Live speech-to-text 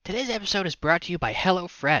Today's episode is brought to you by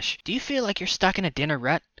HelloFresh. Do you feel like you're stuck in a dinner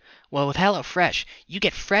rut? Well, with HelloFresh, you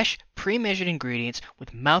get fresh, pre-measured ingredients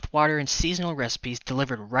with mouth-watering and seasonal recipes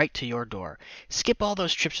delivered right to your door. Skip all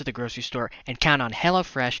those trips to the grocery store and count on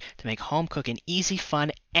HelloFresh to make home cooking easy,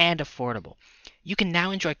 fun, and affordable. You can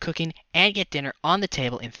now enjoy cooking and get dinner on the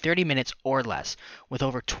table in 30 minutes or less. With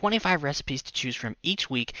over 25 recipes to choose from each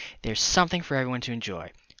week, there's something for everyone to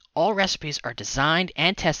enjoy. All recipes are designed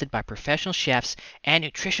and tested by professional chefs and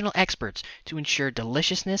nutritional experts to ensure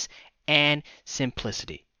deliciousness and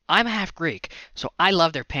simplicity. I'm half Greek, so I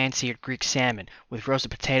love their pan-seared Greek salmon with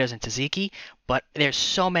roasted potatoes and tzatziki, but there's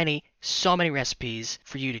so many recipes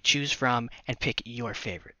for you to choose from and pick your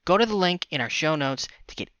favorite. Go to the link in our show notes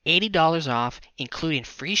to get $80 off, including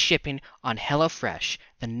free shipping on HelloFresh,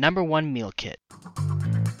 the #1 meal kit.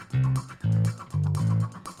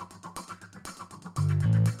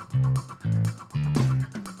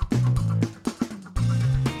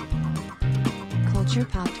 Culture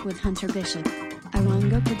Popped with Hunter Bishop.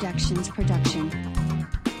 Irongo Productions production.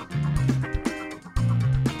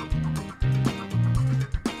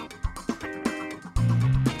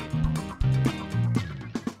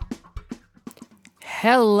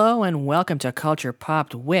 Hello and welcome to Culture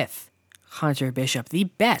Popped with Hunter Bishop, the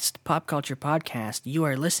best pop culture podcast you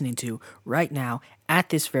are listening to right now at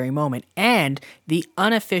this very moment, and the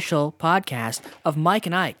unofficial podcast of Mike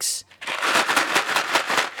and Ike's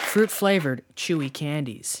fruit-flavored chewy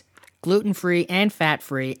candies. Gluten-free and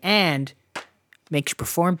fat-free, and makes you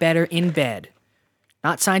perform better in bed.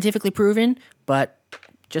 Not scientifically proven, but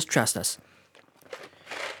just trust us.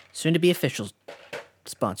 Soon to be official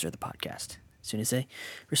sponsor of the podcast. As soon as they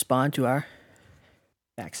respond to our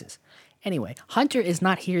faxes. Anyway, Hunter is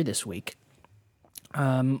not here this week.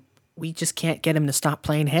 We just can't get him to stop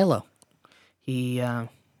playing Halo. He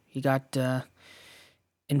got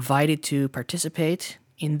invited to participate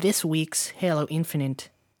in this week's Halo Infinite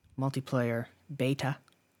multiplayer beta,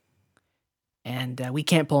 and we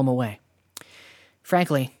can't pull him away.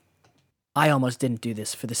 Frankly, I almost didn't do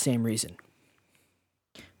this for the same reason.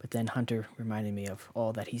 But then Hunter reminded me of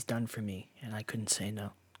all that he's done for me, and I couldn't say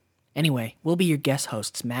no. Anyway, we'll be your guest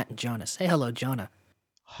hosts, Matt and Jonah. Say hello, Jonah.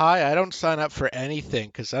 Hi, I don't sign up for anything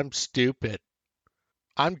because I'm stupid.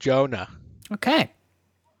 I'm Jonah. Okay.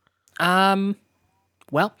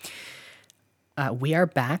 We are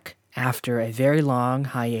back after a very long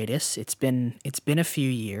hiatus. It's been a few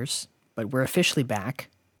years, but we're officially back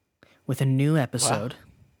with a new episode. Wow.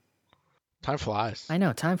 Time flies. I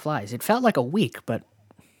know, time flies. It felt like a week, but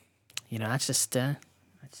you know, that's just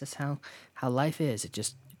how life is. It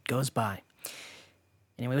just goes by.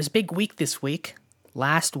 Anyway, it was a big week this week.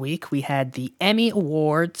 Last week we had the Emmy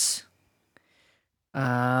Awards.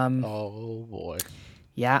 Oh boy.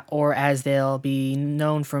 Yeah, or as they'll be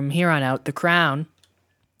known from here on out, the Crown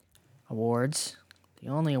Awards. The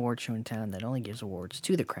only award show in town that only gives awards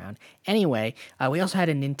to the Crown. Anyway, we also had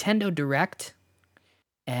a Nintendo Direct,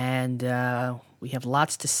 and we have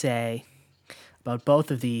lots to say about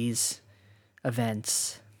both of these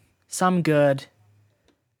events. Some good,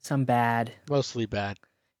 some bad. Mostly bad.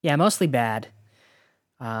 Yeah, mostly bad.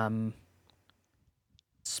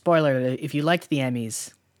 Spoiler alert, if you liked the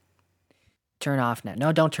Emmys, turn off now.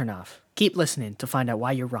 No, don't turn off. Keep listening to find out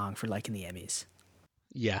why you're wrong for liking the Emmys.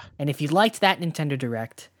 Yeah. And if you liked that Nintendo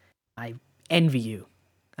Direct, I envy you.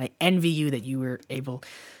 I envy you that you were able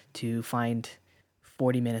to find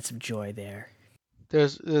 40 minutes of joy there.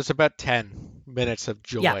 There's about 10 minutes of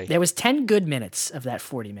joy. Yeah, there was 10 good minutes of that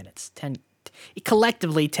 40 minutes.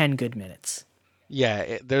 Collectively 10 good minutes.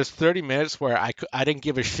 Yeah, there's 30 minutes where I didn't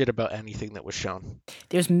give a shit about anything that was shown.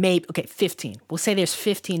 There's 15. We'll say there's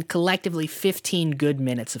 15, collectively 15 good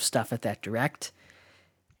minutes of stuff at that Direct.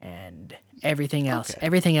 And everything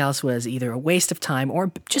else was either a waste of time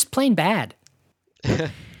or just plain bad.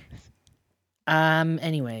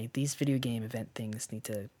 Anyway, these video game event things need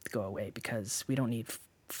to go away because we don't need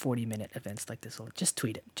 40-minute events like this. Just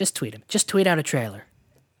tweet it. Just tweet them. Just tweet out a trailer.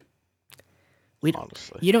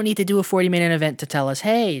 Honestly. You don't need to do a 40-minute event to tell us,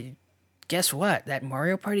 hey, guess what? That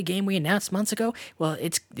Mario Party game we announced months ago? Well,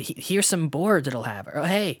 here's some boards it'll have. Or,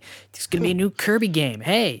 hey, there's going to be a new Kirby game.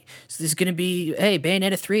 Hey, so there's going to be,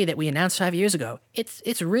 Bayonetta 3 that we announced 5 years ago.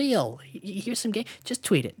 It's real. Here's some game. Just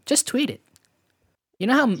tweet it. Just tweet it. You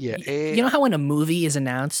know how you know how when a movie is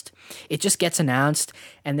announced, it just gets announced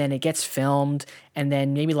and then it gets filmed and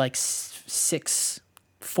then maybe like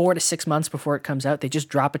 4 to 6 months before it comes out, they just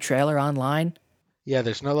drop a trailer online. Yeah,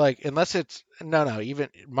 there's no unless it's even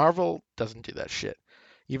Marvel doesn't do that shit.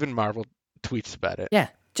 Even Marvel tweets about it. Yeah,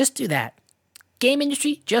 just do that. Game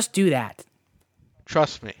industry, just do that.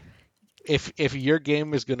 Trust me. If your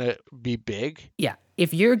game is gonna be big, yeah,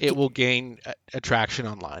 if you're it will gain attraction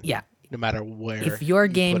online. yeah, No matter where if your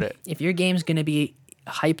you game put it. if your game's going to be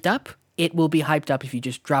hyped up, it will be hyped up if you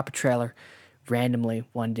just drop a trailer randomly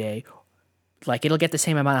one day. Like it'll get the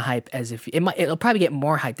same amount of hype as if it'll probably get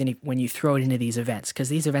more hype than when you throw it into these events, because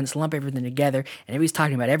these events lump everything together and everybody's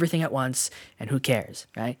talking about everything at once, and who cares,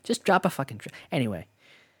 right? Just drop a fucking anyway.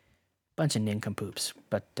 Bunch of nincompoops,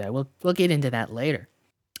 but we'll get into that later.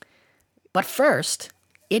 But first,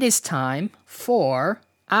 it is time for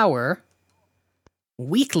our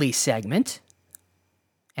weekly segment,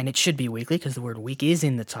 and it should be weekly because the word week is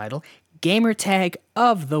in the title. Gamertag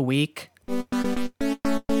of the week.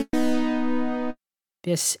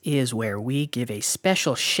 This is where we give a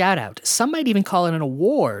special shout out. Some might even call it an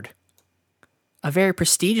award. A very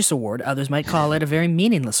prestigious award. Others might call it a very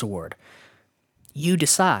meaningless award. You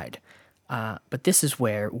decide. But this is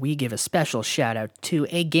where we give a special shout out to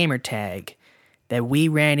a gamertag that we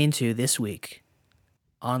ran into this week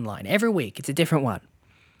online. Every week, it's a different one.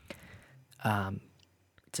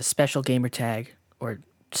 It's a special gamertag, or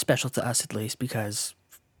special to us at least, because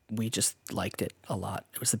we just liked it a lot.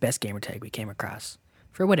 It was the best gamertag we came across.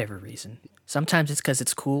 For whatever reason. Sometimes it's because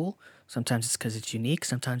it's cool. Sometimes it's because it's unique.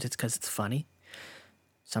 Sometimes it's because it's funny.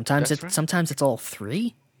 Sometimes it's all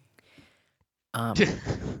three.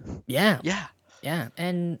 Yeah. Yeah.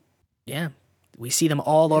 And yeah, we see them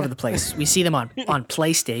all over the place. We see them on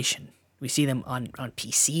PlayStation. We see them on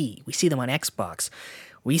PC. We see them on Xbox.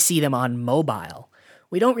 We see them on mobile.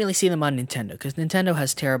 We don't really see them on Nintendo because Nintendo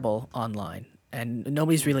has terrible online, and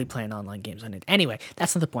nobody's really playing online games on it. Anyway,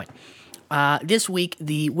 that's not the point. This week,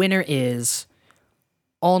 the winner is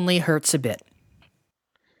Only Hurts a Bit.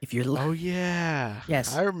 If you're Oh yeah.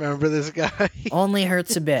 Yes. I remember this guy. Only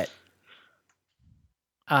Hurts a Bit.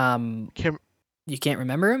 You can't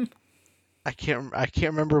remember him? I can't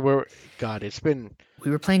remember where. God,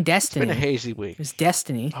 We were playing Destiny. been a hazy week. It was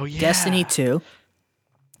Destiny. Oh, yeah. Destiny 2.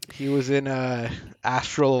 He was in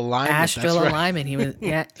Astral Alignment. Astral that's right. Alignment.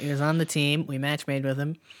 He was on the team. We match made with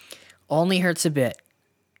him. Only Hurts a Bit.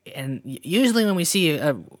 And usually when we see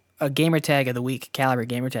a gamer tag of the week, caliber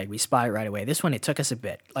gamer tag, we spot it right away. This one, it took us a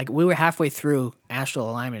bit. Like, we were halfway through Astral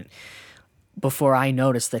Alignment before I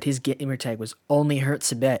noticed that his gamer tag was Only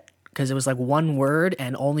Hurts a Bit, because it was like one word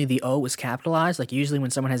and only the O was capitalized. Like, usually when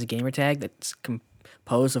someone has a gamer tag that's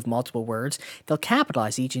composed of multiple words, they'll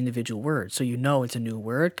capitalize each individual word, so you know it's a new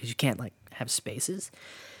word, because you can't like have spaces,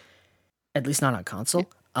 at least not on console.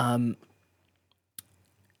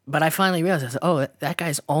 But I finally realized, that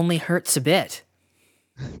guy's Only Hurts a Bit.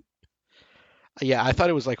 Yeah, I thought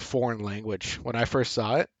it was like foreign language when I first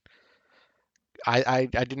saw it. I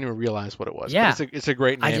didn't even realize what it was. Yeah. But it's a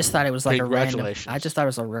great name. I just thought it was like a random. Congratulations. I just thought it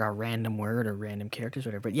was a random word or random characters or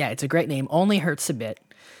whatever. But yeah, it's a great name. Only Hurts a Bit.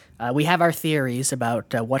 We have our theories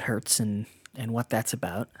about what hurts and what that's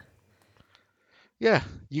about. Yeah,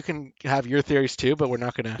 you can have your theories too, but we're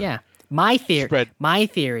not gonna. Yeah, my theory. Spread. My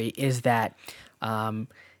theory is that. The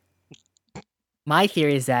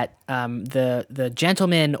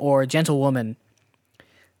gentleman or gentlewoman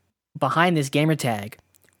behind this gamer tag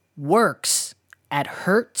works at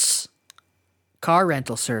Hertz car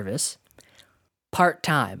rental service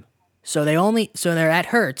part-time. So they're at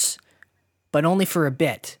Hertz, but only for a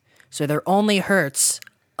bit. So they're Only Hurts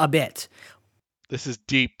a Bit. This is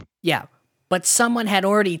deep. Yeah. But someone had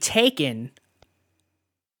already taken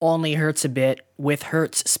Only Hurts a Bit with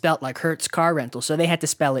Hertz spelt like Hertz car rental. So they had to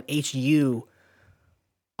spell it HURT.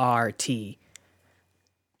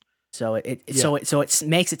 So it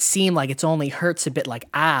makes it seem like it's only hurts a bit like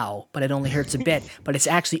ow, but it only hurts a bit. But it's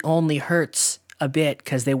actually only hurts a bit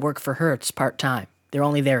because they work for Hertz part-time. They're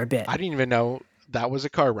only there a bit. I didn't even know that was a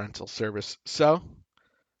car rental service. So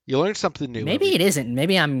you learned something new. Maybe it isn't.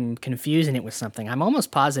 Maybe I'm confusing it with something. I'm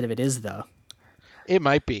almost positive it is, though. It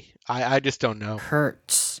might be. I just don't know.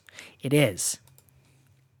 Hertz. It is.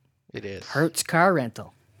 It is. Hertz car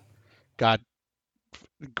rental. God,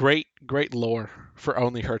 great lore for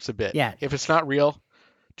Only Hurts a Bit. Yeah. If it's not real,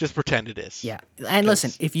 just pretend it is. Yeah. And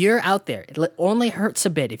listen, if you're out there, it only hurts a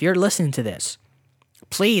bit. If you're listening to this,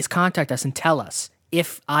 please contact us and tell us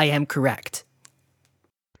if I am correct.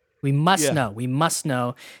 We must know. We must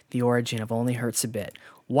know the origin of Only Hurts a Bit.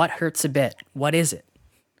 What hurts a bit? What is it?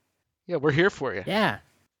 Yeah, we're here for you. Yeah.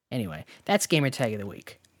 Anyway, that's Gamer Tag of the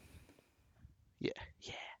Week. Yeah.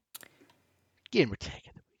 Gamer Tag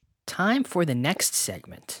of the Week. Time for the next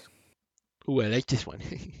segment. Ooh, I like this one.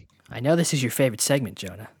 I know this is your favorite segment,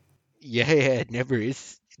 Jonah. Yeah, it never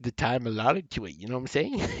is the time allotted to it. You know what I'm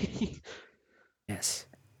saying? Yes.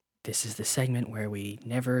 This is the segment where we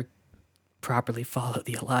never properly follow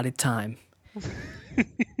the allotted time.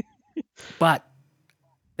 But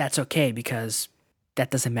that's okay because that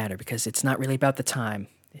doesn't matter because it's not really about the time.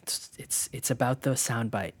 It's about the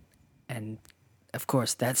soundbite, and of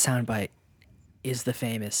course that soundbite is the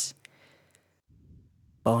famous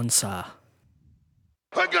Bonesaw.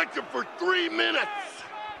 I got you for 3 minutes.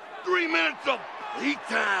 3 minutes of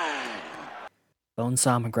playtime.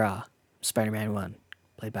 Bonesaw McGraw, Spider-Man 1,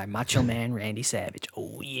 played by Macho Man Randy Savage.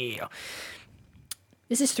 Oh yeah.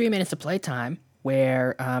 This is 3 minutes of playtime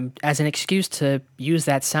where, as an excuse to use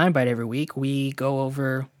that soundbite every week, we go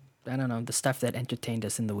over, I don't know, the stuff that entertained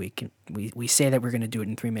us in the week. And we say that we're going to do it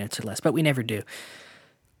in 3 minutes or less, but we never do.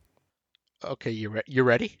 Okay, you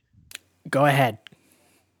ready? Go ahead.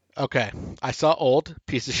 Okay, I saw Old,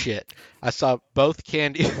 piece of shit. I saw both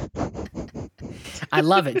Candy. I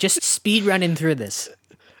love it. Just speed running through this.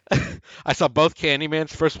 I saw both Candymans.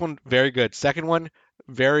 First one, very good. Second one,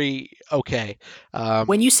 very okay.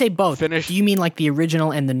 When you say both, finished- do you mean like the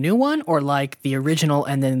original and the new one, or like the original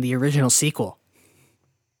and then the original sequel?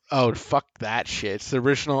 Oh, fuck that shit. It's the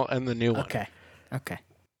original and the new one. Okay.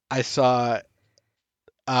 I saw.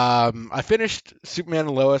 I finished Superman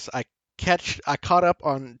and Lois. I caught up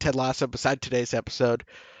on Ted Lasso beside today's episode.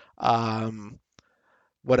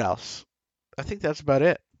 What else? I think that's about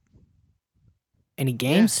it. Any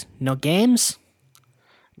games? No games?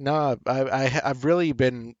 No, I've really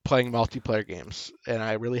been playing multiplayer games, and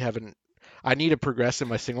I really haven't. I need to progress in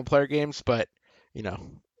my single player games, but you know.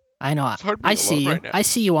 I know. It's hard I being see alone you. right now. I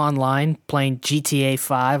see you online playing GTA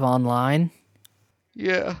 5 online,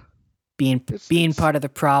 Yeah. being It's- part of the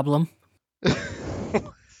problem.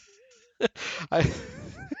 I.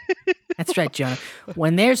 That's right, Jonah.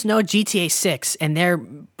 When there's no GTA 6 and they're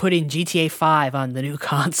putting GTA 5 on the new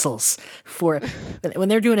consoles when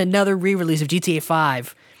they're doing another re-release of GTA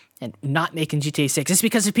 5 and not making GTA 6, it's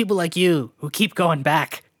because of people like you who keep going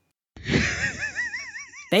back.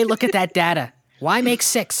 They look at that data. Why make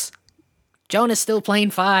 6? Jonah's still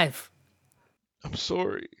playing 5. I'm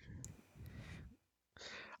sorry.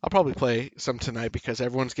 I'll probably play some tonight because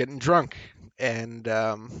everyone's getting drunk, and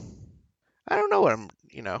I don't know what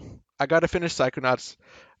I got to finish Psychonauts.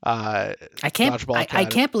 I Dodgeball Academy.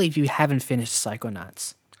 can't believe you haven't finished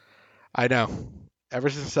Psychonauts. I know. Ever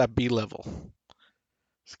since that B level.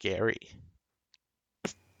 Scary.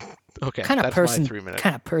 Okay, Kind of that's person my 3 minutes.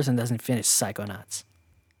 doesn't finish Psychonauts.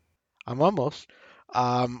 I'm almost.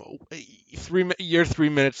 You're 3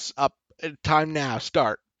 minutes up. Time now.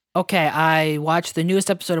 Start. Okay, I watched the newest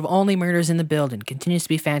episode of Only Murders in the Building. Continues to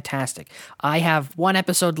be fantastic. I have one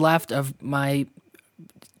episode left of my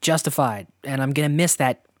Justified, and I'm gonna miss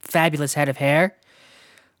that fabulous head of hair.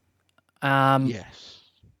 Yes.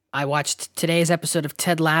 I watched today's episode of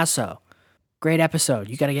Ted Lasso. Great episode.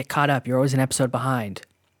 You got to get caught up. You're always an episode behind.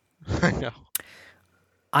 I know.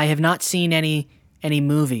 I have not seen any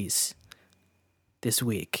movies this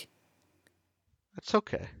week. That's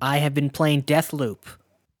okay. I have been playing Deathloop.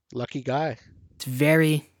 Lucky guy. It's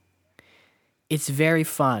very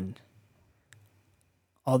fun.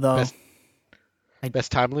 Although,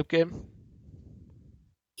 Best time loop game?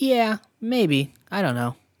 yeah, maybe. I don't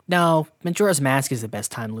know. No, Majora's Mask is the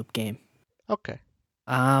best time loop game. Okay.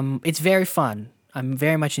 It's very fun. I'm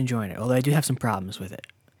very much enjoying it, although I do have some problems with it.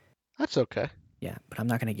 That's okay. Yeah, but I'm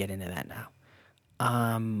not going to get into that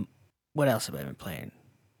now. What else have I been playing?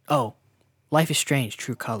 Oh, Life is Strange,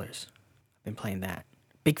 True Colors. I've been playing that.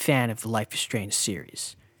 Big fan of the Life is Strange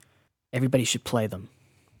series. Everybody should play them.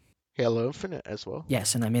 Halo Infinite as well.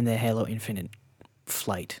 Yes, and I'm in the Halo Infinite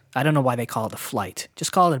flight. I don't know why they call it a flight.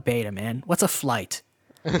 Just call it a beta, man. What's a flight?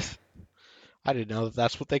 I didn't know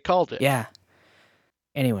that's what they called it. Yeah.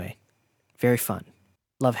 Anyway, very fun.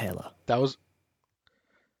 Love Halo. That was,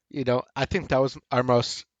 I think that was our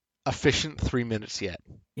most efficient 3 minutes yet.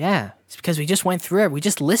 Yeah, it's because we just went through it. We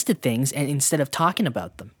just listed things and instead of talking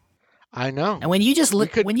about them. I know. And when you just We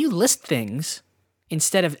could- when you list things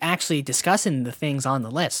instead of actually discussing the things on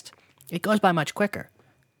the list, it goes by much quicker.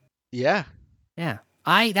 Yeah. Yeah.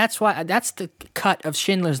 That's the cut of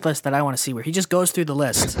Schindler's List that I want to see where he just goes through the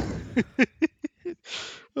list.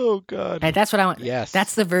 Oh God. And that's what I want. Yes.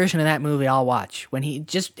 That's the version of that movie I'll watch. When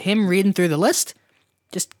him reading through the list,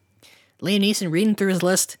 just Liam Neeson reading through his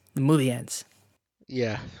list, the movie ends.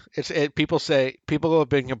 Yeah. People have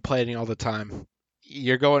been complaining all the time.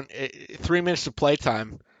 You're going 3 minutes of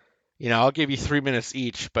playtime. I'll give you 3 minutes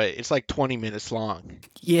each, but it's like 20 minutes long.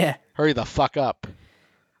 Yeah. Hurry the fuck up.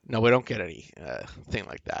 No, we don't get any thing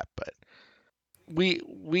like that, but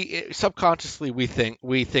we subconsciously we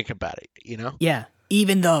think about it, Yeah.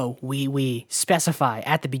 Even though we specify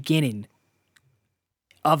at the beginning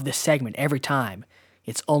of the segment every time,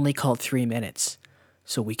 it's only called 3 minutes,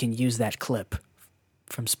 so we can use that clip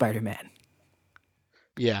from Spider-Man.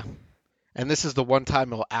 Yeah. And this is the one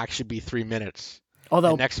time it'll actually be 3 minutes.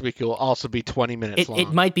 Although And next week it will also be 20 minutes long.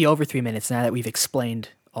 it might be over 3 minutes now that we've explained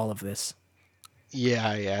all of this.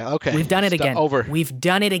 Yeah. Okay. We've done it again. Over. We've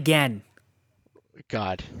done it again.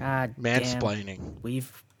 God. God Mansplaining. damn.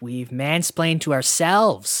 We've mansplained to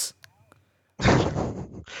ourselves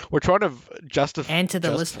We're trying to justify. and to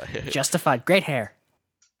the listener. Justified. Great hair.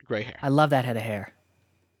 Gray hair. I love that head of hair.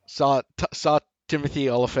 Saw Timothy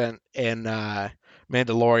Oliphant in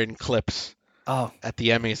Mandalorian clips Oh, at the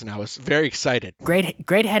Emmys, and I was very excited.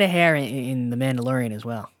 great head of hair in The Mandalorian as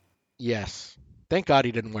well. Yes. Thank God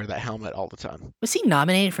he didn't wear that helmet all the time. Was he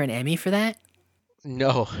nominated for an Emmy for that?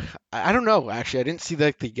 No, I don't know. Actually, I didn't see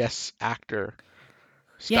the guest actor.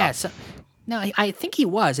 Stuff. Yeah. So, no, I think he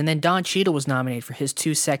was. And then Don Cheadle was nominated for his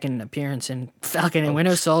 2-second appearance in Falcon and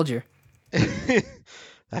Winter Soldier.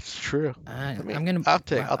 That's true. I'm mean, gonna. I'll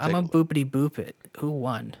take I'm a a look. boopity boop it. Who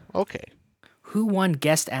won? Okay. Who won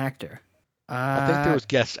Guest Actor? I think there was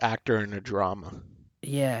guest actor in a drama.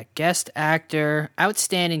 Yeah, guest actor,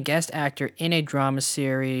 outstanding guest actor in a drama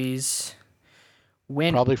series.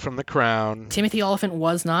 When Probably from The Crown. Timothy Oliphant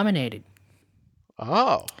was nominated.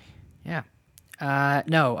 Oh. Yeah.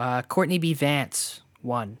 No, Courtney B. Vance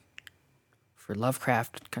won for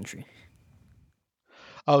Lovecraft Country.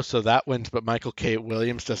 Oh, so that wins, but Michael K.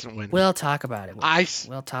 Williams doesn't win. We'll talk about it. I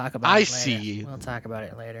We'll talk about I it later. see you. We'll talk about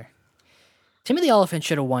it later. Timothy Oliphant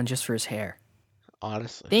should have won just for his hair.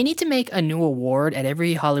 Honestly. They need to make a new award at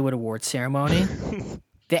every Hollywood Awards ceremony.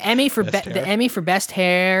 The Emmy for Best the hair. Emmy for best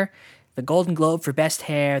hair, the Golden Globe for best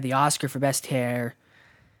hair, the Oscar for best hair.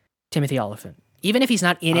 Timothy Oliphant. Even if he's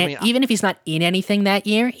not in I it, mean, even if he's not in anything that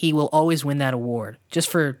year, he will always win that award just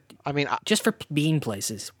for being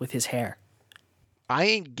places with his hair. I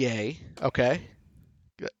ain't gay, okay?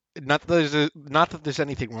 Not that there's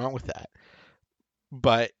anything wrong with that.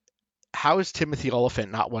 But how is Timothy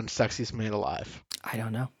Oliphant not one sexiest man alive? I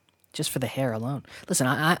don't know. Just for the hair alone. Listen,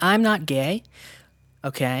 I'm not gay,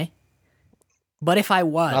 okay? But if I Not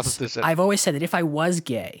was, that there's I've always said that if I was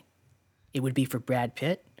gay, it would be for Brad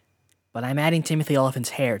Pitt. But I'm adding Timothy Oliphant's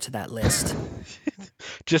hair to that list.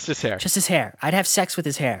 Just his hair. Just his hair. I'd have sex with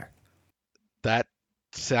his hair. That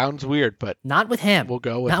sounds weird, but Not with him. we'll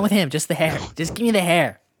go with Not it. with him, just the hair. Just give me the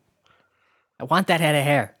hair. I want that head of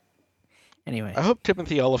hair. Anyway, I hope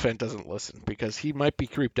Timothy Oliphant doesn't listen because he might be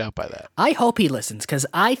creeped out by that. I hope he listens because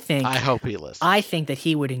I hope he listens. I think that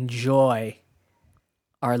he would enjoy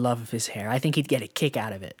our love of his hair. I think he'd get a kick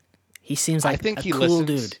out of it. He seems like think a he cool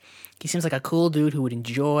listens. dude. He seems like a cool dude who would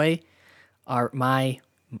enjoy my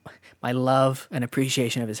love and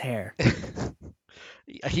appreciation of his hair.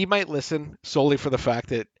 He might listen solely for the fact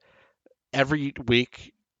that every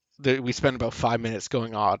week we spend about 5 minutes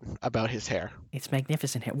going on about his hair. It's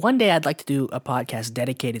magnificent hair. One day I'd like to do a podcast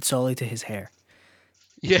dedicated solely to his hair.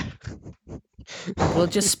 Yeah. We'll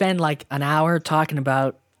just spend like an hour talking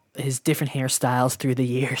about his different hairstyles through the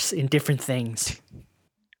years in different things.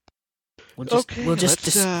 We'll just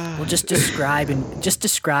describe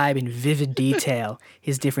in vivid detail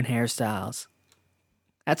his different hairstyles.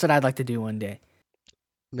 That's what I'd like to do one day.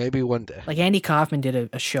 Maybe one day. Like Andy Kaufman did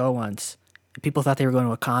a show once. People thought they were going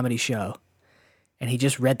to a comedy show, and he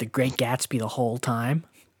just read The Great Gatsby the whole time.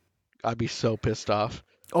 I'd be so pissed off.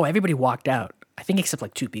 Oh, everybody walked out. I think except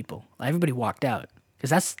like 2 people. Everybody walked out because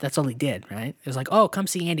that's all he did, right? It was like, oh, come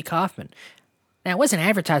see Andy Kaufman. Now, it wasn't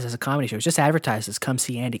advertised as a comedy show. It was just advertised as come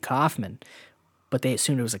see Andy Kaufman. But they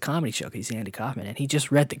assumed it was a comedy show because he's Andy Kaufman. And he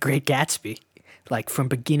just read The Great Gatsby, like from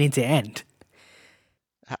beginning to end.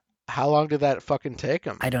 How long did that fucking take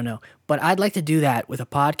him? I don't know. But I'd like to do that with a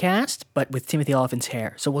podcast, but with Timothy Oliphant's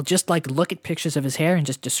hair. So we'll just like look at pictures of his hair and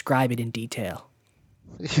just describe it in detail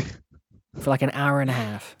for like an hour and a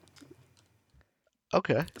half.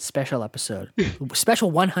 Okay. Special episode. Special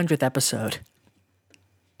 100th episode.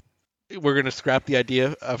 We're going to scrap the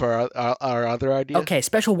idea of our other idea? Okay,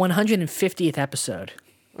 special 150th episode.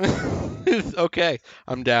 Okay,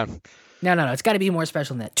 I'm down. No. It's got to be more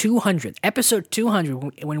special than that. 200. Episode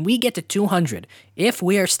 200. When we get to 200, if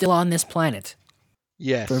we are still on this planet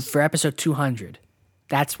Yes. for episode 200,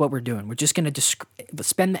 that's what we're doing. We're just going to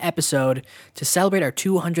spend the episode to celebrate our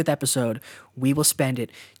 200th episode. We will spend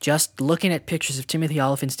it just looking at pictures of Timothy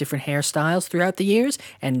Oliphant's different hairstyles throughout the years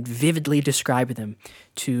and vividly describing them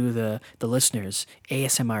to the listeners,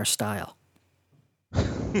 ASMR style.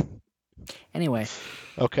 Anyway.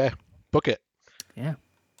 Okay. Book it. Yeah.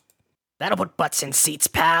 That'll put butts in seats,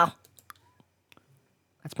 pal.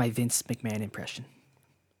 That's my Vince McMahon impression.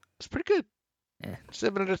 It's pretty good. Yeah.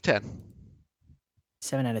 7 out of 10.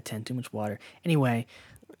 7 out of 10. Too much water. Anyway,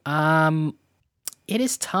 it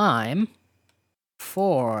is time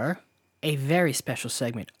for a very special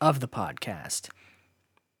segment of the podcast.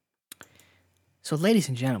 So, ladies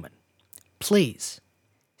and gentlemen, please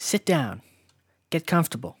sit down, get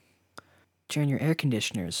comfortable, turn your air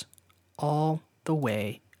conditioners all the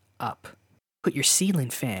way up. Put your ceiling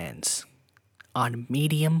fans on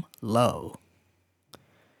medium low.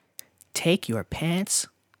 Take your pants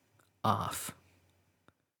off,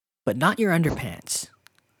 but not your underpants.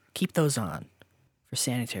 Keep those on for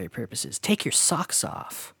sanitary purposes. Take your socks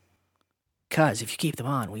off, because if you keep them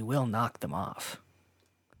on, we will knock them off.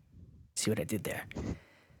 See what I did there?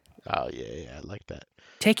 Oh, yeah, I like that.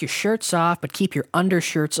 Take your shirts off, but keep your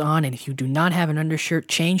undershirts on. And if you do not have an undershirt,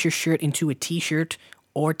 change your shirt into a t-shirt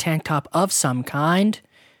or tank top of some kind.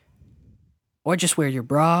 Or just wear your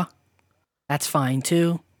bra. That's fine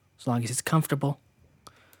too, as long as it's comfortable.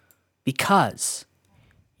 Because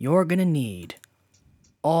you're going to need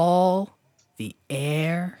all the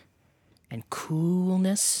air and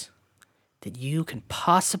coolness that you can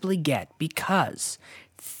possibly get, because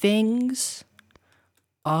things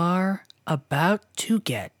are about to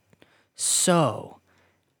get so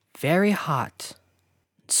very hot,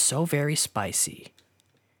 so very spicy,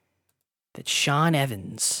 that Sean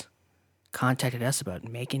Evans contacted us about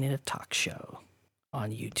making it a talk show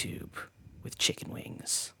on YouTube with chicken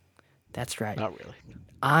wings. That's right. Not really.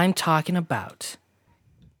 I'm talking about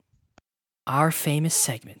our famous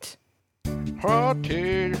segment. Hot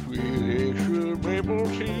takes with extra maple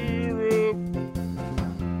syrup.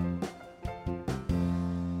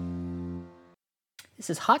 This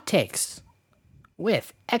is Hot Takes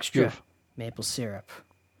with extra Beautiful. maple syrup.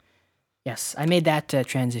 Yes, I made that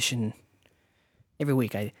transition every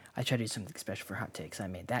week. I try to do something special for Hot Takes. I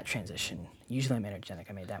made that transition. Usually I'm energetic.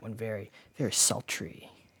 I made that one very, very sultry.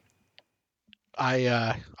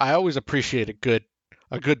 I always appreciate a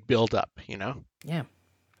good build up, you know? Yeah.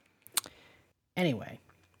 Anyway,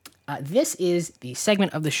 this is the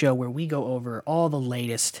segment of the show where we go over all the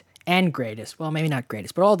latest and greatest, well, maybe not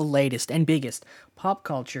greatest, but all the latest and biggest pop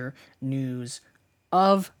culture news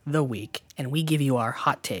of the week. And we give you our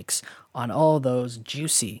hot takes on all those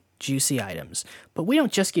juicy items. But we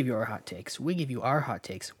don't just give you our hot takes. We give you our hot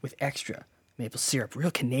takes with extra maple syrup,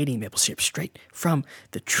 real Canadian maple syrup, straight from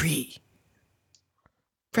the tree.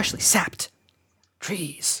 Freshly sapped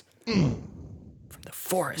trees from the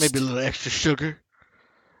forest. Maybe a little extra sugar.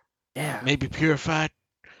 Yeah. Maybe purified.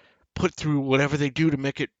 Put through whatever they do to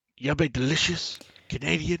make it yummy delicious.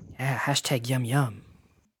 Canadian. Yeah, hashtag yum yum.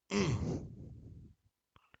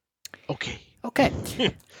 Okay. Okay.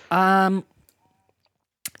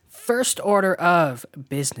 First order of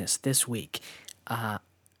business this week.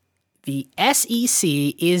 The SEC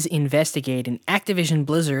is investigating Activision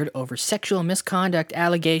Blizzard over sexual misconduct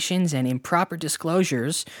allegations and improper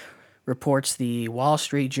disclosures, reports the Wall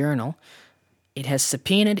Street Journal. It has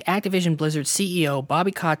subpoenaed Activision Blizzard CEO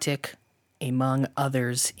Bobby Kotick, among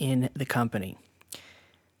others in the company.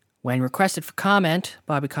 When requested for comment,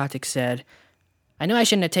 Bobby Kotick said, "I knew I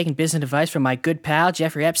shouldn't have taken business advice from my good pal,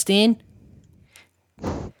 Jeffrey Epstein.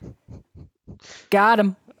 Got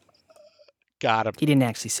him." Got him. He didn't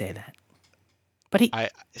actually say that. But I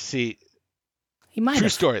see. he might True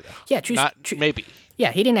have. story, though. Yeah, true. Not maybe.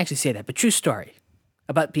 Yeah, he didn't actually say that, but true story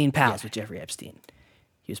about being pals with Jeffrey Epstein.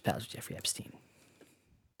 He was pals with Jeffrey Epstein.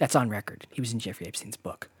 That's on record. He was in Jeffrey Epstein's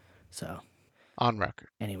book. So, On record.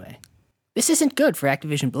 anyway. This isn't good for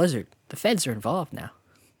Activision Blizzard. The feds are involved now.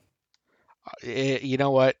 You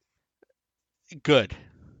know what? Good.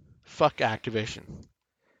 Fuck Activision.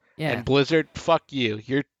 Yeah. And Blizzard, fuck you.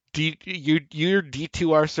 Your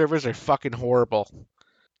D2R servers are fucking horrible.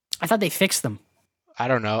 I thought they fixed them. I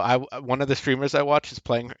don't know. One of the streamers I watch is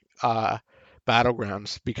playing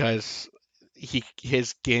Battlegrounds because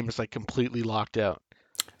his game is like completely locked out.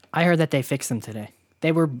 I heard that they fixed them today.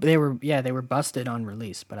 They were busted on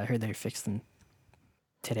release, but I heard they fixed them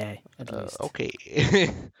today at least. Okay.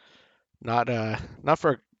 Not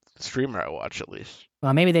for a streamer I watch at least.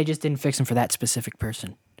 Well, maybe they just didn't fix them for that specific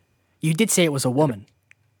person. You did say it was a woman.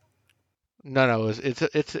 No, it's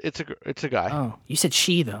a guy. Oh, you said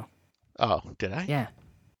she though. Oh, did I? Yeah.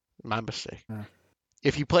 My mistake. Huh.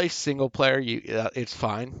 If you play single player, it's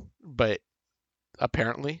fine, but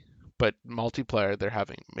multiplayer they're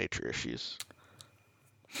having major issues.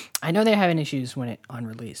 I know they're having issues when on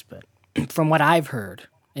release, but from what I've heard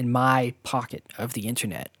in my pocket of the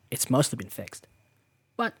internet, it's mostly been fixed.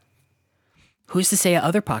 But who's to say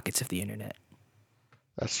other pockets of the internet?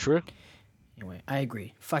 That's true. Anyway, I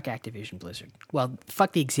agree. Fuck Activision Blizzard. Well,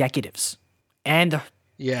 fuck the executives and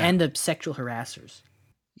the sexual harassers.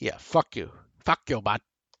 Yeah, fuck you. Fuck you, bud.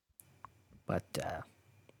 But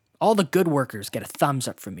all the good workers get a thumbs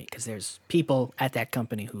up from me because there's people at that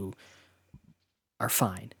company who are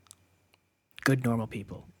fine. Good, normal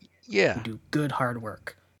people Yeah. who do good, hard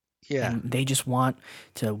work. Yeah. And they just want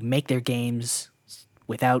to make their games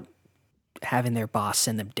without having their boss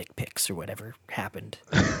send them dick pics or whatever happened.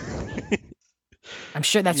 I'm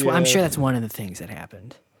sure that's one of the things that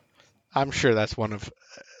happened. I'm sure that's one of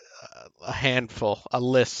a handful, a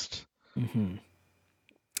list. Mm-hmm.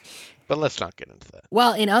 But let's not get into that.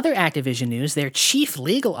 Well, in other Activision news, their chief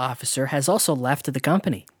legal officer has also left the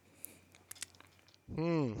company.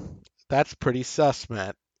 That's pretty sus,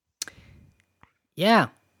 Matt. Yeah.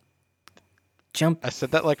 I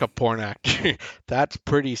said that like a porn actor. That's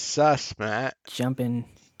pretty sus, Matt. Jumping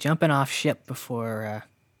off ship before.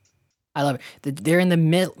 I love it. They're in the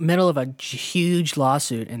middle of a huge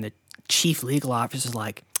lawsuit, and the chief legal officer's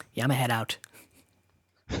like, "Yeah, I'm gonna head out."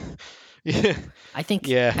 Yeah. I think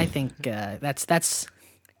that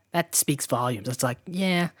speaks volumes. It's like,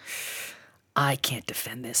 yeah, I can't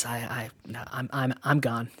defend this. I'm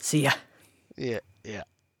gone. See ya. Yeah.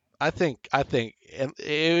 I think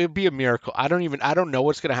it would be a miracle. I don't know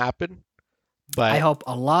what's gonna happen, but I hope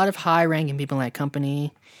a lot of high-ranking people in that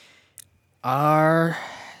company are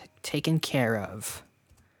taken care of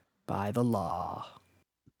by the law.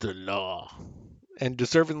 the law, and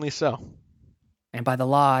deservingly so. And by the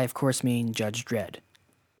law, I of course mean Judge Dredd.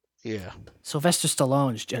 Yeah. Sylvester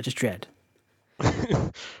Stallone's Judge Dredd.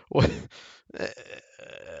 What?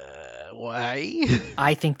 Why?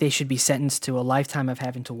 I think they should be sentenced to a lifetime of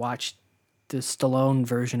having to watch the Stallone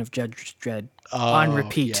version of Judge Dredd on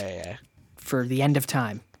repeat Yeah. for the end of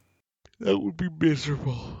time. That would be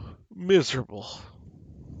miserable. Miserable.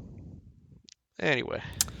 Anyway,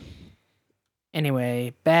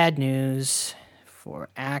 bad news for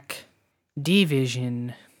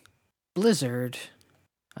Activision Blizzard.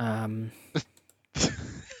 I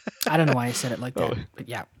don't know why I said it like that, but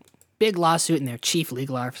yeah. Big lawsuit and their chief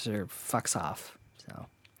legal officer fucks off. So,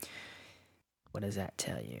 what does that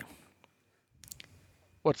tell you?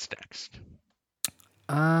 What's next?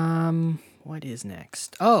 What is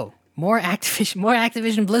next? Oh, more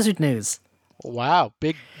Activision Blizzard news. Wow,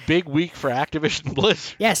 big week for Activision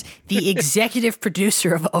Blizzard. Yes, the executive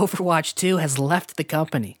producer of Overwatch 2 has left the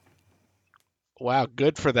company. Wow,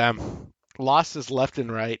 good for them. Losses left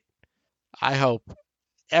and right. I hope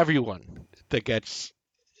everyone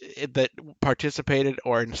that participated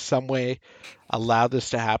or in some way allowed this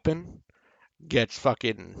to happen gets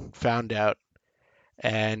fucking found out,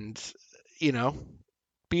 and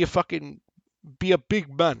be a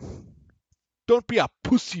big man. Don't be a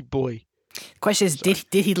pussy boy. The question is, did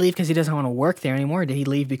he leave because he doesn't want to work there anymore? Or did he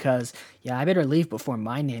leave because, I better leave before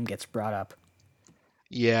my name gets brought up?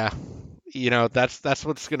 Yeah, that's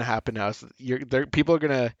what's gonna happen now. Is people are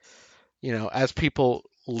gonna, as people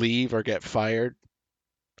leave or get fired.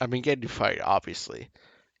 I mean, getting fired, obviously,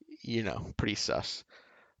 pretty sus.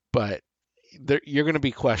 But you're gonna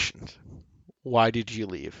be questioned. Why did you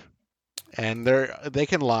leave? And they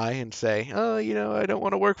can lie and say, oh, I don't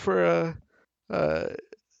want to work for a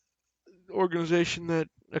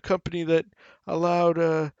company that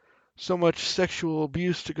allowed so much sexual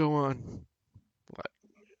abuse to go on.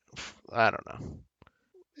 I don't know.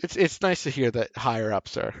 It's nice to hear that higher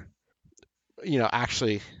ups are,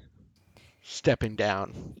 actually stepping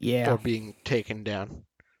down or being taken down.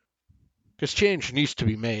 Because change needs to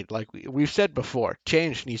be made. Like we've said before,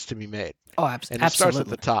 change needs to be made. Oh, and absolutely. it starts at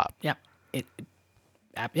the top. Yeah.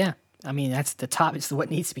 Yeah. I mean, that's the top. It's what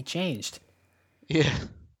needs to be changed. Yeah.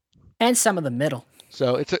 And some of the middle.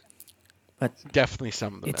 So but definitely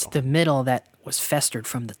some of the middle. It's the middle that was festered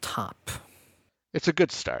from the top. It's a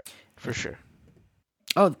good start, for sure.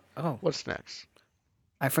 Oh. What's next?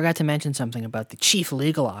 I forgot to mention something about the chief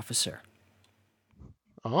legal officer.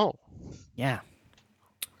 Oh. Yeah.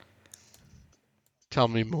 Tell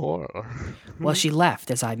me more. Well, she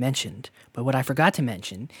left, as I mentioned. But what I forgot to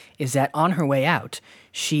mention is that on her way out,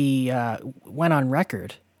 she went on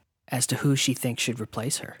record as to who she thinks should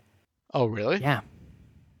replace her. Oh, really? Yeah.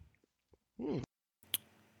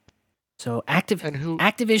 So And who?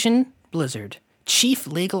 Activision Blizzard Chief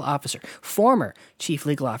Legal Officer, former Chief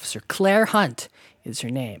Legal Officer Claire Hunt is her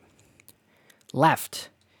name, left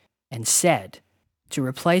and said to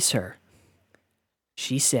replace her,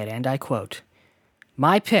 she said, and I quote,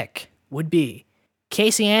 "My pick would be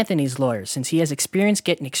Casey Anthony's lawyer, since he has experience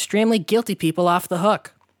getting extremely guilty people off the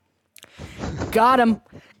hook." Got him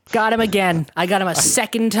again. I got him a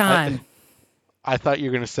second time. I thought you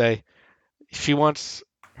were going to say she wants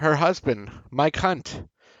her husband, Mike Hunt,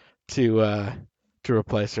 to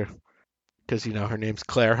replace her. Because, her name's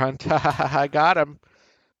Claire Hunt. I got him.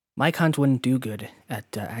 Mike Hunt wouldn't do good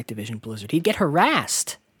at Activision Blizzard. He'd get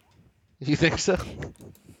harassed. You think so?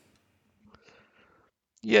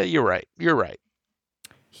 Yeah, you're right. You're right.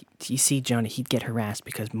 You see, Jonah, he'd get harassed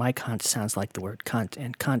because my cunt sounds like the word cunt,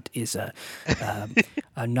 and cunt is a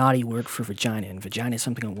naughty word for vagina, and vagina is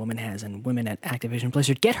something a woman has, and women at Activision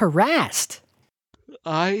Blizzard get harassed.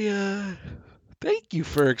 Thank you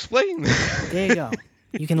for explaining that. There you go.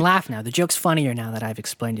 You can laugh now. The joke's funnier now that I've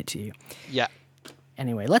explained it to you. Yeah.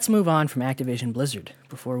 Anyway, let's move on from Activision Blizzard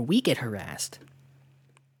before we get harassed.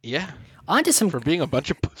 Yeah. On to some... For being a bunch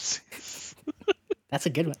of pussies. That's a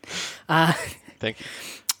good one. Thank you.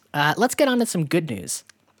 Let's get on to some good news.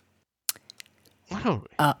 Wow.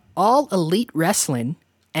 All Elite Wrestling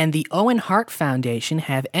and the Owen Hart Foundation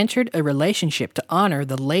have entered a relationship to honor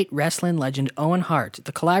the late wrestling legend Owen Hart.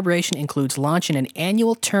 The collaboration includes launching an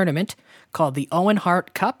annual tournament called the Owen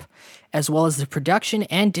Hart Cup, as well as the production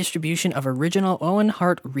and distribution of original Owen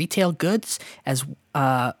Hart retail goods,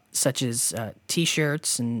 such as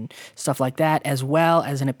T-shirts and stuff like that, as well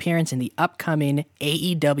as an appearance in the upcoming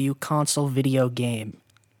AEW console video game.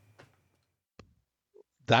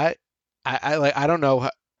 That I don't know.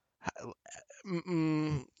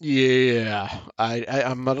 Yeah,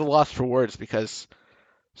 I'm at a loss for words because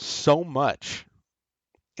so much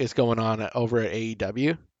is going on over at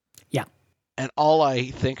AEW. Yeah. And all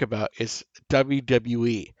I think about is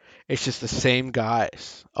WWE. It's just the same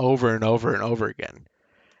guys over and over and over again.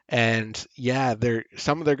 And yeah,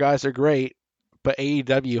 some of their guys are great, but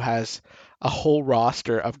AEW has a whole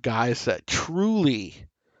roster of guys that truly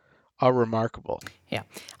are remarkable. Yeah.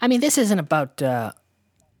 I mean, this isn't about the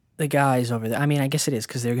guys over there. I mean, I guess it is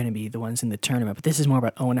because they're going to be the ones in the tournament, but this is more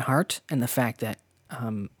about Owen Hart and the fact that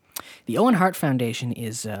the Owen Hart Foundation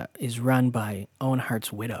is run by Owen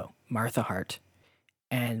Hart's widow, Martha Hart.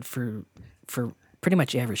 And for pretty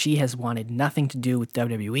much ever, she has wanted nothing to do with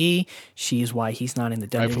WWE. She's why he's not in the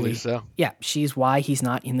WWE. Rightfully so. Yeah, she's why he's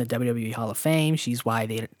not in the WWE Hall of Fame. She's why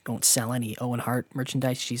they don't sell any Owen Hart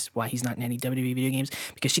merchandise. She's why he's not in any WWE video games,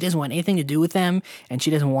 because she doesn't want anything to do with them, and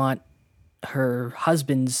she doesn't want her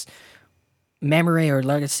husband's memory or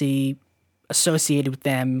legacy associated with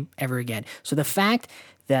them ever again. So the fact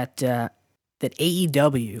that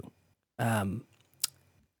AEW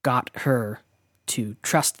got her to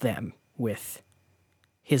trust them with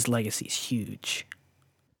his legacy is huge.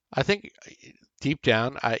 I think deep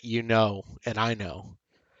down, and I know,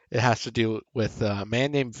 it has to do with a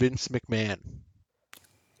man named Vince McMahon.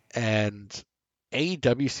 And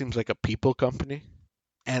AEW seems like a people company.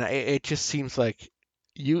 And it just seems like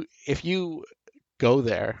if you go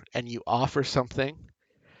there and you offer something,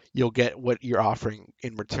 you'll get what you're offering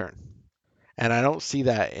in return. And I don't see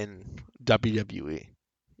that in WWE.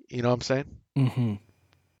 You know what I'm saying? Mm-hmm.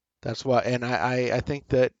 That's why, and I think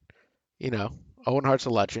that, Owen Hart's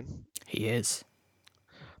a legend. He is.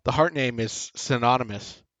 The Hart name is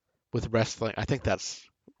synonymous with wrestling. I think that's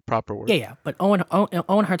proper word. Yeah. But Owen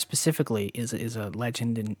Hart specifically is a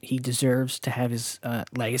legend, and he deserves to have his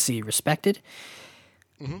legacy respected.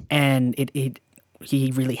 Mm-hmm. And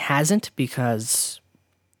he really hasn't, because,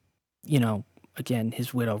 again,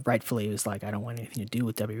 his widow rightfully was like, I don't want anything to do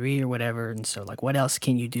with WWE or whatever. And so, like, what else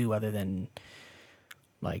can you do other than,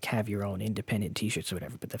 like, have your own independent T-shirts or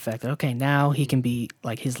whatever? But the fact that, okay, now he can be,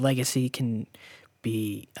 like, his legacy can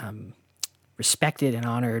be respected and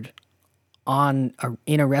honored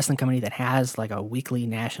in a wrestling company that has, like, a weekly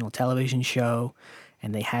national television show,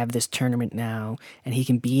 and they have this tournament now, and he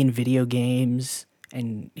can be in video games,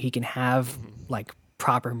 and he can have, like,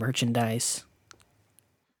 proper merchandise.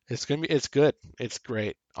 It's good. It's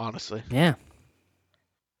great, honestly. Yeah.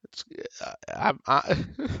 It's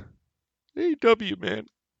AEW, man.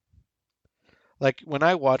 Like, when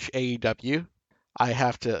I watch AEW, I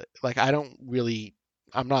have to, like, I'm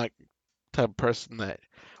not the type of person that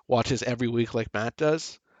watches every week like Matt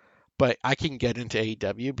does, but I can get into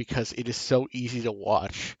AEW because it is so easy to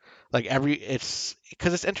watch. Like, because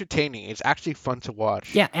it's entertaining. It's actually fun to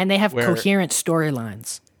watch. Yeah, and they have coherent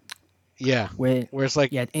storylines. Yeah. Whereas,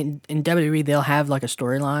 like, yeah, in WWE, they'll have, like, a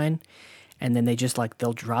storyline, and then they just, like,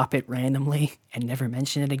 they'll drop it randomly and never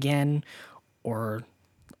mention it again, or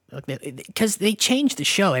because they change the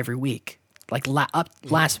show every week, like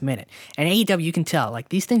last minute. And AEW, you can tell, like,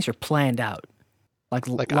 these things are planned out, like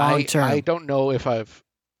long term. I don't know if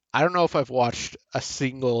I've watched a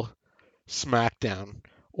single SmackDown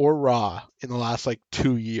or Raw in the last, like,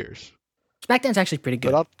 2 years. SmackDown's actually pretty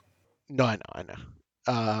good. I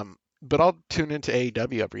know. But I'll tune into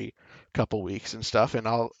AEW every couple weeks and stuff, and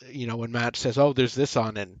I'll, when Matt says, "Oh, there's this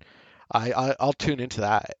on," and I'll tune into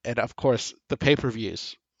that. And of course, the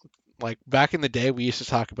pay-per-views. Like, back in the day, we used to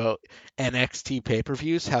talk about NXT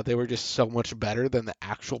pay-per-views, how they were just so much better than the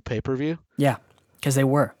actual pay-per-view. Yeah, because they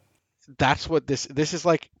were. That's what this is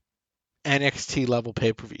like. NXT level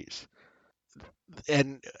pay-per-views.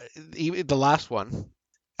 And even the last one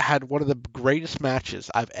had one of the greatest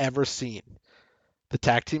matches I've ever seen. The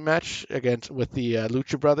tag team match with the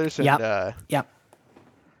Lucha Brothers and Yep.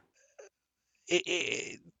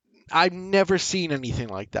 I've never seen anything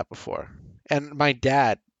like that before. And my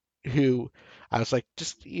dad, who I was like,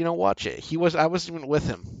 just watch it. I wasn't even with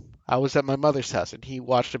him. I was at my mother's house and he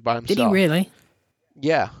watched it by himself. Did he really?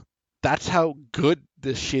 Yeah, that's how good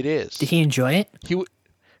this shit is. Did he enjoy it?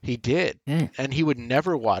 He did, and he would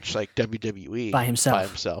never watch like WWE by himself. By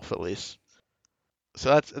himself, at least.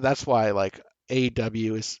 So that's why like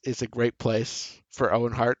AEW is a great place for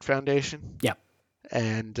Owen Hart Foundation. Yeah.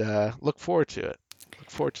 And look forward to it. Look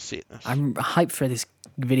forward to seeing this. I'm hyped for this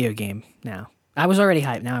video game now. I was already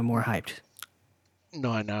hyped. Now I'm more hyped. No,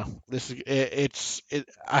 I know. This is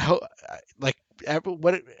I hope like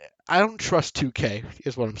I don't trust 2K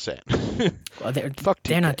is what I'm saying. Well, Fuck 2K.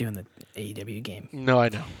 They're not doing the AEW game. No,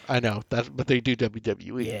 I know. But they do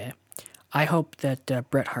WWE. Yeah. I hope that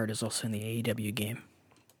Bret Hart is also in the AEW game.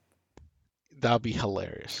 That'll be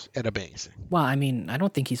hilarious and amazing. Well, I mean, I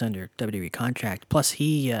don't think he's under WWE contract. Plus,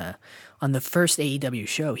 he on the first AEW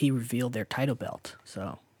show, he revealed their title belt.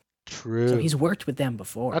 So true. So he's worked with them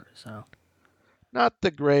before. Not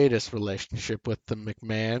the greatest relationship with the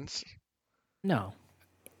McMahons. No.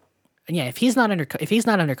 And yeah, if he's not under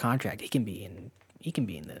contract, he can be in the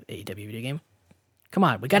AEW video game. Come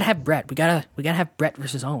on, we gotta have Bret. We gotta have Bret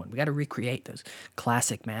versus Owen. We gotta recreate those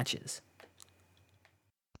classic matches.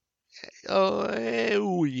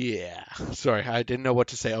 Oh yeah. Sorry, I didn't know what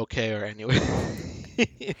to say. Okay, or anyway.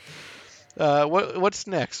 What's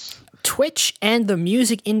next? Twitch and the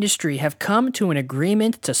music industry have come to an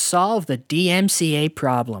agreement to solve the DMCA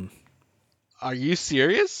problem. Are you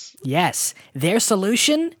serious? Yes. Their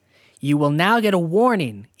solution? You will now get a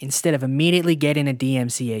warning instead of immediately getting a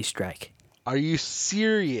DMCA strike. Are you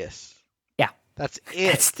serious? Yeah. That's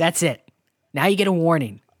it. That's it. Now you get a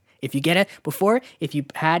warning. If you get it before, if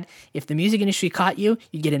the music industry caught you,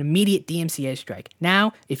 you get an immediate DMCA strike.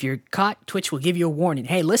 Now, if you're caught, Twitch will give you a warning.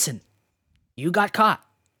 Hey, listen, you got caught.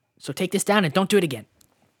 So take this down and don't do it again.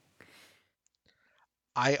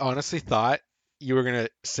 I honestly thought you were going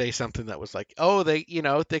to say something that was like, oh, they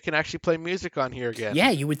can actually play music on here again.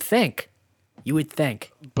 Yeah, you would think.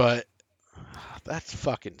 But that's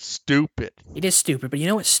fucking stupid. It is stupid, but you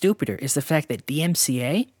know what's stupider is the fact that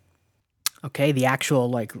DMCA, okay, the actual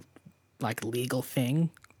like legal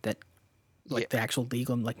thing that the actual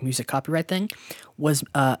legal like music copyright thing was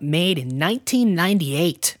made in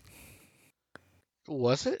 1998.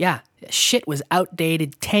 Was it? Yeah, shit was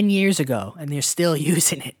outdated 10 years ago, and they're still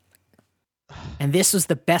using it. And this was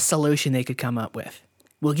the best solution they could come up with.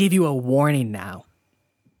 We'll give you a warning now.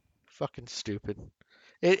 Fucking stupid.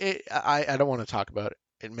 I don't want to talk about it.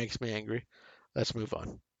 It makes me angry. Let's move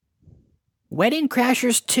on. Wedding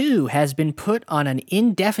Crashers 2 has been put on an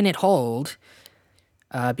indefinite hold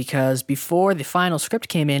because before the final script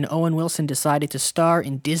came in, Owen Wilson decided to star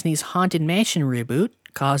in Disney's Haunted Mansion reboot,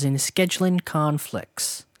 causing scheduling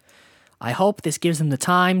conflicts. I hope this gives them the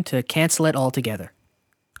time to cancel it altogether.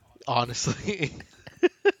 Honestly.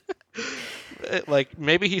 Like,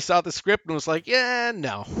 maybe he saw the script and was like, yeah,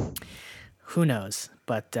 no. Who knows?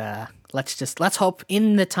 But let's hope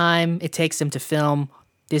in the time it takes them to film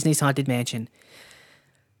Disney's Haunted Mansion,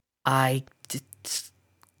 they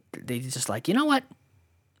just like, you know what?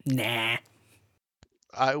 Nah.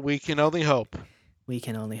 We can only hope. We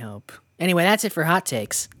can only hope. Anyway, that's it for Hot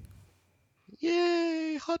Takes.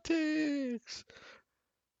 Yay, Hot Takes.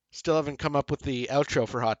 Still haven't come up with the outro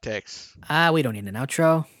for Hot Takes. We don't need an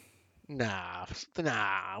outro. Nah,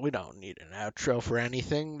 we don't need an outro for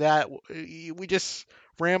anything. That we just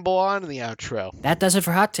ramble on in the outro. That does it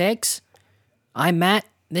for Hot Takes. I'm Matt.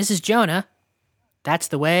 This is Jonah. That's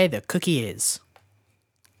the way the cookie is.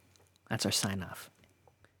 That's our sign off.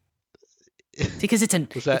 Because it's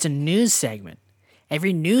a news segment.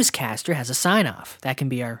 Every newscaster has a sign off. That can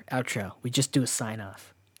be our outro. We just do a sign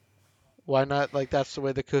off. Why not? Like, that's the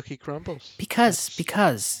way the cookie crumbles.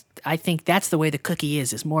 Because I think that's the way the cookie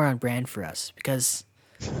is more on brand for us. Because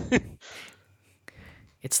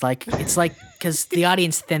it's like because the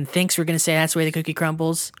audience then thinks we're going to say that's the way the cookie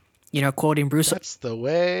crumbles. You know, quoting Bruce. That's the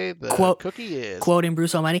way the cookie is. Quoting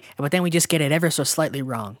Bruce Almighty, but then we just get it ever so slightly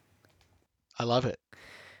wrong. I love it.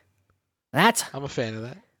 I'm a fan of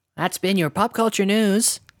that. That's been your pop culture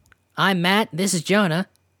news. I'm Matt. This is Jonah.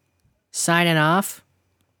 Signing off.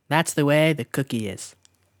 That's the way the cookie is.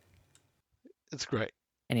 It's great.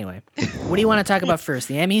 Anyway, what do you want to talk about first?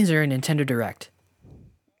 The Emmys or Nintendo Direct?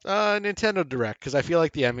 Nintendo Direct, because I feel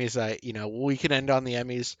like the Emmys, we can end on the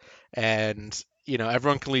Emmys, and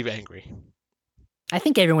everyone can leave angry. I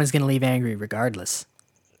think everyone's going to leave angry regardless.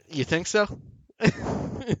 You think so?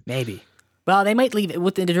 Maybe. Well, they might leave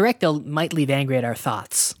with the direct. They might leave angry at our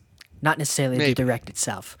thoughts, not necessarily Maybe. the direct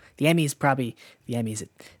itself. The Emmys it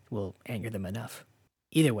will anger them enough.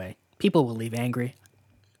 Either way, people will leave angry.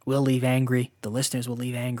 We'll leave angry. The listeners will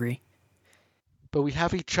leave angry. But we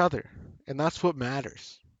have each other, and that's what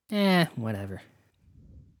matters. Whatever.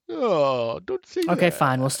 Oh, don't say that. Okay,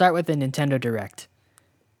 fine. We'll start with the Nintendo Direct.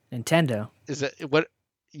 Nintendo. Is it what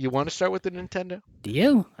you want to start with the Nintendo? Do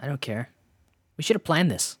you? I don't care. We should have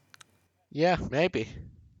planned this. Yeah, maybe.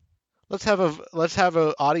 Let's have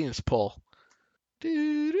a audience poll.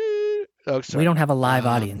 Oh, sorry. We don't have a live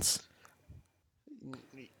audience.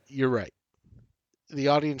 You're right. The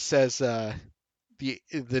audience says the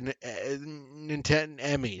Nintendo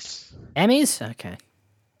Emmys. Emmys? Okay.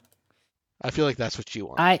 I feel like that's what you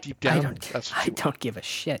want. Deep down, that's what I you don't give a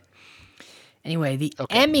shit. Anyway, the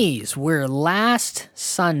Okay. Emmys were last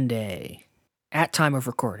Sunday at time of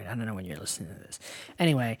recording. I don't know when you're listening to this.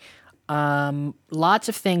 Anyway, lots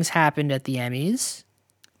of things happened at the Emmys,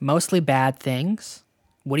 mostly bad things.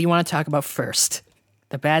 What do you want to talk about first?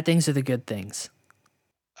 The bad things or the good things?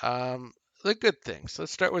 The good things.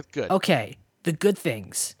 Let's start with good. Okay, the good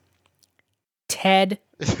things. Ted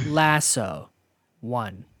Lasso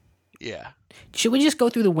won. Yeah. Should we just go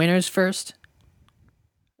through the winners first?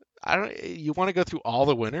 I don't. You want to go through all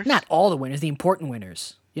the winners? Not all the winners, the important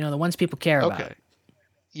winners. You know, the ones people care about. Okay.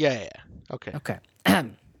 Yeah. Okay. Okay.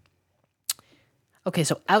 Okay,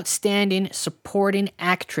 so outstanding supporting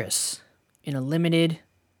actress in a limited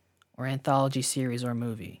or anthology series or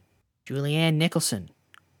movie. Julianne Nicholson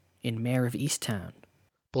in Mayor of Easttown.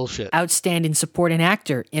 Bullshit. Outstanding supporting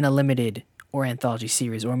actor in a limited or anthology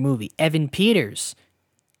series or movie. Evan Peters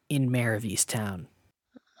in Mayor of Easttown.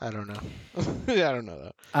 I don't know. I don't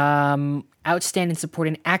know that. Outstanding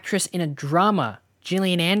supporting actress in a drama.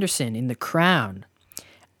 Gillian Anderson in The Crown.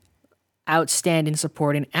 Outstanding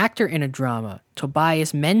supporting actor in a drama.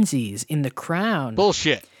 Tobias Menzies in The Crown.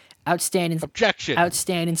 Bullshit. Outstanding Objection.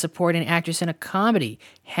 Outstanding supporting actress in a comedy.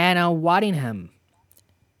 Hannah Waddingham.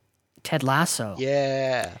 Ted Lasso.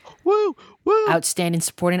 Yeah. Woo. Woo. Outstanding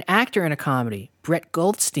supporting actor in a comedy. Brett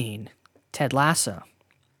Goldstein. Ted Lasso.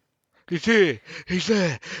 He's here. He's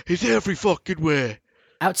there. He's every fucking where.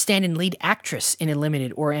 Outstanding lead actress in a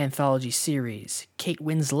limited or anthology series. Kate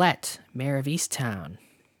Winslet, Mayor of Easttown.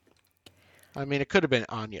 I mean, it could have been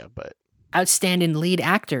Anya, but Outstanding lead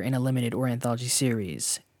actor in a limited or anthology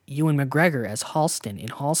series. Ewan McGregor as Halston in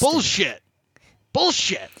Halston. bullshit.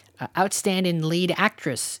 Bullshit. Outstanding lead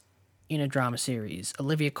actress in a drama series.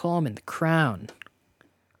 Olivia Colman, The Crown.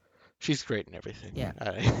 She's great and everything. Yeah.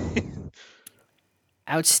 I-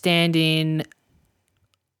 Outstanding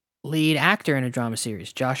lead actor in a drama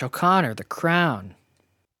series. Josh O'Connor, The Crown.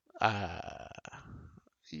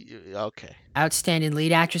 okay. Outstanding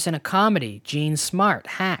lead actress in a comedy. Jean Smart,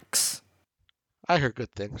 Hacks. I heard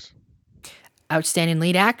good things. Outstanding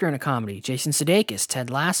lead actor in a comedy. Jason Sudeikis, Ted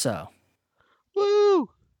Lasso. Woo.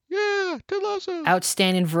 Yeah. Ted Lasso.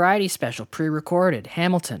 Outstanding variety special, pre-recorded.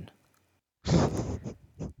 Hamilton.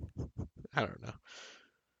 I don't know.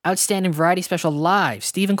 Outstanding variety special live.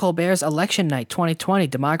 Stephen Colbert's Election Night 2020.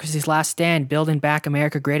 Democracy's Last Stand. Building Back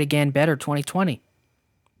America Great Again Better 2020.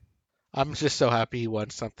 I'm just so happy he won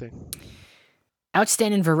something.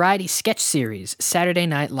 Outstanding variety sketch series. Saturday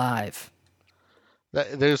Night Live.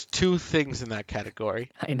 There's two things in that category.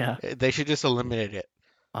 I know. They should just eliminate it.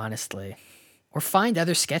 Honestly. Or find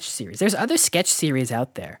other sketch series. There's other sketch series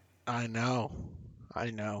out there. I know.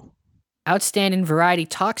 Outstanding variety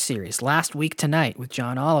talk series. Last Week Tonight with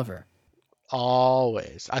John Oliver.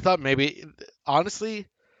 Always. I thought maybe, honestly,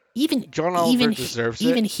 Even John Oliver even deserves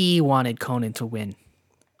even it. he wanted Conan to win.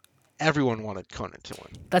 Everyone wanted Conan to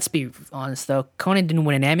win. Let's be honest though. Conan didn't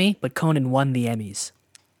win an Emmy, but Conan won the Emmys.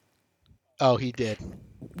 Oh, he did.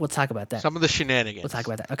 We'll talk about that. Some of the shenanigans. We'll talk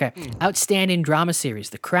about that. Okay. Outstanding drama series.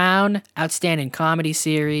 The Crown. Outstanding comedy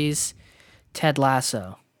series. Ted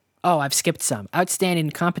Lasso. Oh, I've skipped some. Outstanding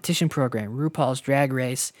competition program. RuPaul's Drag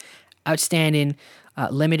Race. Outstanding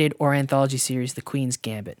limited or anthology series. The Queen's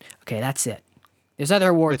Gambit. Okay, that's it. There's other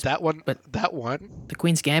awards. Wait, that one. but- that one. The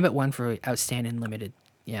Queen's Gambit won for outstanding limited.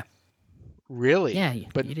 Yeah. Really? Yeah,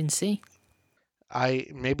 But you didn't see?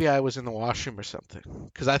 maybe I was in the washroom or something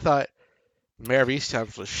because I thought Mayor of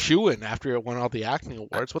Easttown was shooing after it won all the acting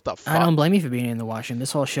awards. What the fuck? I don't blame you for being in the washroom.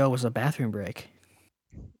 This whole show was a bathroom break.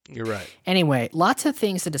 You're right. Anyway, lots of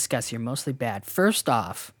things to discuss here, mostly bad. First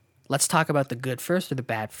off, let's talk about the good first or the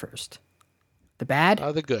bad first. The bad?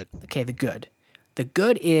 The good. Okay, the good. The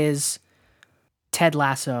good is Ted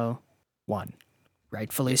Lasso won.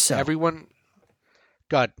 Rightfully so. Everyone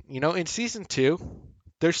God, in season 2,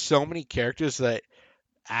 there's so many characters that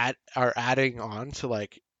are adding on to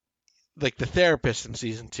like the therapist in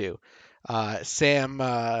season 2. Sam,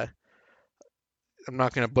 I'm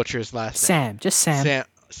not gonna butcher his last name. Just Sam.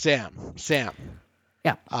 Sam.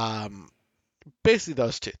 Yeah. Basically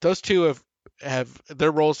those two. Those two have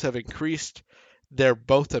their roles have increased. They're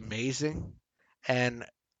both amazing, and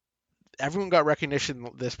everyone got recognition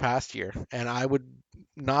this past year. And I would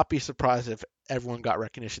not be surprised if everyone got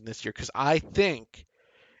recognition this year, because I think,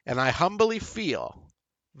 and I humbly feel,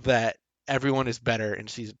 that everyone is better in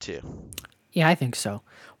season 2. Yeah, I think so.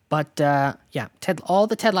 But yeah, all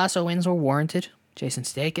the Ted Lasso wins were warranted. Jason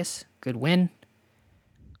Sudeikis, good win.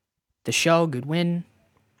 The Show, good win.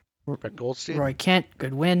 Brett Goldstein. Roy Kent,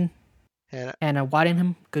 good win. Anna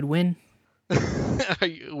Waddingham, good win.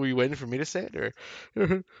 Were you waiting for me to say it, or?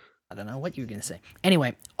 I don't know what you were going to say.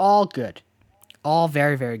 Anyway, all good. All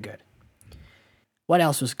very, very good. What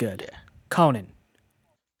else was good? Yeah. Conan.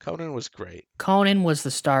 Conan was great. Conan was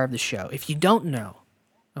the star of the show. If you don't know,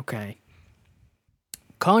 okay,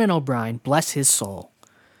 Conan O'Brien, bless his soul,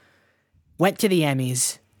 went to the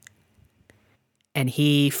Emmys and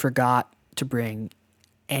he forgot to bring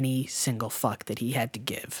any single fuck that he had to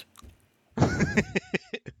give.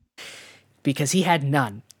 Because he had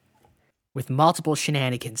none. With multiple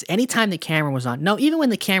shenanigans. Anytime the camera was on. No, even when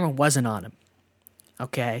the camera wasn't on him.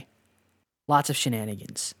 Okay? Lots of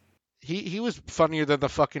shenanigans. He was funnier than the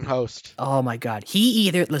fucking host. Oh my God. He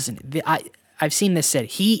either, listen, I've seen this said,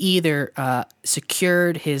 he either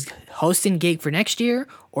secured his hosting gig for next year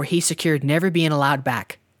or he secured never being allowed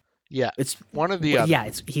back. Yeah, It's one of the other. Yeah,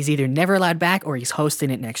 he's either never allowed back or he's hosting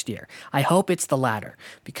it next year. I hope it's the latter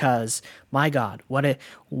because my God, what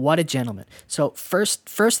a gentleman. So first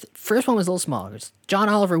one was a little smaller. It's John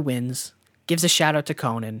Oliver wins, gives a shout out to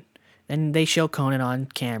Conan, then they show Conan on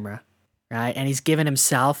camera, right? And he's giving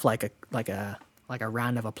himself like a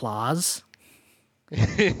round of applause.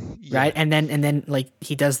 Yeah. Right? And then like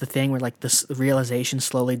he does the thing where like the realization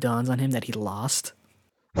slowly dawns on him that he lost.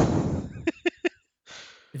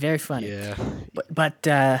 Very funny. Yeah. But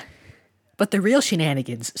the real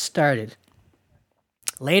shenanigans started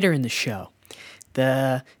later in the show.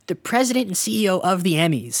 The president and CEO of the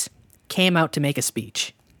Emmys came out to make a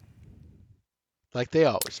speech. Like they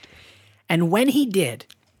always do. And when he did,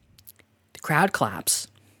 the crowd claps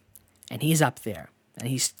and he's up there and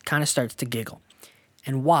he kind of starts to giggle.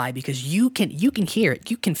 And why? Because you can hear it.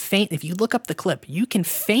 You can if you look up the clip, you can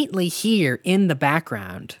faintly hear in the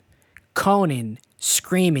background Conan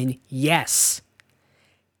screaming, yes,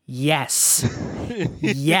 yes,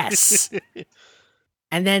 yes.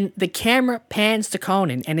 And then the camera pans to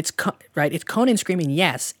Conan, and it's Conan screaming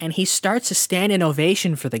yes, and he starts a standing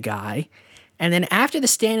ovation for the guy. And then after the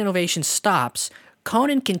standing ovation stops,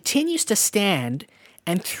 Conan continues to stand,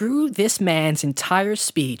 and through this man's entire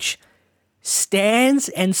speech, stands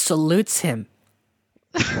and salutes him.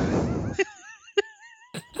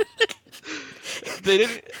 They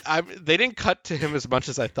didn't cut to him as much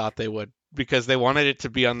as I thought they would, because they wanted it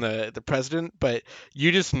to be on the president, but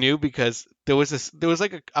you just knew because there was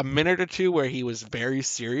like a minute or two where he was very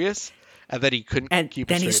serious and then he couldn't keep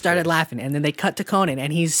a then he straight started face. laughing, and then they cut to Conan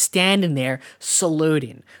and he's standing there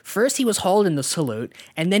saluting. First he was holding the salute,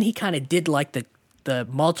 and then he kind of did like the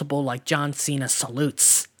multiple like John Cena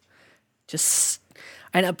salutes.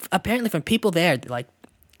 And apparently from people there, like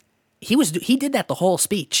he did that the whole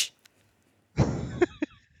speech.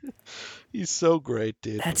 He's so great,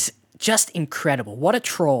 dude. That's just incredible. What a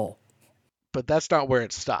troll. But that's not where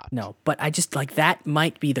it stopped. No, but I just like that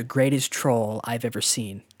might be the greatest troll I've ever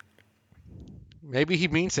seen. Maybe he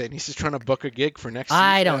means it and he's just trying to book a gig for next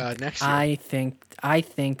I year. don't. Next year. I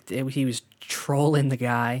think he was trolling the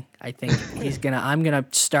guy. I think I'm gonna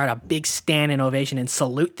start a big standing ovation and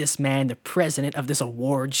salute this man, the president of this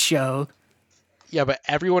award show. Yeah, but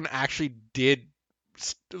everyone actually did.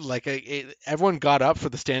 Everyone got up for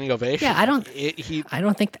the standing ovation. Yeah, I don't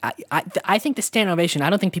think I think the standing ovation. I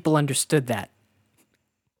don't think people understood that.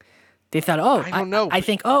 They thought, oh, I don't know. I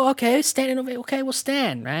think, oh, okay, standing ovation. Okay, we'll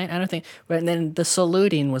stand, right? I don't think. But then the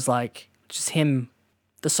saluting was like just him.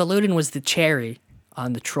 The saluting was the cherry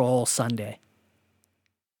on the troll sundae.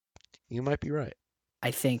 You might be right. I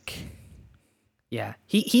think. Yeah,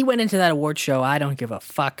 he went into that award show. I don't give a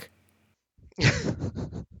fuck.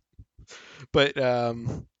 But I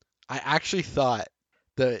actually thought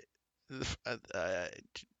that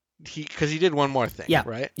because he did one more thing, Yeah,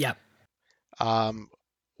 right? Yeah.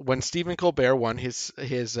 When Stephen Colbert won his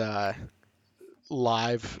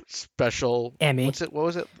live special Emmy. What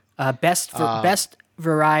was it? Best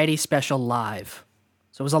variety special live.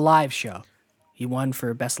 So it was a live show. He won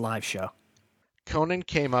for best live show. Conan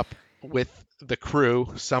came up with the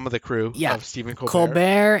crew, some of the crew Yeah. of Stephen Colbert.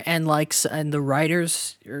 Colbert and and the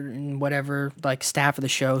writers and whatever like staff of the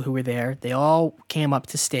show who were there, they all came up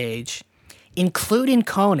to stage, including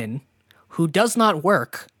Conan, who does not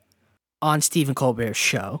work on Stephen Colbert's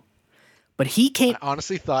show, but he came. I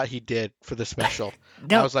honestly thought he did for the special.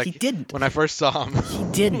 No, I was like, he didn't. when I first saw him. He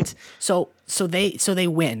didn't. So they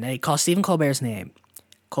win. They call Stephen Colbert's name.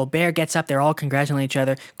 Colbert gets up. They're all congratulating each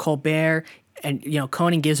other. Colbert and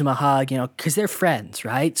Conan gives him a hug. Because they're friends,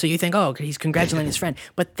 right? So you think, oh, he's congratulating his friend.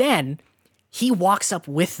 But then he walks up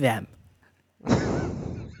with them,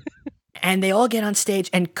 and they all get on stage,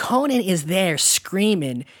 and Conan is there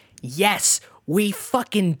screaming, "Yes, we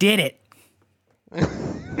fucking did it."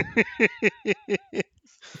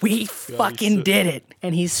 We fucking did it.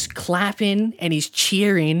 And he's clapping and he's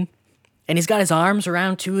cheering and he's got his arms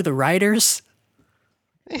around two of the writers.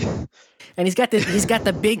 And he's got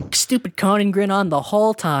the big stupid Conan grin on the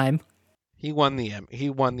whole time. He won the Emmy.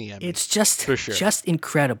 It's just For sure. just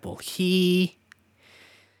incredible. He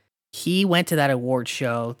went to that award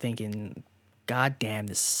show thinking, God damn,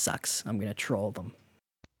 this sucks. I'm gonna troll them.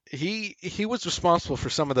 He was responsible for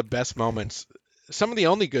some of the best moments, some of the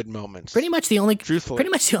only good moments. Pretty much the only Truthfully.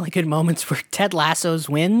 good moments were Ted Lasso's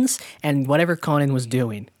wins and whatever Conan was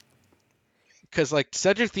doing. Because like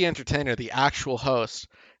Cedric the Entertainer, the actual host,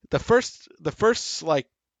 the first like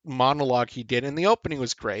monologue he did in the opening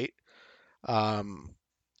was great, and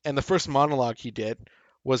the first monologue he did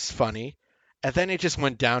was funny, and then it just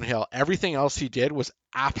went downhill. Everything else he did was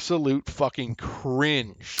absolute fucking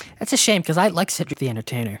cringe. That's a shame because I like Cedric the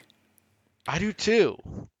Entertainer. I do too.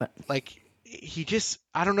 But Like he just,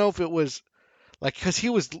 I don't know if it was like because he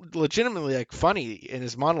was legitimately like funny in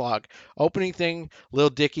his monologue. Opening thing, Lil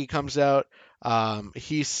Dicky comes out.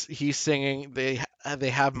 He's singing. They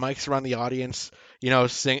have mics around the audience.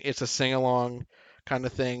 It's a sing along kind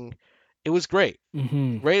of thing. It was great.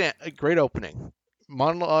 mm-hmm. Great opening.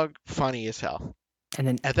 Monologue, funny as hell.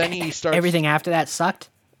 and then he starts. everything after that sucked.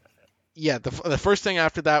 Yeah, the first thing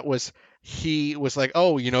after that was he was like,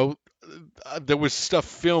 oh, there was stuff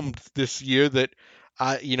filmed this year that,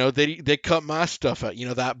 they cut my stuff out.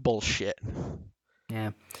 That bullshit.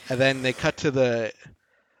 Yeah. And then they cut to the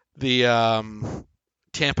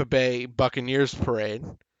Tampa Bay Buccaneers parade,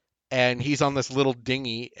 and he's on this little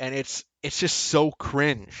dinghy, and it's just so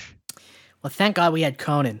cringe. Well, thank God we had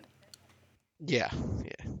Conan. Yeah.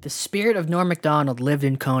 The spirit of Norm Macdonald lived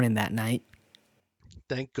in Conan that night.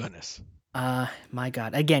 Thank goodness. My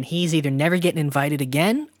God. Again, he's either never getting invited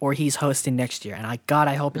again or he's hosting next year. And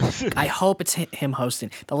I hope it's him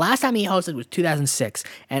hosting. The last time he hosted was 2006.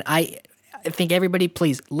 And I think everybody,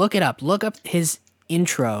 please look it up. Look up his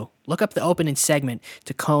intro. Look up the opening segment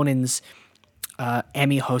to Conan's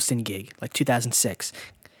Emmy hosting gig, like 2006.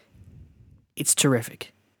 It's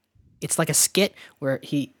terrific. It's like a skit where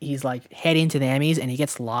he's like heading to the Emmys and he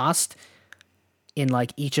gets lost in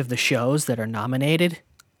like each of the shows that are nominated.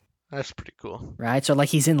 That's pretty cool. Right? So like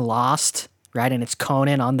he's in Lost, right? And it's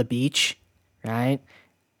Conan on the beach, right?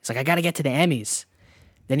 It's like I got to get to the Emmys.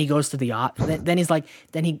 Then he goes to the then he's like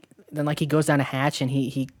he goes down a hatch and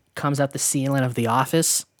he comes out the ceiling of the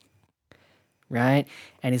office, right?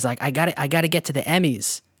 And he's like I got to get to the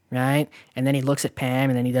Emmys, right? And then he looks at Pam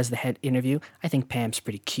and then he does the head interview. I think Pam's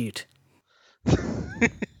pretty cute.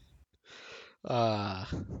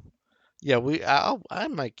 Yeah, I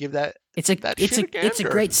might give that. It's a gander.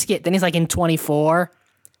 great skit. Then he's like in 24,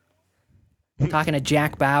 talking to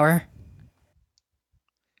Jack Bauer.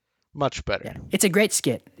 Much better. Yeah, it's a great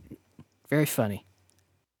skit. Very funny.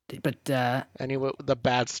 But Anyway, the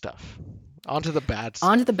bad stuff. On to the bad stuff.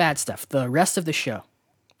 on to the bad stuff. The rest of the show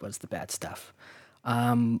was the bad stuff.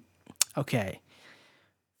 Okay.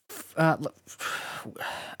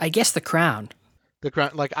 I guess The Crown. The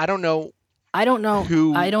Crown. Like I don't know. I don't know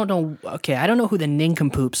Who- I don't know. Okay, I don't know who the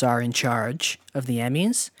nincompoops are in charge of the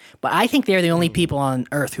Emmys, but I think they're the only people on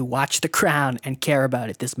earth who watch The Crown and care about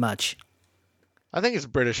it this much. I think it's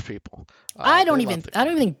British people. I don't they even love The I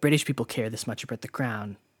don't even think British people care this much about The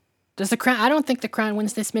Crown. Does The Crown? I don't think The Crown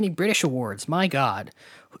wins this many British awards. My God.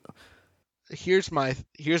 Here's my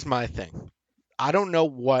thing. I don't know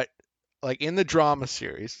what, like in the drama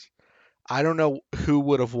series, I don't know who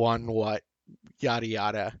would have won what, yada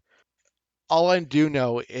yada. All I do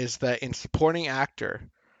know is that in supporting actor,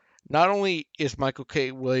 not only is Michael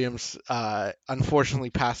K. Williams unfortunately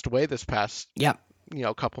passed away this past Yep.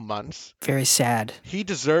 Couple months, Very sad. he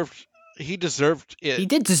deserved it. He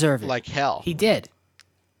did deserve it. like hell He did.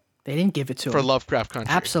 They didn't give it to for him. Lovecraft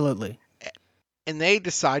Country. Absolutely. And they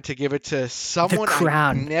decide to give it to someone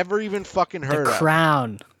Crown. I've never even fucking The heard of.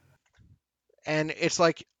 Crown. And it's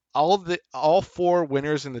like, all four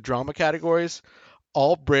winners in the drama categories,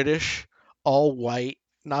 all British, all white.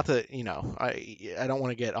 Not that, I don't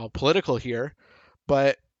want to get all political here,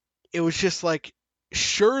 but it was just like,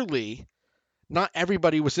 surely not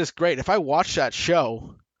everybody was this great. If I watch that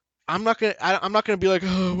show, I'm not gonna be like,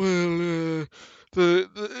 oh well,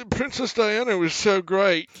 the Princess Diana was so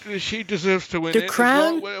great, she deserves to win The it.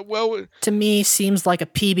 Crown, Well, to me, seems like a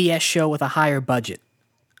PBS show with a higher budget.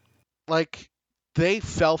 like they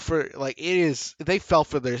fell for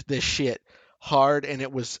this shit hard, and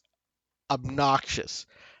it was obnoxious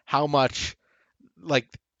how much like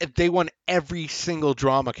they won every single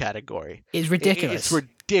drama category. It's ridiculous. It's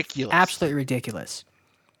ridiculous. Absolutely ridiculous.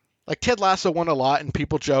 Like Ted Lasso won a lot, and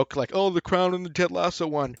people joke like, "Oh, The Crown and the Ted Lasso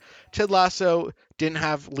won." Ted Lasso didn't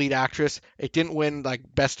have lead actress. It didn't win like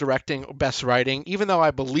best directing or best writing, even though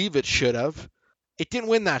I believe it should have. It didn't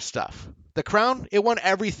win that stuff. The Crown, it won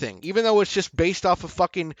everything, even though it's just based off of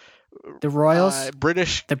fucking The Royals,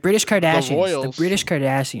 British. the British Kardashians, the Royals. British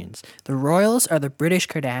Kardashians. The Royals are the British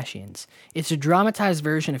Kardashians. It's a dramatized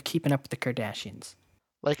version of Keeping Up with the Kardashians.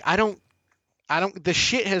 Like I don't. The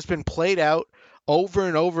shit has been played out over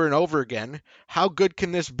and over and over again. How good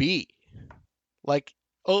can this be? Like,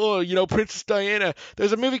 oh, Princess Diana.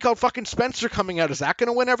 There's a movie called fucking Spencer coming out. Is that going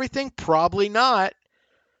to win everything? Probably not.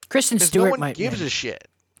 Kristen Because Stewart no one might gives win. a shit.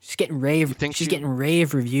 She's getting rave. think She's she- getting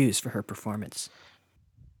rave reviews for her performance.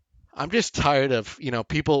 I'm just tired of,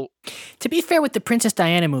 people. To be fair with the Princess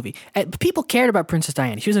Diana movie, people cared about Princess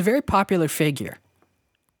Diana. She was a very popular figure,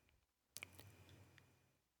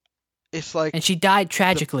 It's like and she died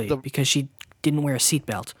tragically the- because she didn't wear a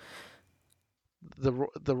seatbelt.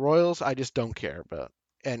 the Royals. I just don't care about.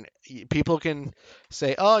 And people can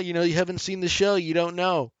say, oh, you haven't seen the show, you don't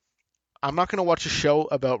know. I'm not going to watch a show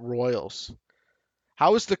about royals.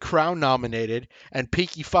 How is The Crown nominated and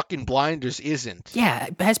Peaky fucking Blinders isn't? Yeah,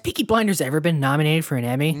 has Peaky Blinders ever been nominated for an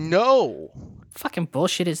Emmy? No. Fucking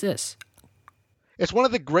bullshit is this? It's one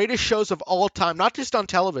of the greatest shows of all time, not just on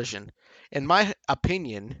television. In my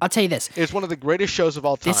opinion, I'll tell you this. it's one of the greatest shows of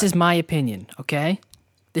all time. This is my opinion, okay?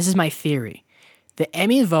 This is my theory. The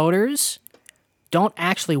Emmy voters don't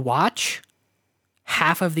actually watch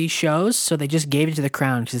half of these shows, so they just gave it to The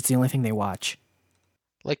Crown because it's the only thing they watch.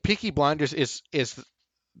 Like Peaky Blinders is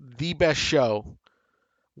the best show,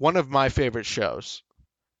 one of my favorite shows,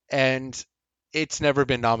 and it's never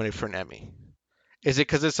been nominated for an Emmy. Is it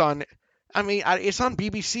because it's on? I mean, it's on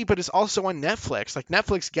BBC, but it's also on Netflix. Like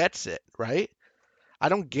Netflix gets it, right? I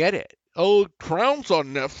don't get it. Oh, Crown's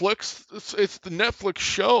on Netflix. It's the Netflix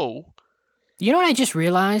show. You know what I just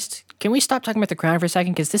realized? Can we stop talking about The Crown for a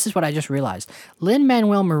second? Because this is what I just realized.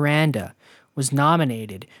 Lin-Manuel Miranda was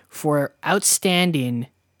nominated for Outstanding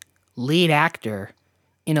Lead Actor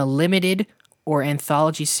in a limited or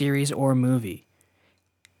anthology series or movie.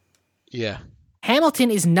 Yeah.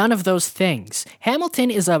 Hamilton is none of those things.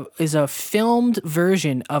 Hamilton is a filmed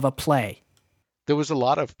version of a play. There was a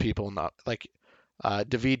lot of people not like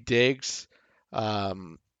David Diggs,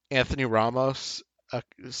 Anthony Ramos,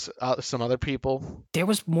 some other people. There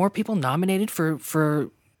was more people nominated for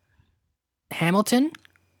Hamilton.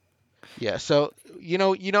 Yeah, so you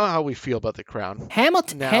know how we feel about The Crown.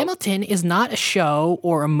 Hamilton Now- Hamilton is not a show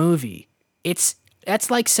or a movie. That's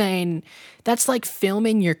like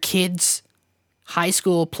filming your kid's high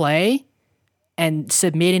school play and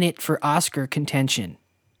submitting it for Oscar contention.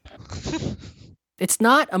 It's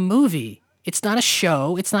not a movie. It's not a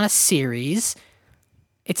show. It's not a series.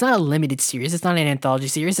 It's not a limited series. It's not an anthology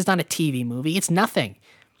series. It's not a TV movie. It's nothing.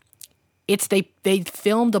 It's they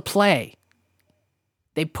filmed a play.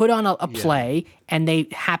 They put on a play and they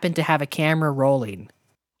happen to have a camera rolling.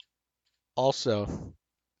 Also,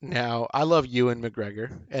 now I love Ewan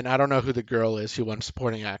McGregor, and I don't know who the girl is who won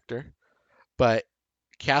supporting actor, but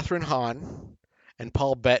Catherine Hahn and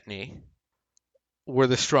Paul Bettany were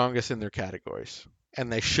the strongest in their categories,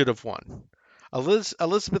 and they should have won.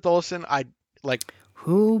 Elizabeth Olsen, I like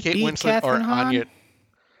Who Kate beat Winslet Catherine or Hahn? Anya.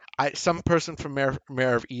 Some person from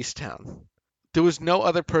Mayor of Easttown. There was no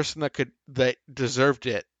other person that deserved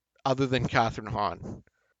it other than Catherine Hahn.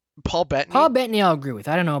 Paul Bettany. Paul Bettany, I'll agree with.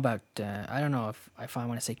 I don't know about. I don't know if I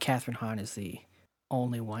want to say Catherine Hahn is the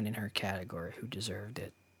only one in her category who deserved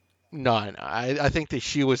it. No, I think that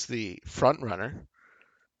she was the front runner.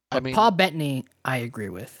 I But mean, Paul Bettany, I agree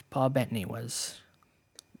with. Paul Bettany was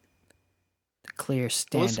the clear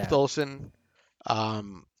Elizabeth standout. Olsen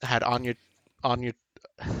had Anya,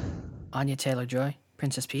 Anya Taylor-Joy,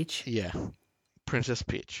 Princess Peach. yeah, Princess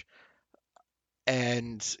Peach,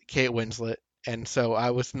 and Kate Winslet, and so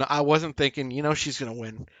I wasn't thinking, she's gonna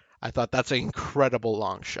win. I thought that's an incredible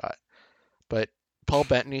long shot, but Paul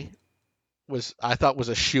Bettany I thought was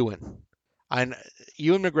a shoo-in.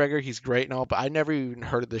 Ewan McGregor, he's great and all, but I never even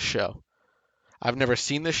heard of this show. I've never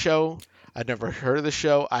seen the show. I've never heard of the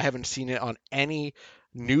show. I haven't seen it on any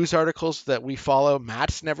news articles that we follow.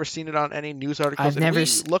 Matt's never seen it on any news articles. I've never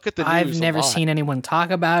look at the news. I've a never lot. seen anyone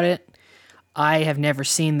talk about it. I have never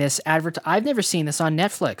seen this I've never seen this on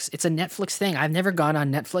Netflix. It's a Netflix thing. I've never gone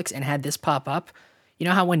on Netflix and had this pop up. You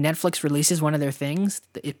know how when Netflix releases one of their things,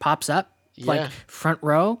 it pops up like Yeah. front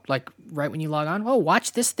row, like right when you log on. Oh,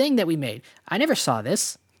 watch this thing that we made. I never saw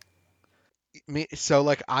this. So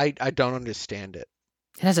like I don't understand it.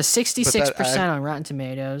 It has a 66% I- on Rotten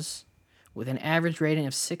Tomatoes with an average rating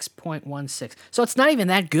of 6.16. So it's not even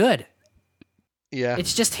that good. Yeah.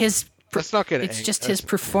 It's just his That's not gonna. it's just his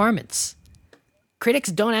performance.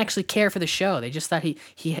 Critics don't actually care for the show. They just thought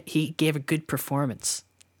he gave a good performance.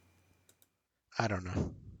 I don't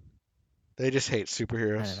know. They just hate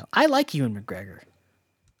superheroes. I don't know. I like Ewan McGregor.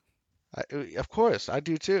 Of course, I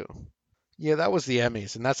do too. Yeah, that was the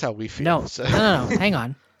Emmys, and that's how we feel. No, so. no, hang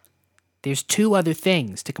on. There's two other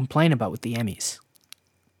things to complain about with the Emmys.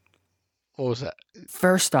 What was that?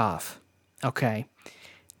 First off, okay,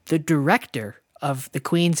 the director of The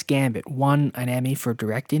Queen's Gambit won an Emmy for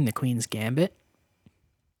directing The Queen's Gambit.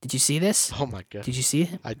 Did you see this? Oh my god. Did you see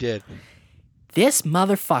it? I did. This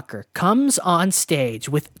motherfucker comes on stage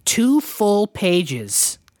with 2 full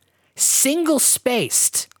pages, single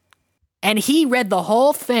spaced, and he read the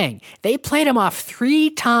whole thing. They played him off 3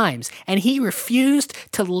 times, and he refused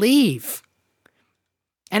to leave.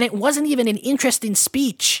 And it wasn't even an interesting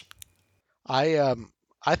speech. I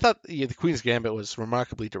thought the Queen's Gambit was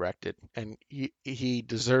remarkably directed, and he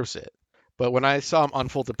deserves it. But when I saw him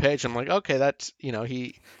unfold the page, I'm like, okay, that's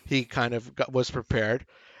he kind of was prepared,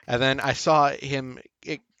 and then I saw him.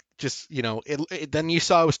 Then you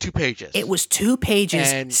saw it was 2 pages. It was 2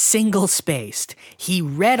 pages, And- single spaced. He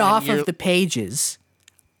read off of the pages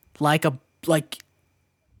like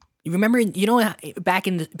you remember, back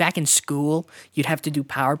in school, you'd have to do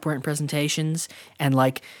PowerPoint presentations, and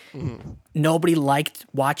nobody liked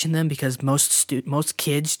watching them because most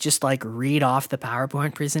kids just read off the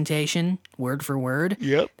PowerPoint presentation word for word.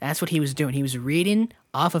 Yep. That's what he was doing. He was reading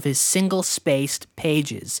off of his single spaced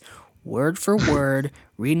pages, word for word,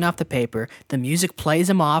 reading off the paper. The music plays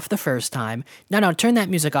him off the first time. No, turn that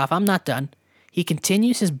music off. I'm not done. He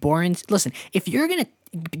continues his boring. Listen, if you're gonna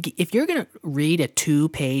read a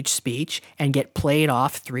 2-page speech and get played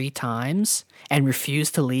off 3 times and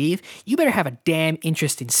refuse to leave, you better have a damn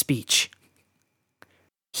interesting speech.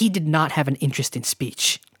 He did not have an interesting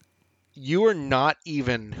speech. You are not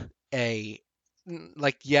even it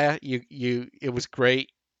was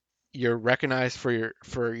great. You're recognized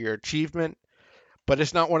for your achievement, but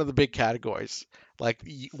it's not one of the big categories.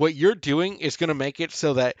 What you're doing is going to make it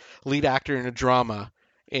so that lead actor in a drama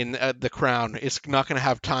in The Crown is not going to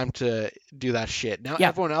have time to do that shit. Now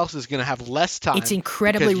everyone else is going to have less time. It's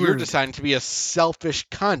incredibly because you're rude. deciding to be a selfish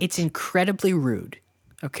cunt. It's incredibly rude,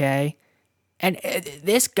 okay? And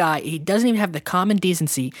this guy, he doesn't even have the common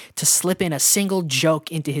decency to slip in a single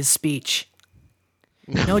joke into his speech.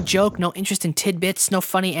 No joke, no interesting tidbits, no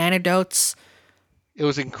funny anecdotes. It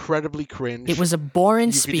was incredibly cringe. It was a boring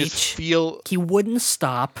you speech. could just feel He wouldn't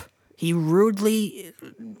stop. He rudely.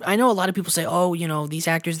 I know a lot of people say, "Oh, these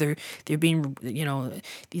actors, they're being,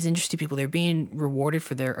 these industry people, they're being rewarded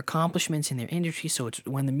for their accomplishments in their industry. So it's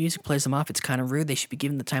when the music plays them off, it's kind of rude. They should be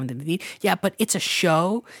given the time that they need." Yeah, but it's a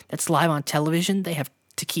show that's live on television. They have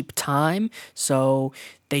to keep time, so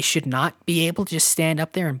they should not be able to just stand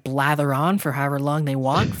up there and blather on for however long they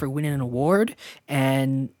want for winning an award.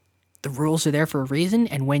 And the rules are there for a reason.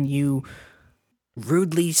 And when you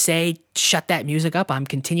rudely say, "Shut that music up, I'm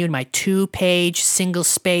continuing my 2-page,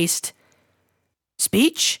 single-spaced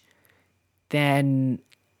speech," then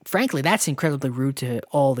frankly, that's incredibly rude to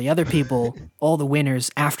all the other people, all the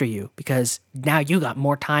winners after you, because now you got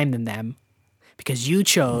more time than them because you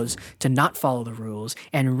chose to not follow the rules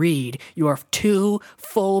and read your 2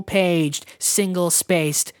 full-paged,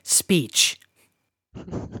 single-spaced speech.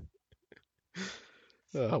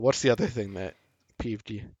 What's the other thing that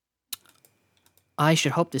peeved you? I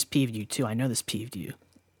should hope this peeved you too. I know this peeved you.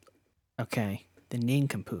 Okay. The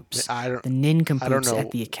nincompoops. The nincompoops know.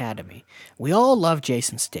 at the Academy. We all love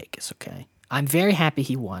Jason Sudeikis, okay? I'm very happy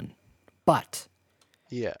he won. But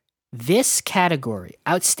Yeah. this category,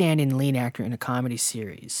 Outstanding Lead Actor in a Comedy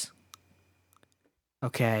Series,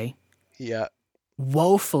 okay, Yeah.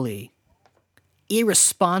 woefully,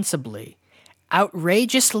 irresponsibly,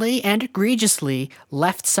 outrageously, and egregiously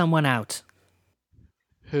left someone out.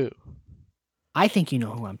 Who? I think you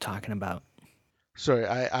know who I'm talking about. Sorry,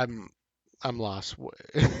 I'm lost. What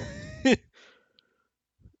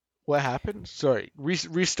What happened? Sorry.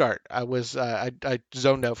 Restart. I was I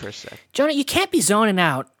zoned out for a sec. Jonah, you can't be zoning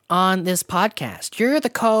out on this podcast. You're the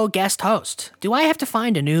co-guest host. Do I have to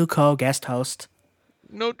find a new co-guest host?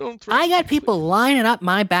 No, don't throw. I got people lining up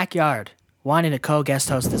my backyard wanting to co-guest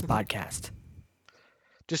host this podcast.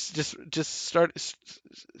 Just start.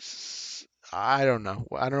 I don't know.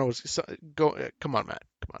 I don't know. Go. Come on, Matt.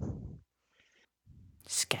 Come on.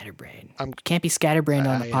 Scatterbrain. I'm- Can't be scatterbrained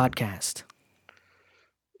on I the am. podcast.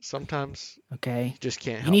 Sometimes Okay? you just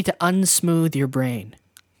can't help. You need to unsmooth your brain.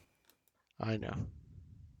 I know.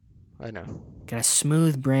 Got a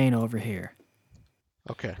smooth brain over here.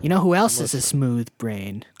 Okay. You know who else I'm is a listening. smooth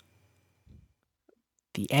brain?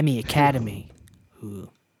 The Emmy Academy, who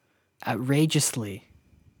outrageously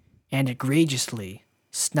and egregiously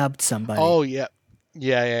snubbed somebody. Oh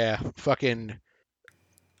yeah. Fucking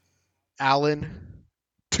Alan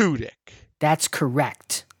Tudyk. That's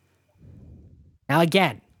correct. Now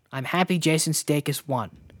again, I'm happy Jason Sudeikis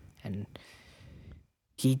won, and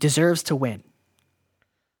he deserves to win.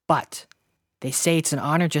 But they say it's an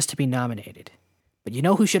honor just to be nominated. But you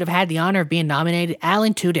know who should have had the honor of being nominated?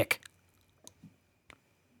 Alan Tudyk,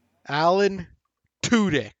 Alan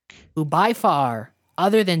Tudyk. who by far,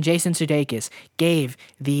 other than Jason Sudeikis, gave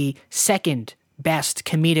the second best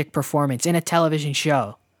comedic performance in a television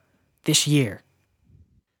show this year.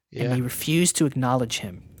 And Yeah. we refuse to acknowledge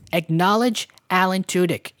him. Acknowledge Alan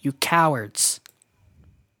Tudyk, you cowards.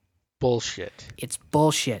 Bullshit. It's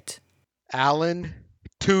bullshit. Alan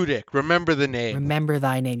Tudyk. Remember the name. Remember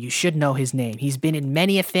thy name. You should know his name. He's been in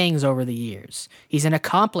many a things over the years. He's an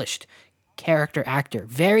accomplished character actor,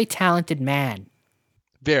 very talented man.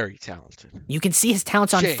 Very talented. You can see his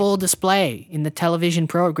talents on Shame. full display in the television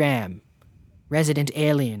program Resident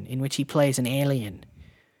Alien, in which he plays an alien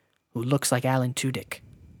who looks like Alan Tudyk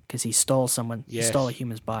because he stole Yes. a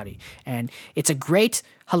human's body. And it's a great,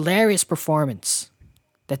 hilarious performance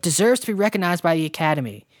that deserves to be recognized by the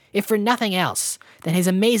Academy, if for nothing else than his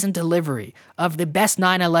amazing delivery of the best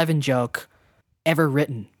 9/11 joke ever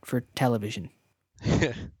written for television.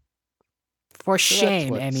 For shame,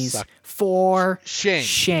 what Emmys. sucked. For Shame.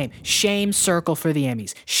 shame. Shame circle for the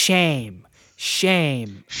Emmys. Shame.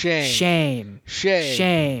 Shame. Shame. Shame. Shame.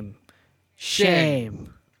 Shame.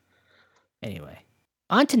 Shame. Anyway,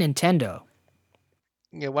 on to Nintendo.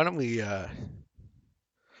 Yeah, why don't we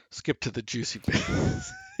skip to the juicy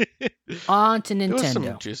bits? On to There was some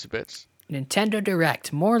Nintendo. juicy bits. Nintendo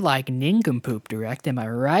Direct. More like Nincompoop Direct, am I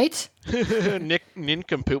right?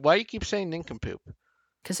 Nincompoop. Why you keep saying nincompoop?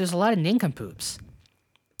 Because there's a lot of nincompoops.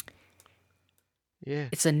 Yeah.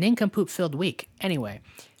 It's a nincompoop-filled week. Anyway,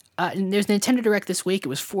 and there's Nintendo Direct this week. It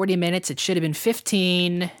was 40 minutes. It should have been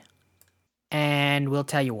 15. And we'll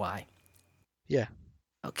tell you why. Yeah.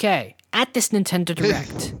 Okay, at this Nintendo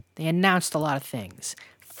Direct, they announced a lot of things.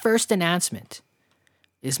 First announcement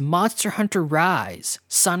is Monster Hunter Rise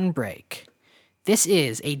Sunbreak. This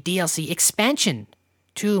is a DLC expansion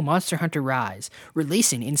to Monster Hunter Rise,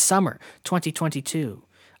 releasing in summer 2022.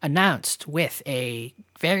 Announced with a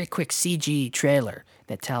very quick CG trailer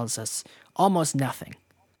that tells us almost nothing.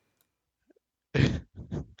 Yeah,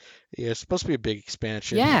 it's supposed to be a big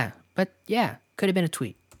expansion. Yeah, but yeah, could have been a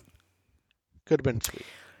tweet. Could have been sweet.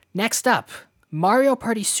 Next up, Mario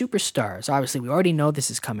Party Superstars. Obviously, we already know this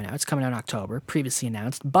is coming out. It's coming out in October, previously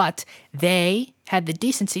announced. But they had the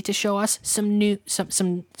decency to show us some new,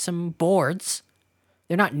 some boards.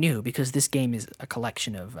 They're not new because this game is a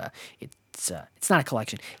collection of. It's not a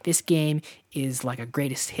collection. This game is like a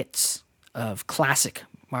greatest hits of classic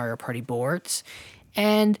Mario Party boards,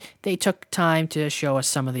 and they took time to show us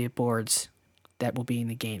some of the boards that will be in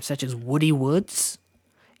the game, such as Woody Woods,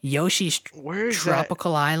 Yoshi's Where is that?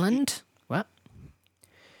 Tropical Island. What?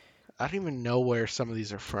 I don't even know where some of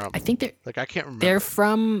these are from. I think Like I can't remember. they're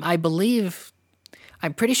from, I believe,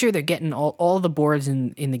 I'm pretty sure they're getting all the boards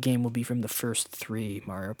in the game will be from the first 3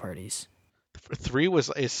 Mario Parties. 3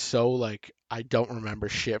 is so like I don't remember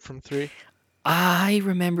shit from 3. I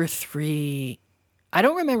remember 3. I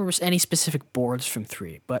don't remember any specific boards from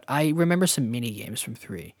 3, but I remember some mini games from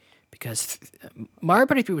 3 because Mario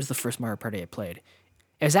Party 3 was the first Mario Party I played.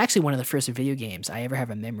 It was actually one of the first video games I ever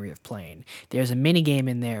have a memory of playing. There's a mini game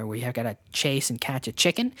in there where you have got to chase and catch a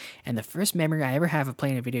chicken, and the first memory I ever have of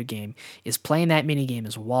playing a video game is playing that mini game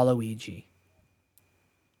as Waluigi.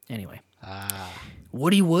 Anyway,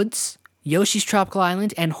 Woody Woods, Yoshi's Tropical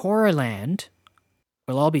Island, and Horrorland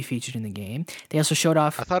will all be featured in the game. They also showed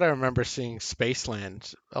off. I thought I remember seeing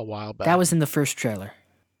Spaceland a while back. That was in the first trailer.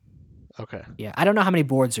 okay. Yeah, I don't know how many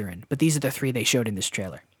boards are in, but these are the 3 they showed in this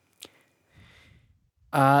trailer.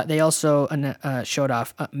 They also showed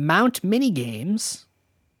off Mount Minigames.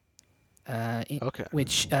 Okay.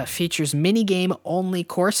 which features minigame-only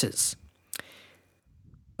courses.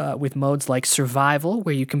 With modes like Survival,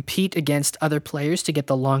 where you compete against other players to get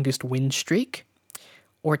the longest win streak,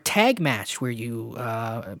 or Tag Match, where you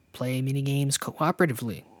play minigames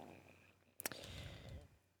cooperatively.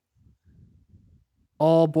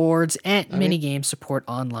 All boards and minigames support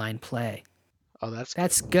online play. Oh, that's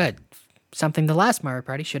That's good. Something the last Mario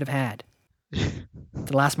Party should have had.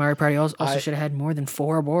 The last Mario Party also should have had more than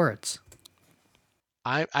 4 boards.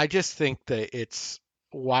 I just think that it's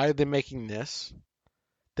why are they making this?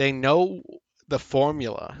 They know the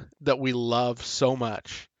formula that we love so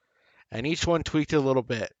much, and each one tweaked a little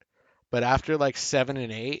bit. But after like 7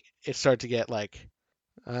 and 8, it started to get like,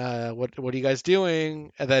 what are you guys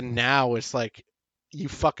doing? And then now it's like, you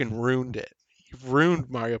fucking ruined it. You've ruined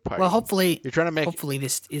Mario Party. Well, hopefully, you're trying to make hopefully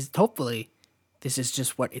this is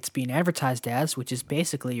just what it's being advertised as, which is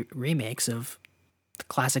basically remakes of the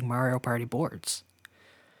classic Mario Party boards.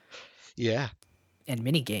 Yeah. And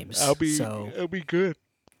mini games. It'll be good.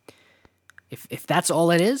 If that's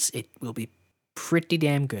all it is, it will be pretty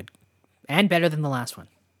damn good. And better than the last one.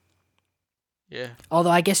 Yeah. Although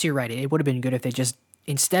I guess you're right. It would have been good if they just,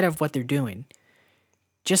 instead of what they're doing,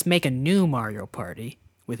 just make a new Mario Party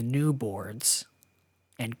with new boards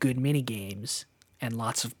and good mini games and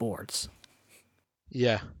lots of boards.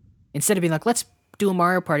 Yeah. Instead of being like, let's do a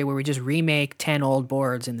Mario Party where we just remake 10 old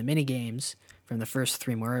boards in the mini games from the first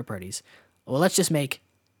 3 Mario Parties. Well, let's just make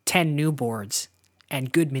 10 new boards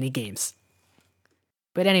and good mini games.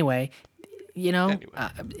 But anyway,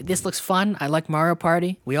 this looks fun. I like Mario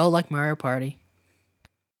Party. We all like Mario Party.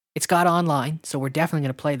 It's got online, so we're definitely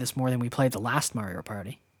going to play this more than we played the last Mario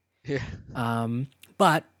Party. Yeah.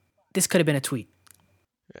 But this could have been a tweet.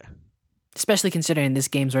 Yeah. Especially considering this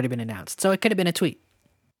game's already been announced. So it could have been a tweet.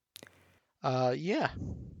 Yeah.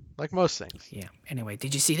 Like most things. Yeah. Anyway,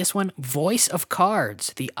 did you see this one? Voice of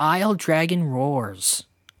Cards. The Isle Dragon Roars.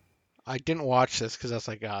 I didn't watch this because I was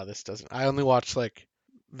like, this doesn't. I only watch like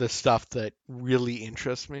the stuff that really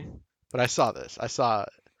interests me. But I saw this.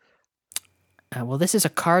 Well, this is a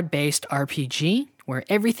card-based RPG where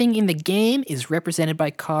everything in the game is represented by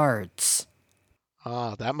cards.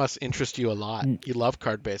 That must interest you a lot. You love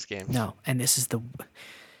card-based games. No, and this is the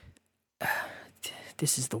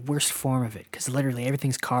worst form of it because literally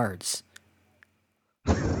everything's cards.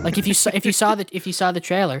 Like if you saw the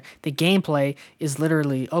trailer, the gameplay is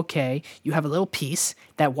literally okay. You have a little piece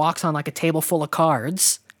that walks on like a table full of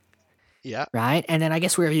cards. Yeah. Right? And then I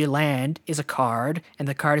guess wherever you land is a card, and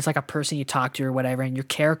the card is like a person you talk to or whatever, and your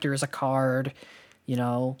character is a card,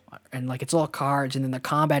 and like it's all cards, and then the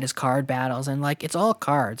combat is card battles, and like it's all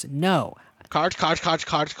cards. No. Cards. I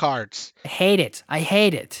hate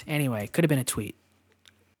it. Anyway, could have been a tweet.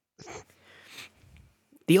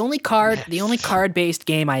 The only card-based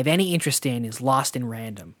game I have any interest in is Lost in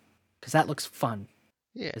Random, because that looks fun.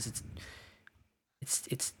 Yeah. Because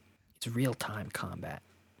it's real-time combat.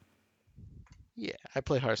 Yeah, I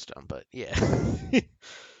play Hearthstone, but yeah.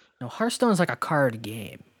 No, Hearthstone is like a card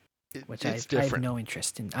game, which I have no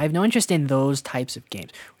interest in. I have no interest in those types of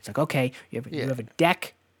games. It's like, okay, you have a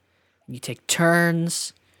deck, and you take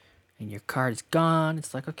turns, and your card is gone.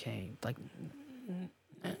 It's like, okay, like,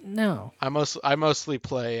 no. I mostly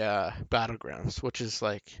play Battlegrounds, which is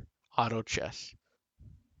like auto chess.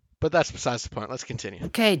 But that's besides the point. Let's continue.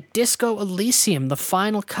 Okay, Disco Elysium, the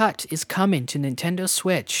final cut, is coming to Nintendo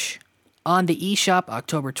Switch on the eShop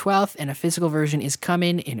October 12th, and a physical version is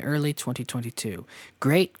coming in early 2022.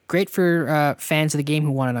 Great for fans of the game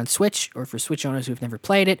who want it on Switch, or for Switch owners who've never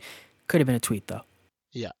played it. Could have been a tweet, though.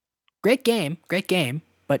 Yeah. Great game,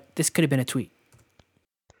 but this could have been a tweet.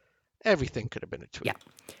 Everything could have been a tweet.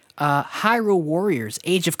 Yeah. Hyrule Warriors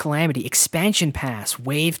Age of Calamity Expansion Pass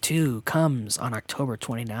Wave 2 comes on October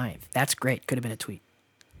 29th. That's great. Could have been a tweet.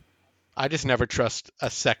 I just never trust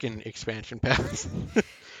a second expansion pass.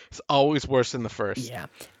 It's always worse than the first. Yeah.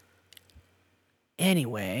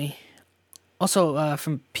 Anyway, also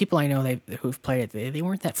from people I know who've played it, they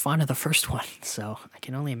weren't that fond of the first one, so I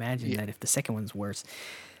can only imagine that if the second one's worse.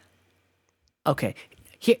 Okay,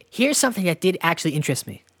 here's something that did actually interest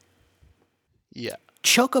me. Yeah.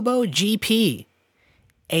 Chocobo GP,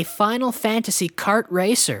 a Final Fantasy kart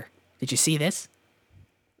racer. Did you see this?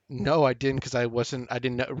 No, I didn't because I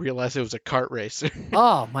didn't realize it was a kart racer.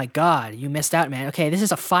 Oh my god, you missed out, man. Okay, this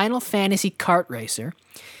is a Final Fantasy kart racer,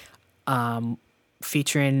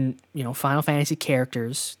 featuring Final Fantasy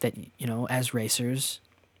characters that as racers,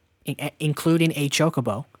 including a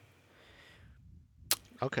chocobo.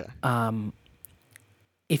 Okay.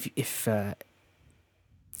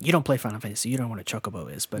 You don't play Final Fantasy. You don't know what a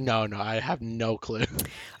chocobo is, but No, I have no clue.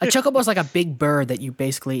 a chocobo is like a big bird that you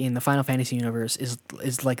basically in the Final Fantasy universe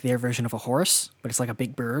is like their version of a horse, but it's like a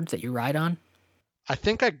big bird that you ride on. I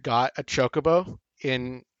think I got a chocobo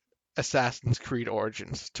in Assassin's Creed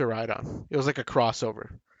Origins to ride on. It was like a crossover.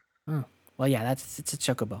 Oh. Well, yeah, it's a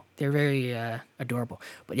chocobo. They're very adorable.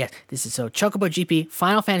 But yes, this is so Chocobo GP,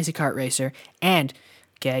 Final Fantasy Kart Racer, and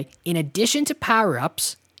okay, in addition to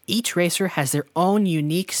power-ups, each racer has their own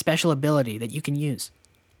unique special ability that you can use.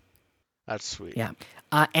 That's sweet. Yeah.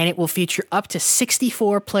 And it will feature up to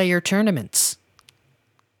 64-player tournaments.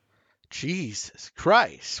 Jesus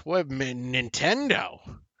Christ. What Nintendo?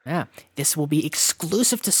 Yeah. This will be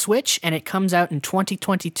exclusive to Switch, and it comes out in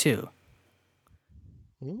 2022.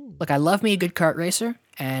 Ooh. Look, I love me a good kart racer,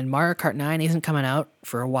 and Mario Kart 9 isn't coming out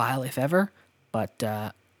for a while, if ever, but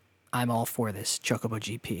I'm all for this Chocobo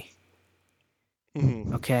GP.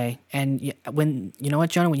 Mhm. Okay, and when you know what,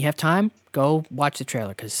 Jonah, when you have time, go watch the trailer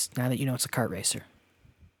because now that you know it's a kart racer,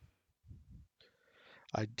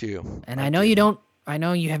 I do. and I know you don't. I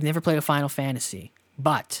know you have never played a Final Fantasy,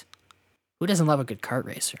 but who doesn't love a good kart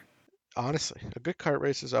racer? Honestly, a good kart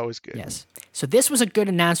race is always good. Yes. So this was a good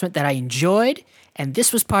announcement that I enjoyed, and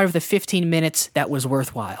this was part of the 15 minutes that was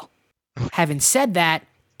worthwhile. Having said that,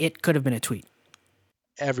 it could have been a tweet.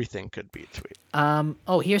 Everything could be a tweet.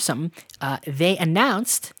 Oh, here's something. They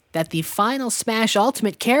announced that the final Smash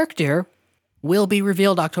Ultimate character will be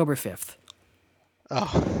revealed October 5th.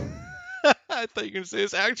 Oh. I thought you were going to say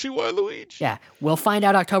it's actually Waluigi. Yeah, we'll find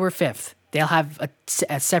out October 5th. They'll have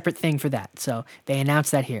a separate thing for that. So they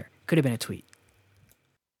announced that here. Could have been a tweet.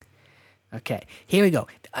 Okay, here we go.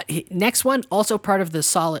 Next one, also part of the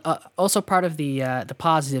solid, also part of the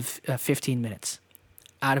positive 15 minutes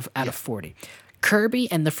out of 40. Kirby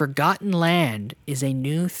and the Forgotten Land is a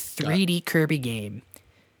new 3D Kirby game.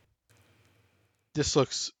 This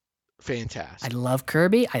looks fantastic. I love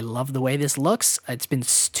Kirby. I love the way this looks. It's been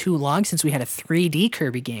too long since we had a 3D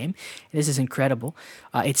Kirby game. This is incredible.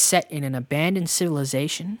 It's set in an abandoned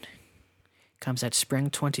civilization. Comes out spring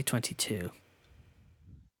 2022.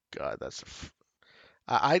 God, that's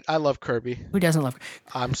I love Kirby. Who doesn't love?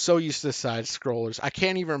 I'm so used to side scrollers. I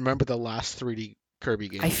can't even remember the last 3D Kirby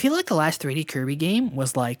game. I feel like the last 3D Kirby game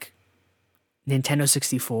was like Nintendo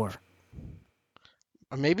 64.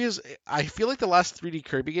 Or maybe I feel like the last 3D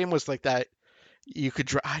Kirby game was like that. You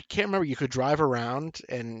could I can't remember. You could drive around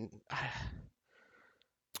and I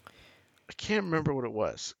can't remember what it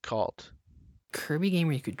was called. Kirby game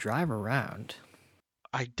where you could drive around.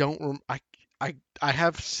 I don't. I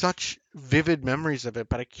have such vivid memories of it,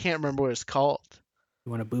 but I can't remember what it's called.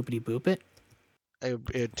 You want to boopity boop it?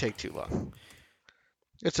 It'd take too long.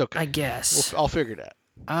 It's okay. I guess. I'll figure it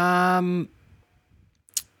out.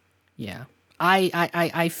 Yeah.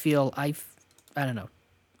 I feel I don't know.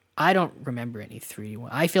 I don't remember any 3D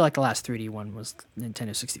one. I feel like the last 3D one was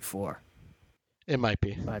Nintendo 64. It might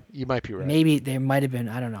be. But you might be right. Maybe there might have been,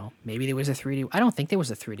 I don't know. Maybe there was a 3D. I don't think there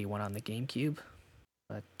was a 3D one on the GameCube.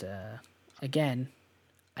 But again,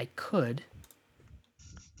 I could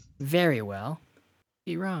very well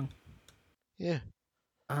be wrong. Yeah.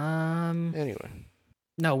 Anyway. Anyway.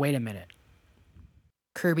 No, wait a minute.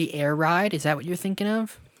 Kirby Air Ride, is that what you're thinking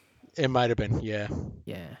of? It might have been, yeah.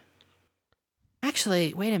 Yeah.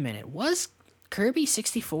 Actually, wait a minute. Was Kirby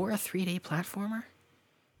 64 a 3D platformer?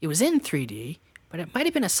 It was in 3D, but it might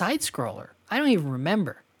have been a side-scroller. I don't even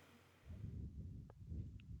remember.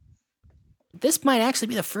 This might actually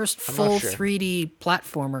be the first I'm full not sure. 3D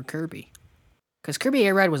platformer Kirby. Because Kirby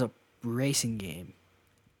Air Ride was a racing game.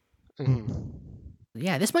 Mhm.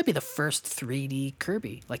 Yeah, this might be the first 3D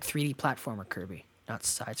Kirby, like 3D platformer Kirby, not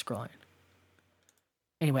side-scrolling.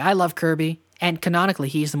 Anyway, I love Kirby, and canonically,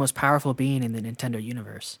 he's the most powerful being in the Nintendo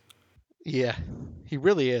universe. Yeah. He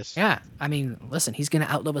really is. Yeah, I mean, listen, he's going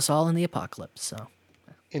to outlive us all in the apocalypse, so.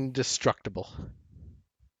 Indestructible.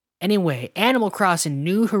 Anyway, Animal Crossing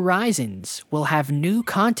New Horizons will have new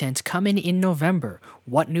content coming in November.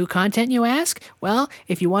 What new content, you ask? Well,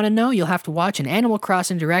 if you want to know, you'll have to watch an Animal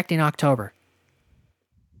Crossing Direct in October.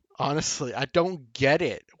 Honestly, I don't get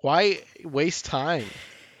it. Why waste time?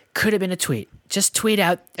 Could have been a tweet. Just tweet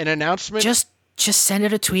out. An announcement? Just send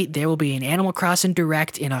it a tweet. There will be an Animal Crossing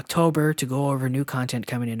Direct in October to go over new content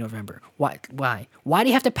coming in November. Why? Why do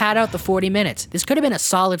you have to pad out the 40 minutes? This could have been a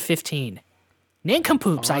solid 15.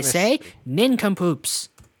 Nincompoops, I say. Nincompoops.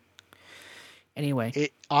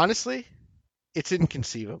 Anyway. Honestly, it's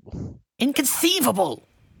inconceivable. Inconceivable.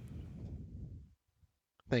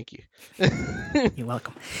 Thank you. You're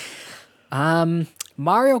welcome.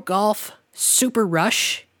 Mario Golf Super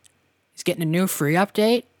Rush is getting a new free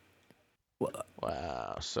update.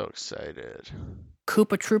 Wow, so excited.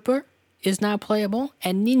 Koopa Trooper is now playable,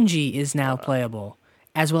 and Ninja is now playable,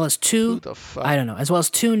 as well as Who the fuck? I don't know, as well as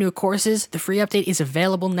 2 new courses. The free update is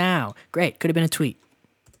available now. Great, could have been a tweet.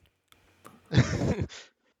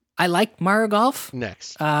 I like Mario Golf.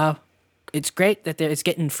 Next. It's great that it's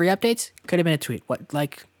getting free updates. Could have been a tweet. What,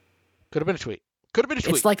 like? Could have been a tweet. Could have been a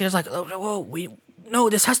tweet. It's like there's like, oh, whoa, no,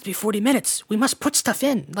 this has to be 40 minutes. We must put stuff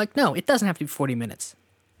in. Like, no, it doesn't have to be 40 minutes.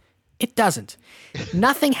 It doesn't.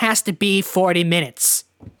 Nothing has to be 40 minutes.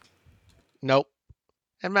 Nope.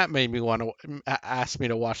 And Matt made me want to ask me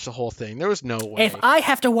to watch the whole thing. There was no way. If I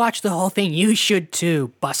have to watch the whole thing, you should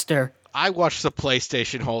too, Buster. I watched the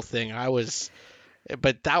PlayStation whole thing.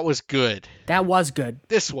 But that was good. That was good.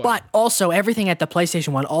 This one. But also, everything at the PlayStation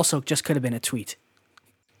one also just could have been a tweet.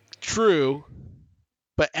 True.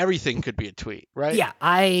 But everything could be a tweet, right? Yeah,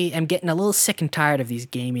 I am getting a little sick and tired of these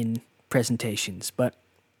gaming presentations, but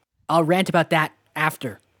I'll rant about that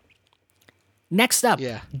after. Next up,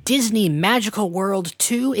 Yeah. Disney Magical World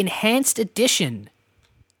 2 Enhanced Edition.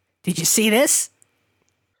 Did you see this?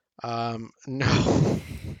 No.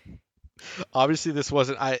 Obviously, this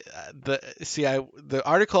wasn't. The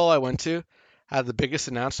article I went to had the biggest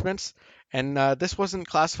announcements, and this wasn't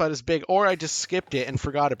classified as big, or I just skipped it and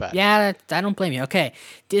forgot about it. Yeah, I don't blame you. Okay,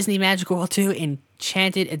 Disney Magical World 2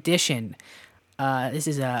 Enchanted Edition. This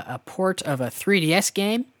is a port of a 3DS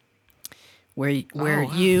game where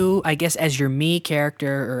you, I guess, as your Mii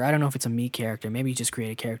character, or I don't know if it's a Mii character, maybe you just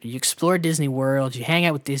create a character. You explore Disney World, you hang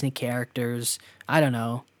out with Disney characters. I don't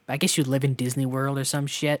know. I guess you live in Disney World or some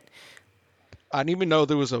shit. I didn't even know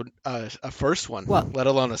there was a first one, let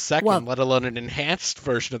alone a second, let alone an enhanced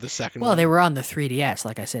version of the second one. Well, they were on the 3DS.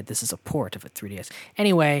 Like I said, this is a port of a 3DS.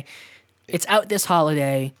 Anyway, it's out this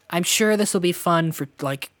holiday. I'm sure this will be fun for,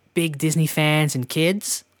 like, big Disney fans and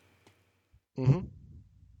kids. Mm-hmm.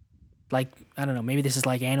 Like, I don't know, maybe this is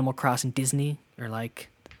like Animal Crossing Disney, or like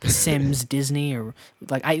The Sims Disney, or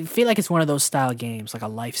like, I feel like it's one of those style games, like a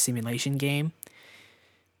life simulation game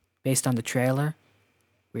based on the trailer,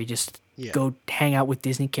 where you just go hang out with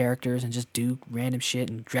Disney characters and just do random shit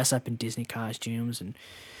and dress up in Disney costumes.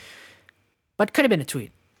 But could have been a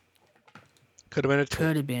tweet. Could have been a tweet.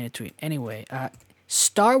 Could have been a tweet. Anyway,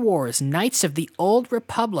 Star Wars Knights of the Old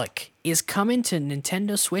Republic is coming to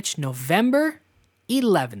Nintendo Switch November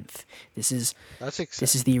 11th. This is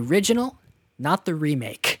the original, not the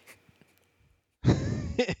remake.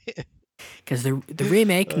 Because the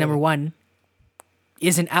remake, number one,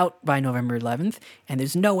 isn't out by November 11th, and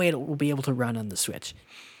there's no way it will be able to run on the Switch.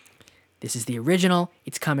 This is the original.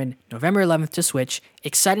 It's coming November 11th to Switch.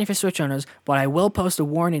 Exciting for Switch owners, but I will post a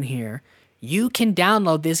warning here. You can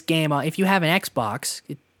download this game if you have an Xbox,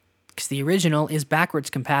 because the original is backwards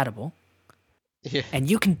compatible. Yeah. And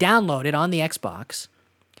you can download it on the Xbox.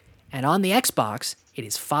 And on the Xbox, it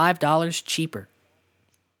is $5 cheaper.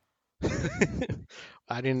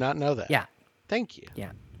 I did not know that. Yeah. Thank you.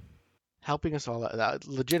 Yeah. Helping us all out.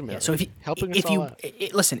 Legitimately. Yeah, so helping us all out.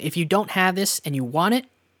 Listen, if you don't have this and you want it,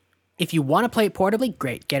 if you want to play it portably,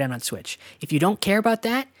 great, get it on Switch. If you don't care about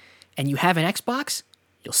that and you have an Xbox,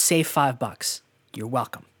 you'll save $5. You're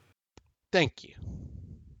welcome. Thank you.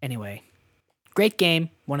 Anyway, great game.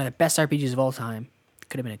 One of the best RPGs of all time.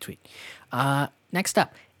 Could have been a tweet. Next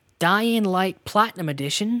up, Dying Light Platinum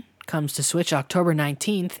Edition comes to Switch October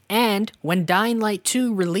 19th. And when Dying Light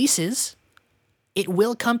 2 releases, it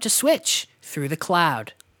will come to Switch through the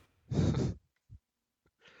cloud.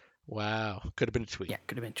 Wow. Could have been a tweet. Yeah,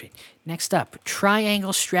 could have been a tweet. Next up,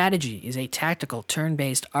 Triangle Strategy is a tactical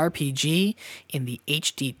turn-based RPG in the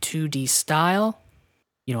HD 2D style,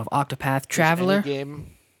 of Octopath Traveler.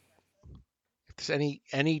 If there's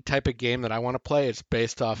any type of game that I want to play, it's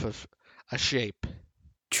based off of a shape.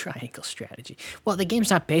 Triangle Strategy. Well, the game's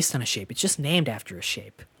not based on a shape. It's just named after a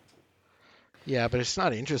shape. Yeah, but it's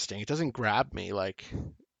not interesting. It doesn't grab me like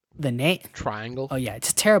the name. Triangle. Oh yeah,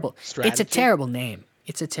 it's terrible. Strategy? It's a terrible name.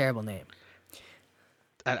 It's a terrible name.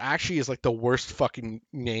 That actually is like the worst fucking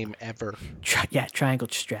name ever. Triangle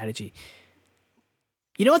Strategy.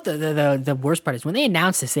 You know what the worst part is? When they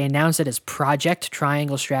announced this, they announced it as Project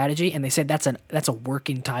Triangle Strategy, and they said that's a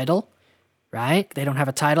working title, right? They don't have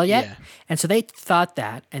a title yet, Yeah. And so they thought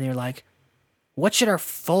that, and they're like, what should our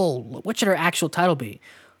actual title be?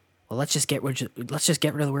 Well, let's just get rid of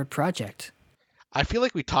the word project. I feel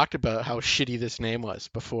like we talked about how shitty this name was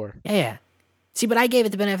before. Yeah. See, but I gave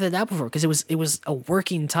it the benefit of the doubt before because it was a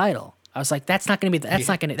working title. I was like, that's not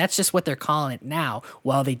just what they're calling it now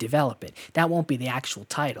while they develop it. That won't be the actual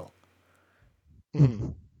title.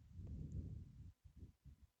 Mm.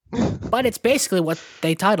 But it's basically what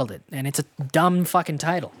they titled it, and it's a dumb fucking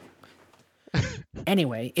title.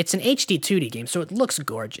 Anyway, it's an HD 2D game, so it looks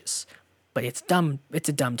gorgeous. but it's dumb. It's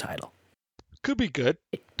a dumb title. Could be good.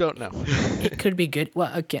 Don't know. It could be good.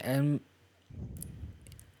 Well, again,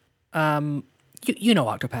 you know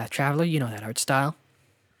Octopath Traveler. You know that art style.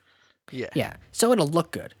 Yeah. Yeah, so it'll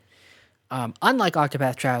look good. Unlike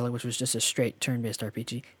Octopath Traveler, which was just a straight turn-based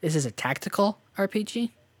RPG, this is a tactical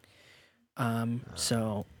RPG.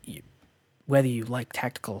 So whether you like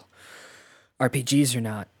tactical RPGs or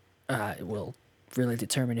not, it will really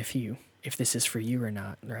determine if this is for you or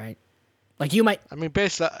not, right? Like you might. I mean,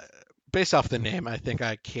 based off the name, I think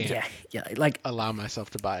I can't Yeah. Like allow myself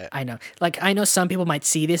to buy it. I know. Like I know some people might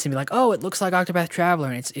see this and be like, "Oh, it looks like Octopath Traveler,"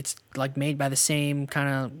 and it's like made by the same kind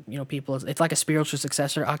of people. It's like a spiritual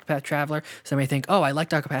successor to Octopath Traveler. So they may think, "Oh, I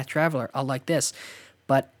liked Octopath Traveler. I'll like this,"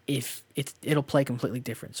 but if it'll play completely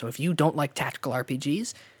different. So if you don't like tactical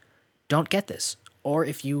RPGs, don't get this. Or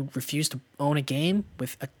if you refuse to own a game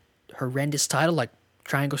with a horrendous title like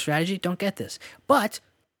Triangle Strategy, don't get this. But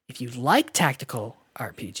if you like tactical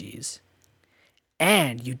RPGs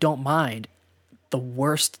and you don't mind the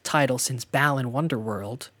worst title since Balan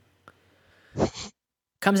Wonderworld,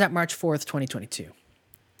 comes out March 4th, 2022.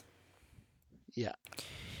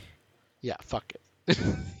 Yeah, fuck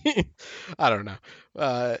it. I don't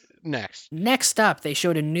know. Next up, they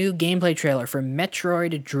showed a new gameplay trailer for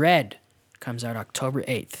Metroid Dread. Comes out October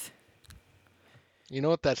 8th. You know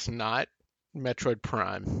what that's not? Metroid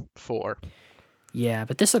Prime 4. Yeah,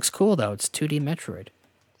 but this looks cool, though. It's 2D Metroid.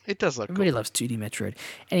 It does look Everybody cool. loves 2D Metroid.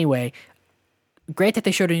 Anyway, great that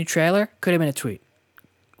they showed a new trailer. Could have been a tweet.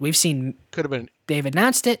 We've seen... Could have been... They've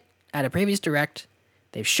announced it at a previous Direct.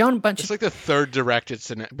 They've shown a bunch It's of... like the third Direct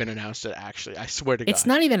it's been announced at, actually. I swear to God. It's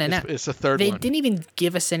not even announced. It's the third They one. didn't even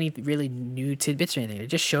give us any really new tidbits or anything. They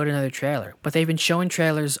just showed another trailer. But they've been showing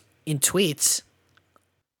trailers in tweets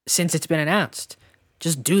since it's been announced.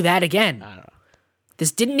 Just do that again. I don't know.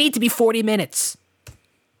 This didn't need to be 40 minutes.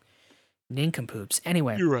 Nincompoops.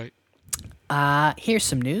 Anyway. You're right. Here's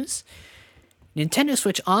some news. Nintendo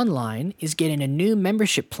Switch Online is getting a new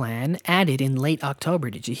membership plan added in late October.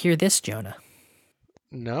 Did you hear this, Jonah?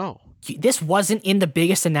 No. This wasn't in the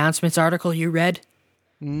biggest announcements article you read?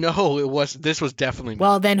 No, it was. This was definitely not.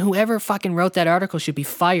 Well, then whoever fucking wrote that article should be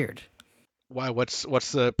fired. Why? What's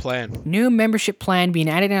the plan? New membership plan being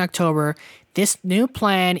added in October. This new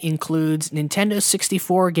plan includes Nintendo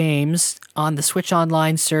 64 games on the Switch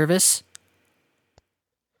Online service.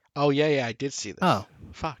 Oh, yeah, I did see this. Oh.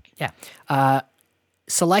 Fuck. Yeah.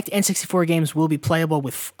 Select N64 games will be playable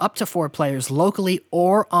with up to 4 players locally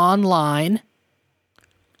or online.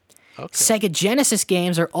 Okay. Sega Genesis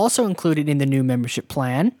games are also included in the new membership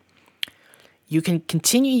plan. You can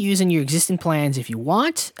continue using your existing plans if you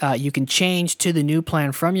want. You can change to the new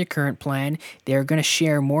plan from your current plan. They're going to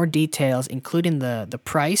share more details, including the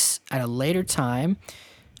price, at a later time.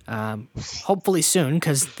 Hopefully soon,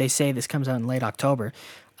 because they say this comes out in late October.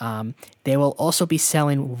 They will also be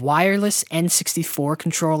selling wireless N64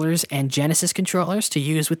 controllers and Genesis controllers to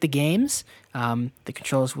use with the games. The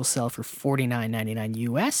controllers will sell for $49.99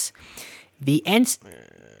 US. The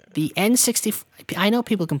N64, I know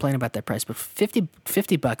people complain about that price, but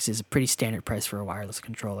 $50 is a pretty standard price for a wireless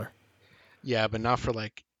controller. Yeah, but not for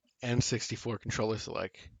like N64 controllers,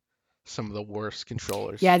 like some of the worst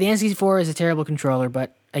controllers. Yeah, the N64 is a terrible controller,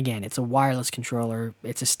 but again, it's a wireless controller.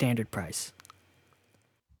 It's a standard price.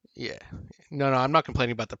 Yeah. No, I'm not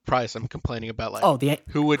complaining about the price. I'm complaining about like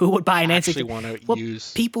who would buy an actually N64? want to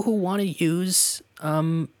use People who want to use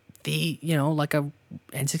like a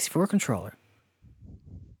N64 controller.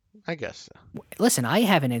 I guess so. Listen, I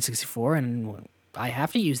have an N64 and I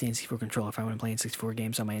have to use the N64 controller if I want to play N64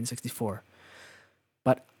 games on my N64.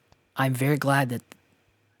 But I'm very glad that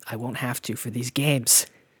I won't have to for these games.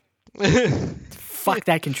 Fuck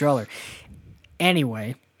that controller.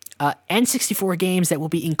 Anyway, N64 games that will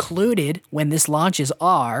be included when this launches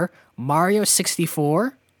are Mario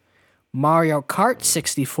 64, Mario Kart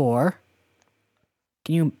 64.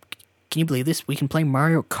 Can you believe this? We can play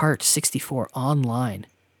Mario Kart 64 online.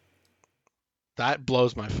 That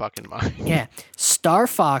blows my fucking mind. Yeah. Star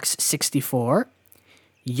Fox 64,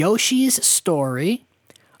 Yoshi's Story,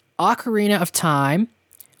 Ocarina of Time,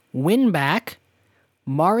 Winback,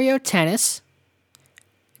 Mario Tennis,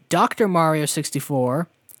 Dr. Mario 64,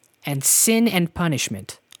 and Sin and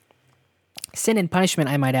Punishment. Sin and Punishment,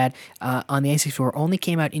 I might add, on the N64 only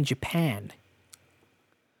came out in Japan.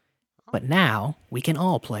 But now we can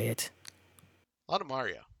all play it. A lot of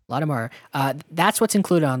Mario. A lot of Mario. That's what's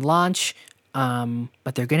included on launch.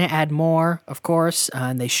 But they're going to add more, of course.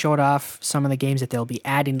 And they showed off some of the games that they'll be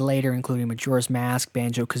adding later, including Majora's Mask,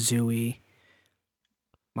 Banjo-Kazooie,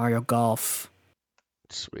 Mario Golf.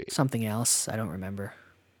 Sweet. Something else. I don't remember.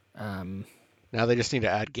 Now they just need to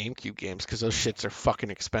add GameCube games because those shits are fucking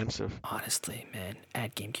expensive. Honestly, man,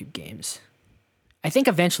 add GameCube games. I think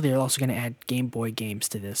eventually they're also going to add Game Boy games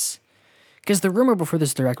to this. Because the rumor before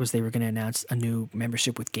this Direct was they were going to announce a new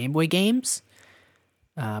membership with Game Boy games,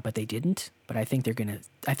 but they didn't. But I think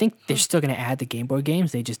they're still going to add the Game Boy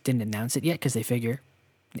games. They just didn't announce it yet because they figure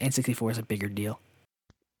N64 is a bigger deal.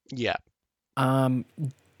 Yeah.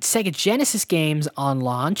 Sega Genesis games on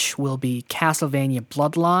launch will be Castlevania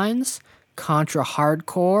Bloodlines, Contra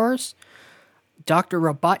Hardcores, Dr.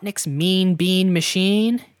 Robotnik's Mean Bean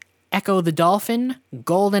Machine, Echo the Dolphin,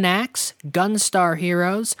 Golden Axe, Gunstar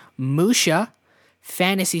Heroes, Musha,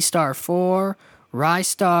 Phantasy Star 4,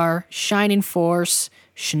 Rystar, Shining Force,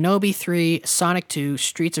 Shinobi 3, Sonic 2,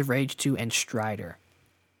 Streets of Rage 2, and Strider.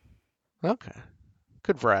 Okay.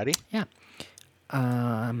 Good variety. Yeah.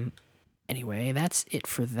 Anyway, that's it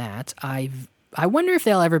for that. I wonder if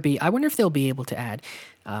they'll be able to add.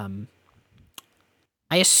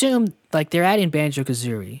 I assume they're adding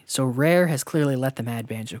Banjo-Kazooie, so Rare has clearly let them add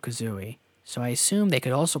Banjo-Kazooie. So I assume they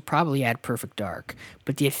could also probably add Perfect Dark.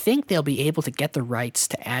 But do you think they'll be able to get the rights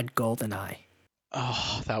to add GoldenEye?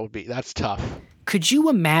 Oh, that's tough. Could you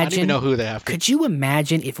imagine? I don't even know who they have to. Could you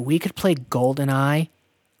imagine if we could play GoldenEye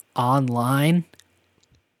online?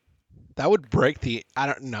 That would I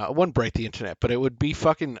don't know, it wouldn't break the internet, but it would be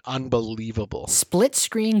fucking unbelievable. Split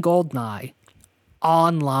screen GoldenEye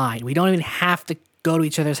online. We don't even have to go to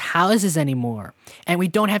each other's houses anymore. And we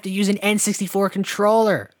don't have to use an N64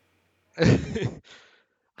 controller.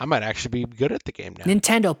 I might actually be good at the game now.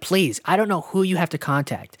 Nintendo, please. I don't know who you have to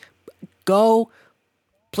contact.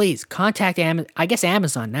 Please, contact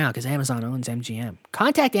Amazon now, because Amazon owns MGM.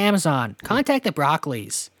 Contact Amazon. Contact the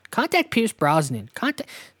Broccoli's. Contact Pierce Brosnan. Contact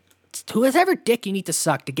whoever dick you need to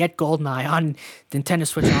suck to get GoldenEye on Nintendo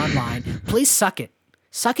Switch Online. Please suck it.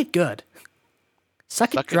 Suck it good.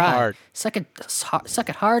 Suck it dry. Hard. Suck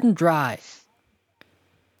it hard and dry.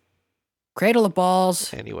 Cradle the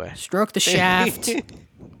balls. Anyway. Stroke the shaft.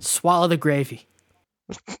 Swallow the gravy.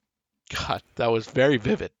 God, that was very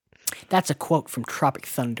vivid. That's a quote from Tropic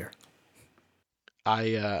Thunder.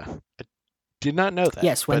 I did not know that.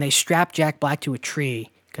 Yes, when they strap Jack Black to a tree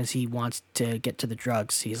because he wants to get to the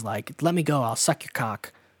drugs, he's like, "Let me go, I'll suck your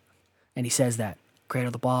cock." And he says that.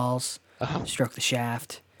 Cradle the balls, stroke the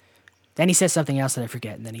shaft. Then he says something else that I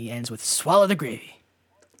forget, and then he ends with swallow the gravy.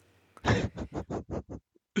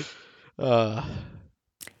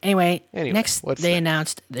 Anyway, next they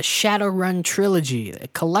announced the Shadowrun Trilogy, a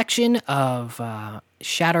collection of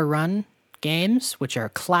Shadowrun games, which are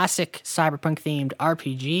classic cyberpunk-themed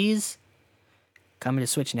RPGs, coming to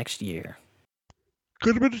Switch next year.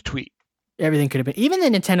 Could have been a tweet. Everything could have been. Even the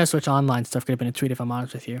Nintendo Switch Online stuff could have been a tweet, if I'm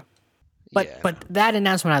honest with you. But that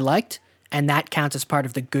announcement I liked, and that counts as part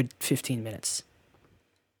of the good 15 minutes.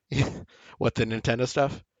 What, the Nintendo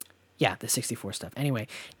stuff? Yeah, the 64 stuff. Anyway,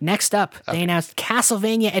 next up, they announced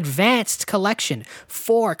Castlevania Advanced Collection.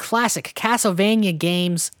 4 classic Castlevania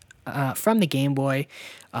games from the Game Boy.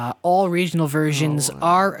 All regional versions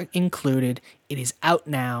are included. It is out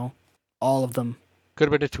now. All of them.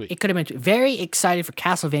 Could have been a tweet. It could have been. Very excited for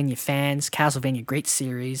Castlevania fans. Castlevania, great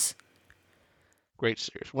series. Great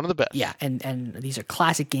series. One of the best. Yeah, and these are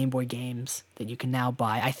classic Game Boy games that you can now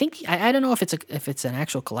buy. I think I don't know if it's an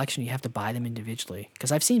actual collection. You have to buy them individually,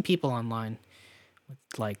 because I've seen people online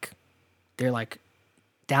with they're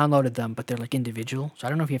downloaded them, but they're individual. So I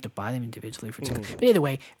don't know if you have to buy them individually for. But either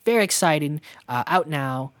way, very exciting. Out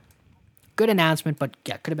now. Good announcement, but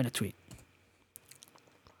yeah, could have been a tweet.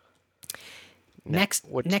 Next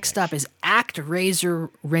up is ActRaiser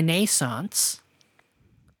Renaissance.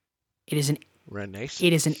 It is an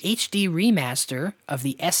HD remaster of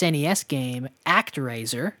the SNES game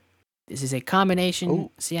ActRaiser. This is a combination,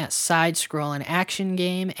 side-scrolling action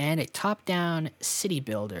game and a top-down city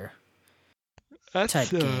builder. That's type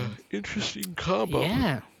game. Interesting combo.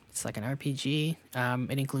 Yeah, it's like an RPG.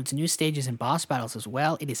 It includes new stages and boss battles as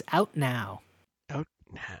well. It is out now. Out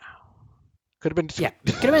now. Could have been. Yeah,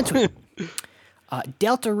 could have been.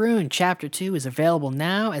 Deltarune Chapter 2 is available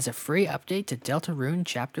now as a free update to Deltarune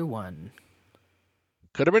Chapter 1.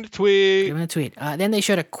 Could have been a tweet. Could have been a tweet. Then they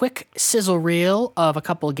showed a quick sizzle reel of a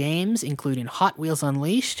couple of games, including Hot Wheels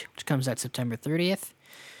Unleashed, which comes out September 30th.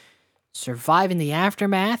 Surviving the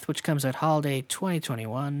Aftermath, which comes out holiday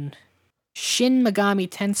 2021. Shin Megami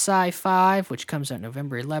Tensei 5, which comes out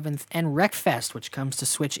November 11th. And Wreckfest, which comes to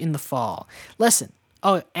Switch in the fall. Listen.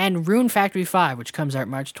 Oh, and Rune Factory 5, which comes out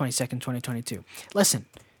March 22nd, 2022. Listen.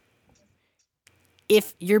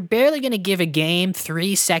 If you're barely going to give a game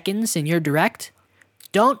 3 seconds in your direct,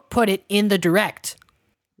 don't put it in the direct.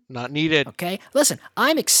 Not needed. Okay? Listen,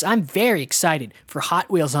 I'm very excited for Hot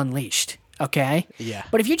Wheels Unleashed. Okay? Yeah.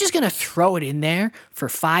 But if you're just going to throw it in there for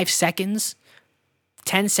 5 seconds,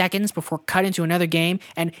 10 seconds before cut into another game,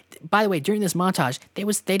 and by the way, during this montage, there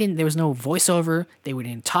was no voiceover, they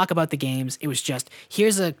didn't talk about the games. It was just,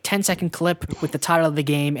 here's a 10-second clip with the title of the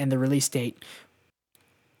game and the release date.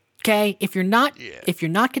 Okay, if you're not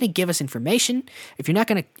going to give us information, if you're not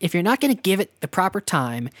going to give it the proper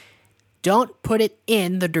time, don't put it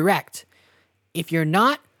in the direct. If you're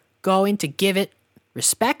not going to give it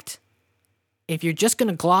respect, if you're just going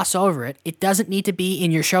to gloss over it, it doesn't need to be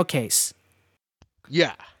in your showcase.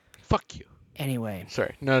 Yeah. Fuck you. Anyway.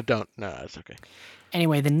 Sorry. No, don't. No, it's okay.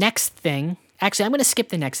 Anyway, the next thing. Actually, I'm going to skip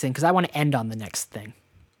the next thing because I want to end on the next thing.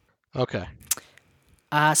 Okay.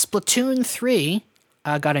 Splatoon 3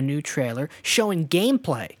 got a new trailer showing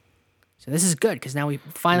gameplay. So this is good because now we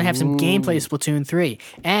finally have some gameplay of Splatoon 3.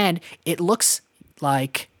 And it looks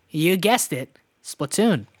like, you guessed it,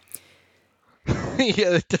 Splatoon.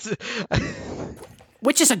 Yeah, it doesn't.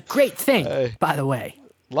 Which is a great thing, by the way.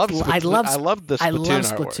 I love the Splatoon I love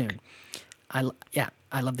artwork. Splatoon.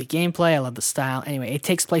 I love the gameplay. I love the style. Anyway, it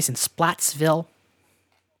takes place in Splatsville.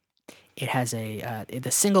 It has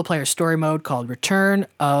the single player story mode called Return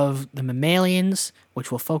of the Mammalians,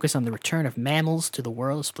 which will focus on the return of mammals to the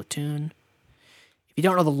world of Splatoon. If you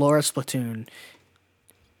don't know the lore of Splatoon,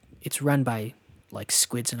 it's run by like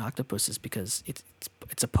squids and octopuses because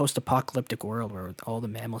it's a post-apocalyptic world where all the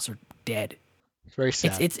mammals are dead. It's very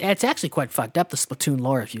sad. It's actually quite fucked up, the Splatoon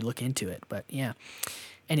lore, if you look into it. But yeah.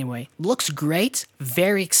 Anyway, looks great.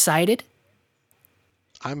 Very excited.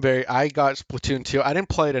 I got Splatoon 2. I didn't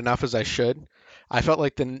play it enough as I should. I felt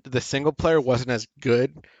like the single player wasn't as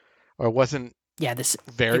good, or wasn't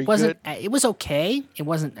very good. It was okay. It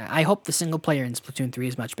wasn't. I hope the single player in Splatoon 3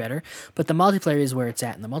 is much better, but the multiplayer is where it's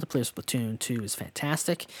at, and the multiplayer of Splatoon 2 is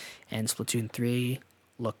fantastic, and Splatoon 3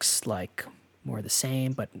 looks like more of the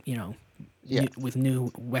same, but with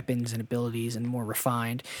new weapons and abilities and more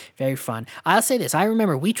refined. Very fun. I'll say this. I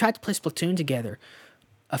remember we tried to play Splatoon together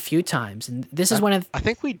a few times, and this is one of... I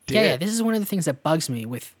think we did. Yeah, this is one of the things that bugs me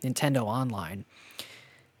with Nintendo Online,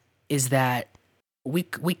 is that we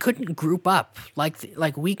couldn't group up. Like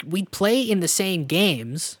we'd play in the same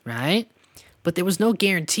games, right? But there was no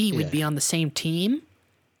guarantee we'd be on the same team.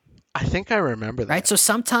 I think I remember that. Right? So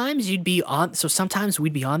sometimes we'd be on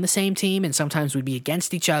the same team, and sometimes we'd be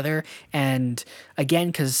against each other. And again,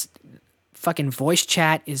 because fucking voice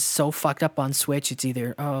chat is so fucked up on Switch, it's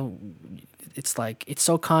either, it's like, it's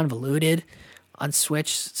so convoluted on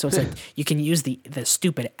Switch. So it's like, you can use the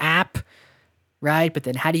stupid app, right? But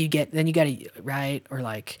then how do you then you gotta, right?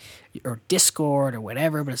 Or Discord or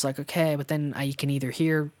whatever. But it's like, okay, but then I can either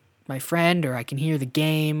hear my friend or I can hear the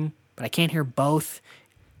game, but I can't hear both.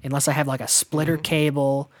 Unless I have like a splitter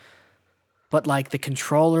cable, but like the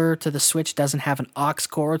controller to the Switch doesn't have an aux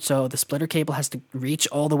cord, so the splitter cable has to reach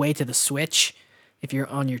all the way to the Switch if you're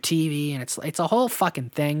on your TV, and it's a whole fucking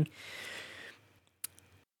thing.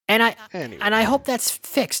 And I hope that's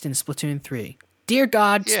fixed in Splatoon 3. Dear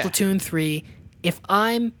God, Splatoon 3, if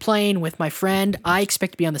I'm playing with my friend, I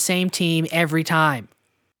expect to be on the same team every time.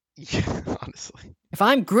 Yeah, honestly. If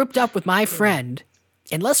I'm grouped up with my friend,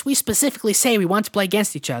 unless we specifically say we want to play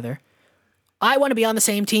against each other, I want to be on the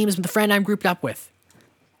same team as the friend I'm grouped up with.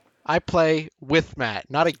 I play with Matt,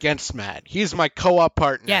 not against Matt. He's my co-op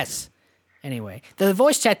partner. Yes. Anyway, the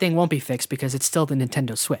voice chat thing won't be fixed because it's still the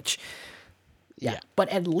Nintendo Switch. Yeah. But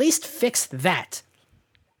at least fix that.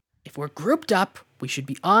 If we're grouped up, we should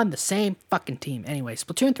be on the same fucking team. Anyway,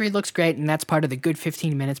 Splatoon 3 looks great, and that's part of the good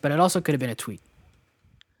 15 minutes, but it also could have been a tweet.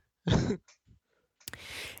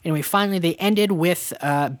 Anyway, finally, they ended with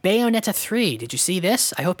Bayonetta 3. Did you see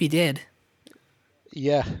this? I hope you did.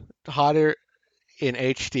 Yeah, hotter in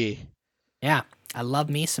HD. Yeah, I love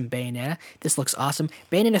me some Bayonetta. This looks awesome.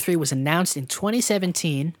 Bayonetta 3 was announced in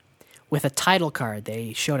 2017 with a title card.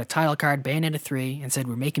 They showed a title card, Bayonetta 3, and said,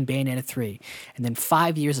 we're making Bayonetta 3. And then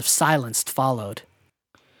 5 years of silence followed.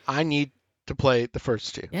 I need to play the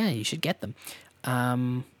first two. Yeah, you should get them.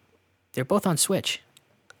 They're both on Switch.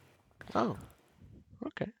 Oh.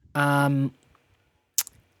 Okay.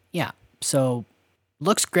 Yeah, so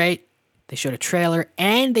looks great. They showed a trailer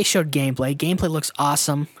and they showed gameplay. Gameplay looks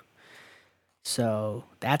awesome. So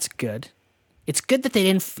that's good. It's good that they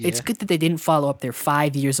didn't. Yeah. It's good that they didn't follow up their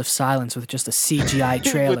 5 years of silence with just a CGI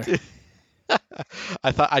trailer.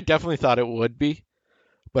 I definitely thought it would be,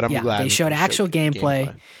 but I'm glad they showed actual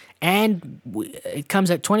gameplay. And it comes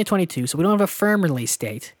out 2022, so we don't have a firm release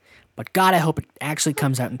date. But God, I hope it actually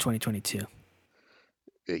comes out in 2022.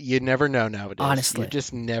 You never know nowadays. Honestly, you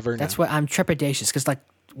just never know. That's why I'm trepidatious because like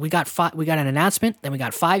we got an announcement, then we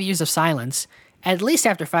got 5 years of silence, at least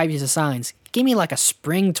after 5 years of silence, give me like a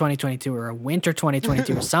spring 2022 or a winter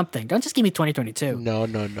 2022 or something. Don't just give me 2022. No.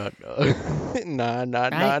 Nah.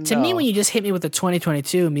 To me, when you just hit me with the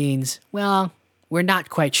 2022 means, well, we're not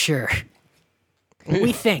quite sure.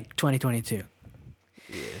 We think 2022.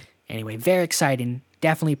 Yeah. Anyway, very exciting.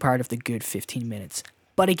 Definitely part of the good 15 minutes.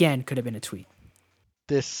 But again, could have been a tweet.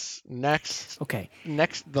 This Okay.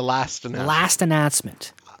 the last announcement. Last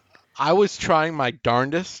announcement. I was trying my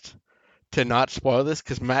darndest to not spoil this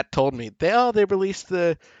because Matt told me they released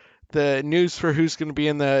the news for who's going to be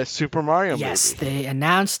in the Super Mario Yes, movie. they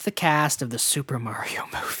announced the cast of the Super Mario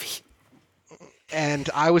movie. And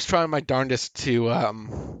I was trying my darndest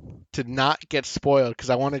to not get spoiled because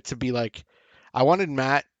I wanted to be like, I wanted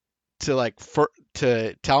Matt to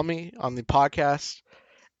to tell me on the podcast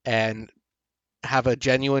and have a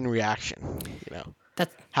genuine reaction, you know.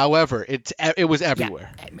 However, it was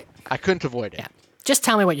everywhere. Yeah. I couldn't avoid it. Yeah. Just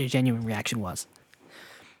tell me what your genuine reaction was.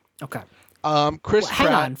 Okay. Chris Hang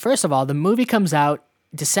Pratt. on. First of all, the movie comes out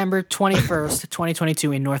December 21st,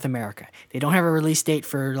 2022 in North America. They don't have a release date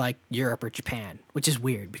for like Europe or Japan, which is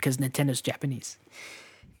weird because Nintendo's Japanese.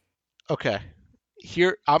 Okay.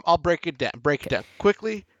 Here I'll break it down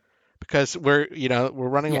quickly because we're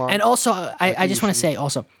running long. And also, I just want to say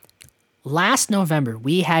also, last November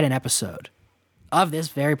we had an episode of this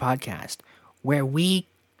very podcast where we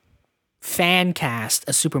fan cast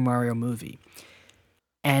a Super Mario movie.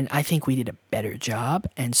 And I think we did a better job,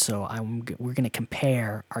 and so we're going to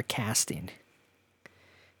compare our casting.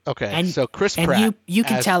 Okay, And so Chris and Pratt. you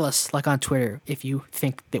can tell us like on Twitter if you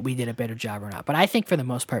think that we did a better job or not. But I think for the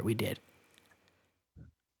most part we did.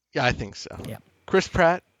 Yeah, I think so. Yeah. Chris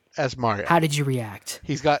Pratt as Mario. How did you react?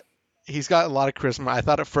 He's got a lot of charisma. I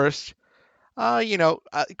thought at first,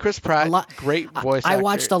 Chris Pratt, great voice I actor,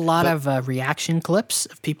 watched a lot but of reaction clips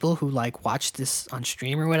of people who like watched this on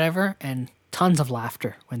stream or whatever, and tons of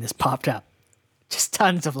laughter when this popped up. Just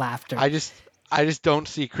tons of laughter. I just don't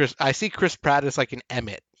see Chris. I see Chris Pratt as like an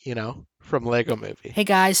Emmett, from Lego Movie. Hey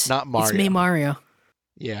guys, Not Mario. It's me, Mario.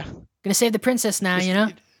 Yeah. Gonna save the princess now,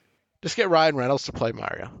 Just get Ryan Reynolds to play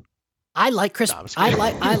Mario. I like Chris. No, I'm just I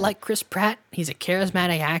kidding. like Chris Pratt. He's a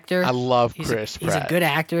charismatic actor. I love He's Chris He's Pratt. a good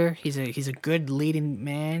actor. He's a good leading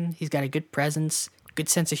man. He's got a good presence, good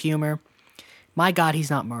sense of humor. My God, he's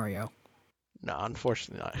not Mario. No,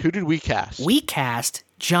 unfortunately not. Who did we cast? We cast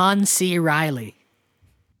John C. Reilly.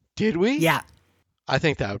 Did we? Yeah. I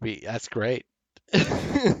think that's great.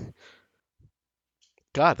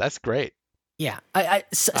 God, that's great. Yeah.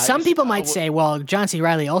 Some people might say, well, John C.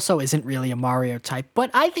 Reilly also isn't really a Mario type,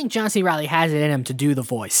 but I think John C. Reilly has it in him to do the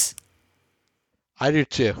voice. I do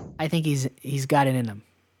too. I think he's got it in him.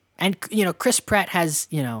 And, Chris Pratt has,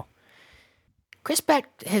 Chris Pratt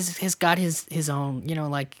has got his own,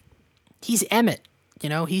 he's Emmett,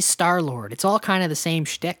 he's Star-Lord. It's all kind of the same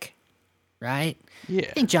shtick, right? Yeah.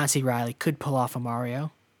 I think John C. Reilly could pull off a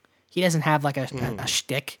Mario. He doesn't have like a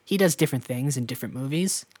shtick. He does different things in different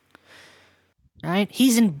movies. Right?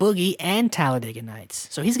 He's in Boogie and Talladega Nights.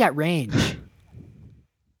 So he's got range.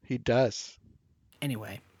 He does.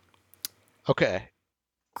 Anyway. Okay.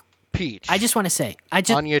 Peach. I just want to say.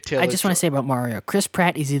 Anya Taylor-Joy. I just want to say about Mario. Chris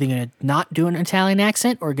Pratt is either going to not do an Italian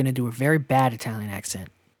accent or going to do a very bad Italian accent.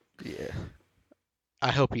 Yeah. I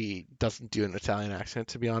hope he doesn't do an Italian accent,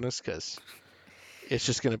 to be honest, because it's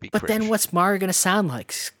just going to be But cringe. then what's Mario going to sound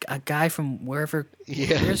like? A guy from wherever.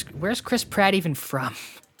 Yeah. Where's Chris Pratt even from?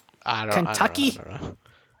 Kentucky? Kentucky?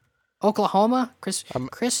 Oklahoma? Chris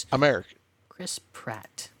American. Chris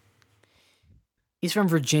Pratt. He's from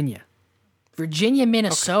Virginia. Virginia,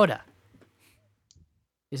 Minnesota. Okay.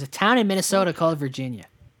 There's a town in Minnesota called Virginia.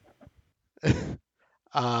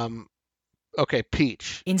 Okay,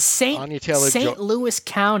 Peach. In St. Louis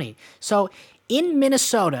County. So in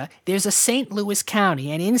Minnesota, there's a St. Louis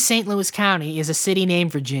County, and in St. Louis County is a city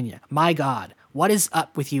named Virginia. My God, what is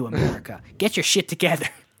up with you, America? Get your shit together.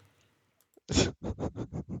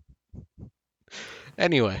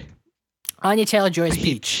 Anyway. Anya Taylor-Joy's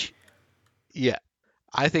Peach. Yeah.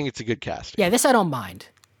 I think it's a good casting. Yeah, this I don't mind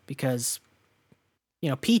because,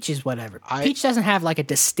 Peach is whatever. Peach doesn't have like a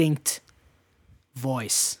distinct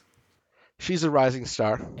voice. She's a rising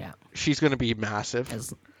star. Yeah. She's going to be massive.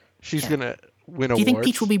 She's going to win awards. Do you think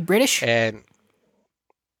Peach will be British? And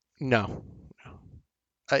no.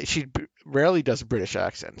 She rarely does British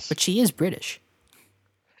accents. But she is British.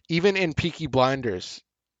 Even in Peaky Blinders,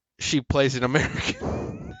 she plays an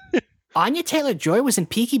American. Anya Taylor-Joy was in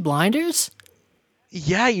Peaky Blinders?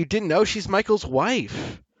 Yeah, you didn't know? She's Michael's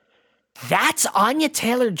wife. That's Anya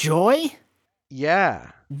Taylor-Joy?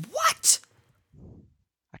 Yeah. What?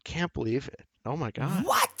 I can't believe it. Oh my God.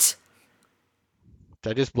 What? Did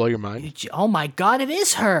I just blow your mind? Oh my God, it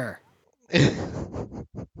is her.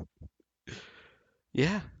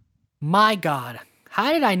 Yeah. My God,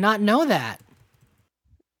 how did I not know that?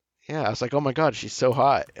 Yeah, I was like, oh my God, she's so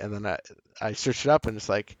hot. And then I searched it up and it's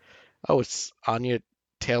like, oh, it's Anya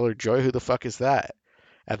Taylor-Joy. Who the fuck is that?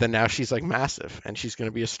 And then now she's like massive and she's going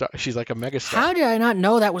to be a star. She's like a megastar. How did I not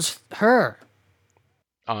know that was her?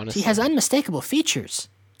 Honestly. She has unmistakable features.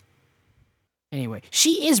 Anyway,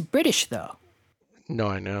 she is British though. No,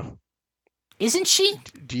 I know. Isn't she?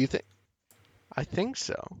 Do you think? I think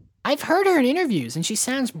so. I've heard her in interviews and she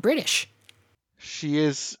sounds British. She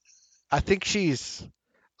is. I think she's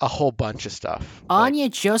a whole bunch of stuff. Like, Anya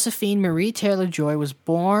Josephine Marie Taylor-Joy was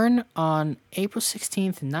born on April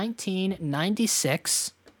 16th,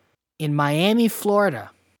 1996 in Miami, Florida.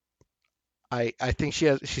 I think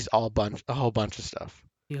she's a whole bunch of stuff.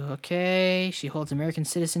 Okay, she holds American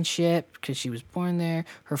citizenship because she was born there.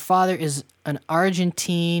 Her father is an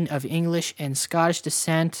Argentine of English and Scottish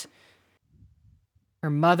descent. Her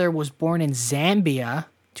mother was born in Zambia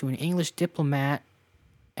to an English diplomat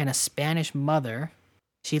and a Spanish mother.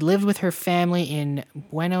 She lived with her family in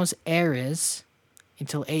Buenos Aires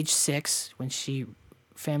until age 6 when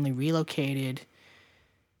family relocated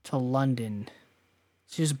to London.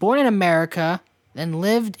 She was born in America, then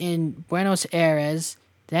lived in Buenos Aires,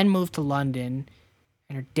 then moved to London,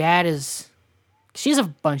 and her dad she's a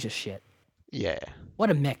bunch of shit. Yeah. What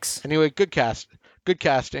a mix. Anyway, good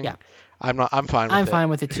casting. Yeah. I'm fine with it. I'm fine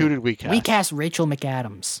with it too. Who did we cast? We cast Rachel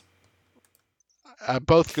McAdams.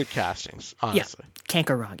 Both good castings, honestly. Yeah, can't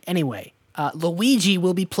go wrong. Anyway, Luigi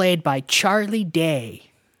will be played by Charlie Day.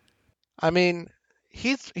 I mean,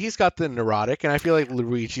 he's got the neurotic, and I feel like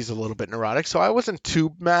Luigi's a little bit neurotic, so I wasn't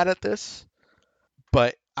too mad at this.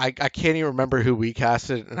 But I can't even remember who we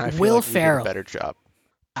casted, and I feel Will like we did Ferrell. a better job.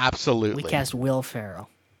 Absolutely. We cast Will Ferrell.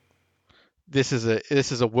 This is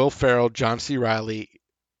a Will Ferrell, John C. Reilly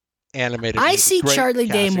animated I movie. see Great Charlie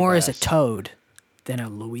Day casting more by as a us. Toad than a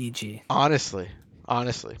Luigi. Honestly.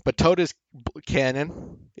 But Toad is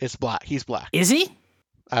canon. It's black. He's black. Is he?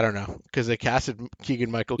 I don't know, because they casted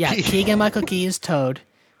Keegan-Michael Yeah, Key. Keegan-Michael Key is Toad.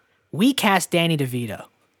 We cast Danny DeVito.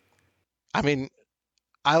 I mean,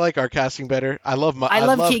 I like our casting better. I love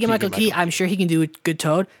Keegan-Michael Key. I'm sure he can do a good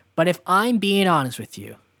Toad. But if I'm being honest with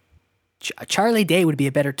you, Charlie Day would be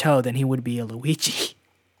a better Toad than he would be a Luigi.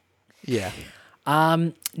 Yeah.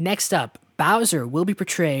 Next up, Bowser will be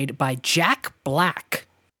portrayed by Jack Black.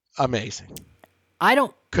 Amazing.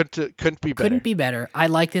 Couldn't be better. Couldn't be better. I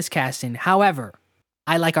like this casting. However,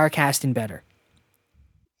 I like our casting better.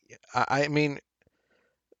 I mean,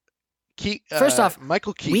 First off,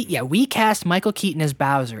 Michael Keaton. We cast Michael Keaton as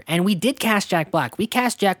Bowser, and we did cast Jack Black. We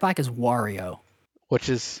cast Jack Black as Wario, which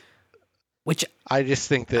I just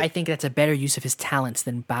think that I think that's a better use of his talents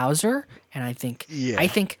than Bowser. And I think Yeah.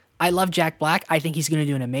 I love Jack Black. I think he's going to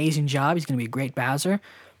do an amazing job. He's going to be a great Bowser.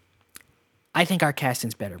 I think our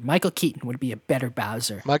casting's better. Michael Keaton would be a better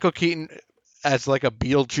Bowser. Michael Keaton as like a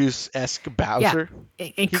Beetlejuice-esque Bowser. Yeah,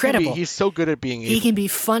 incredible. He's so good at being He evil. can be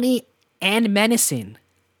funny and menacing.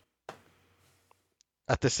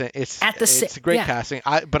 At the same, it's a great yeah. casting.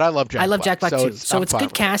 But I love Jack. I love Jack Black too. So I'm it's fine good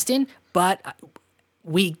with it. casting, but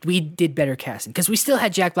we did better casting because we still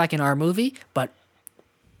had Jack Black in our movie, but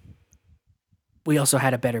we also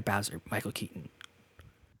had a better Bowser, Michael Keaton.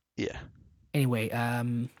 Yeah. Anyway,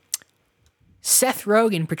 Seth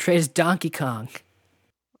Rogen portrays Donkey Kong.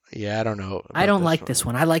 Yeah, I don't know. I don't like this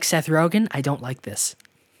one. I like Seth Rogen. I don't like this.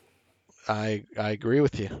 I agree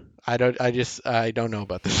with you. I don't know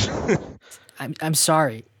about this. I'm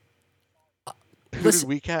sorry. Who Listen,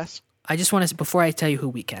 did we cast? I just want to, before I tell you who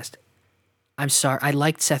we cast, I'm sorry. I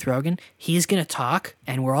liked Seth Rogen. He's going to talk,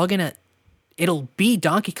 and we're all going to, it'll be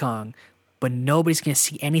Donkey Kong, but nobody's going to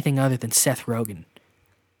see anything other than Seth Rogen.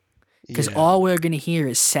 Because Yeah. all we're going to hear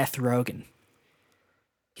is Seth Rogen.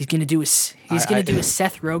 He's going to do a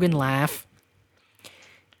Seth Rogen laugh.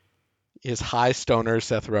 His high stoner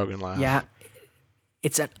Seth Rogen laugh. Yeah.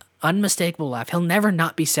 It's an unmistakable laugh. He'll never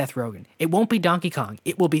not be Seth Rogen. It won't be Donkey Kong.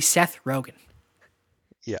 It will be Seth Rogen.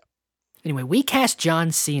 Yeah. Anyway, we cast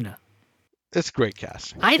John Cena. It's great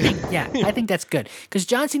casting. I think that's good. Because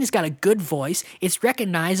John Cena's got a good voice. It's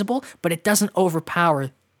recognizable, but it doesn't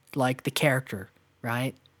overpower like the character,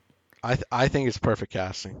 right? I think it's perfect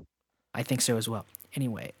casting. I think so as well.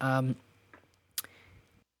 Anyway,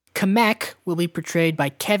 Kamek will be portrayed by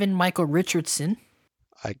Kevin Michael Richardson.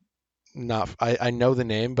 I know the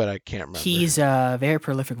name, but I can't remember. He's a very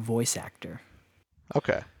prolific voice actor.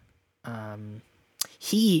 Okay.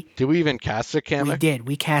 Did we even cast a Kamek? We did.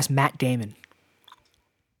 We cast Matt Damon.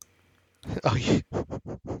 Oh yeah.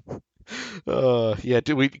 Yeah.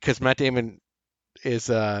 Because Matt Damon is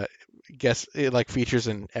guess it like features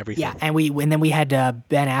in everything. Yeah, and then we had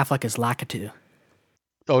Ben Affleck as Lakitu.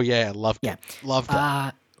 Oh yeah, loved Yeah. it. Loved it.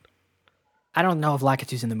 I don't know if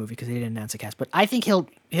Lakitu's in the movie because they didn't announce a cast, but I think he'll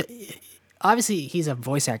obviously he's a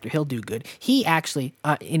voice actor. He'll do good. He actually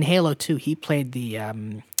in Halo 2 he played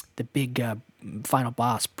the big final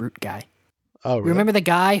boss brute guy. Oh, really? Remember the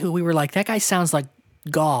guy who we were like, that guy sounds like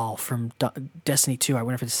Gaul from Destiny 2. I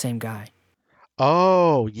wonder if it's the same guy.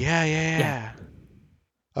 Oh, yeah.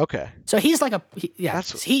 Okay. So he's like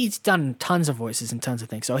he's done tons of voices and tons of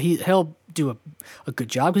things. So he'll do a good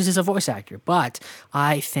job because he's a voice actor. But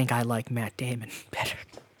I think I like Matt Damon better.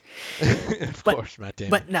 Of course, Matt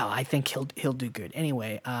Damon. But no, I think he'll do good.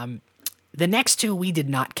 Anyway, the next two we did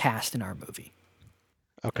not cast in our movie.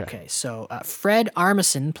 Okay, so Fred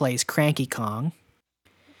Armisen plays Cranky Kong.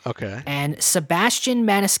 Okay. And Sebastian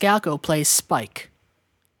Maniscalco plays Spike.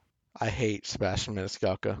 I hate Sebastian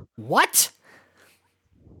Maniscalco. What?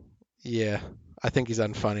 Yeah, I think he's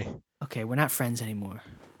unfunny. Okay, we're not friends anymore.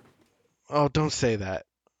 Oh, don't say that.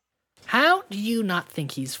 How do you not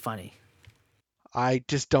think he's funny? I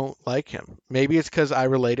just don't like him. Maybe it's because I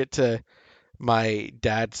relate it to my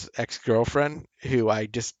dad's ex-girlfriend, who I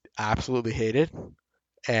just absolutely hated.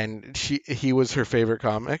 And he was her favorite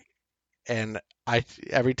comic, and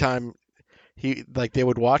every time they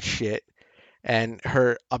would watch shit, and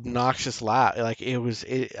her obnoxious laugh, I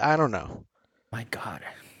don't know. My God,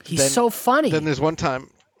 he's so funny. Then there's one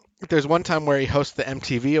time where he hosts the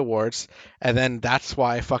MTV Awards, and then that's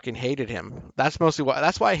why I fucking hated him. That's why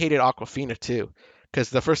I hated Awkwafina too,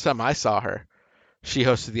 because the first time I saw her, she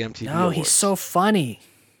hosted the MTV Awards. No, he's so funny.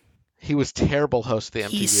 He was terrible host of the MTV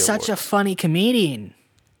Awards. He's such a funny comedian.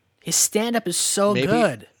 His stand-up is so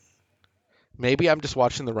good. Maybe I'm just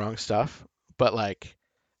watching the wrong stuff, but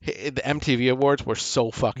the MTV Awards were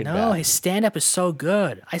so fucking bad. No, his stand-up is so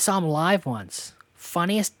good. I saw him live once.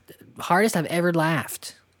 Funniest, hardest I've ever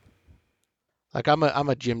laughed. I'm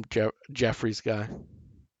a Jim Jeffries guy.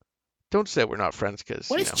 Don't say we're not friends, because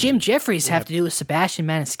what does Jim Jeffries have to do with Sebastian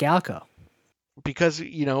Maniscalco? Because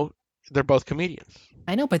they're both comedians.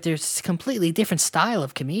 I know, but there's a completely different style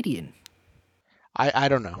of comedian. I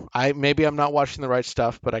don't know. Maybe I'm not watching the right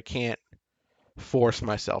stuff, but I can't force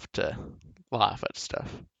myself to laugh at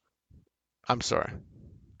stuff. I'm sorry.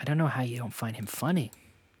 I don't know how you don't find him funny.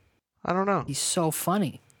 I don't know. He's so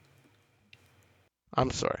funny.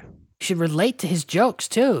 I'm sorry. You should relate to his jokes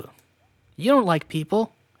too. You don't like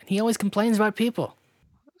people, and he always complains about people.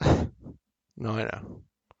 No, I know.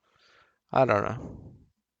 I don't know.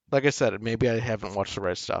 Like I said, maybe I haven't watched the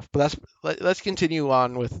right stuff. But let's continue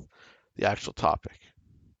on with the actual topic.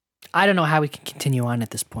 I don't know how we can continue on at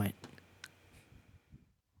this point.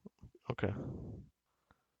 Okay.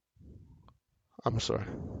 I'm sorry.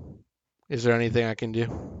 Is there anything I can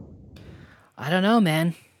do? I don't know,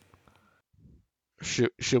 man.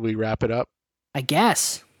 Should we wrap it up? I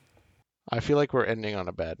guess. I feel like we're ending on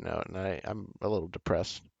a bad note, and I'm a little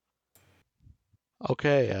depressed.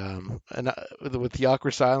 Okay, and with the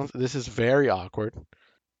awkward silence, this is very awkward.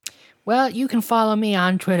 Well, you can follow me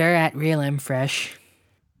on Twitter at RealMFresh.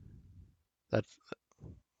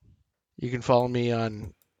 You can follow me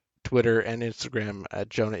on Twitter and Instagram at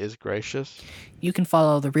Jonah is Gracious. You can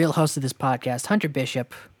follow the real host of this podcast, Hunter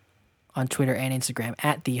Bishop, on Twitter and Instagram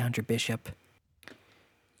at the Hunter Bishop.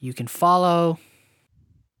 You can follow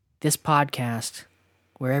this podcast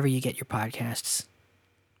wherever you get your podcasts.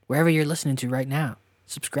 Wherever you're listening to right now,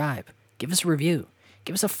 subscribe. Give us a review.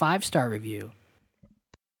 Give us a 5-star review.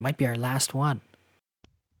 Might be our last one.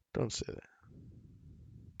 Don't say that.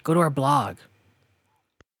 Go to our blog.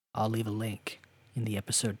 I'll leave a link in the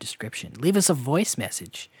episode description. Leave us a voice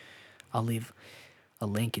message. I'll leave a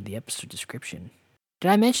link in the episode description. Did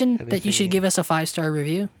I mention that you should give us a 5-star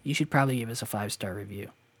review? You should probably give us a 5-star review.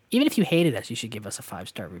 Even if you hated us, you should give us a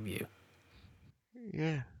 5-star review.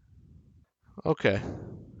 Yeah. Okay.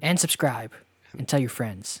 And subscribe. And tell your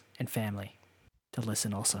friends and family to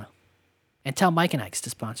listen also. And tell Mike and Ike's to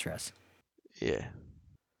sponsor us. Yeah.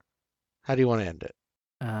 How do you want to end it?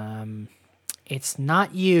 It's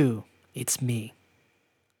not you, it's me.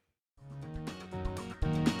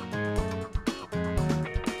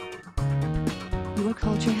 Your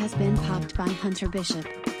culture has been popped by Hunter Bishop.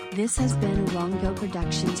 This has been a Wongo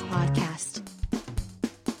Productions podcast.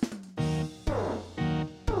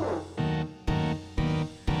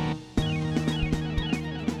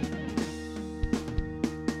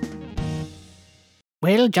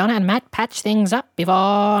 Will Jonah and Matt patch things up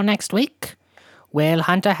before next week? Will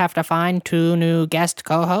Hunter have to find 2 new guest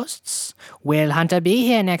co-hosts? Will Hunter be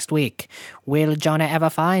here next week? Will Jonah ever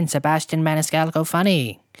find Sebastian Maniscalco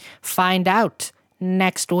funny? Find out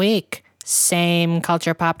next week. Same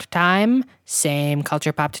Culture Popped time, same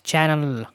Culture Popped channel.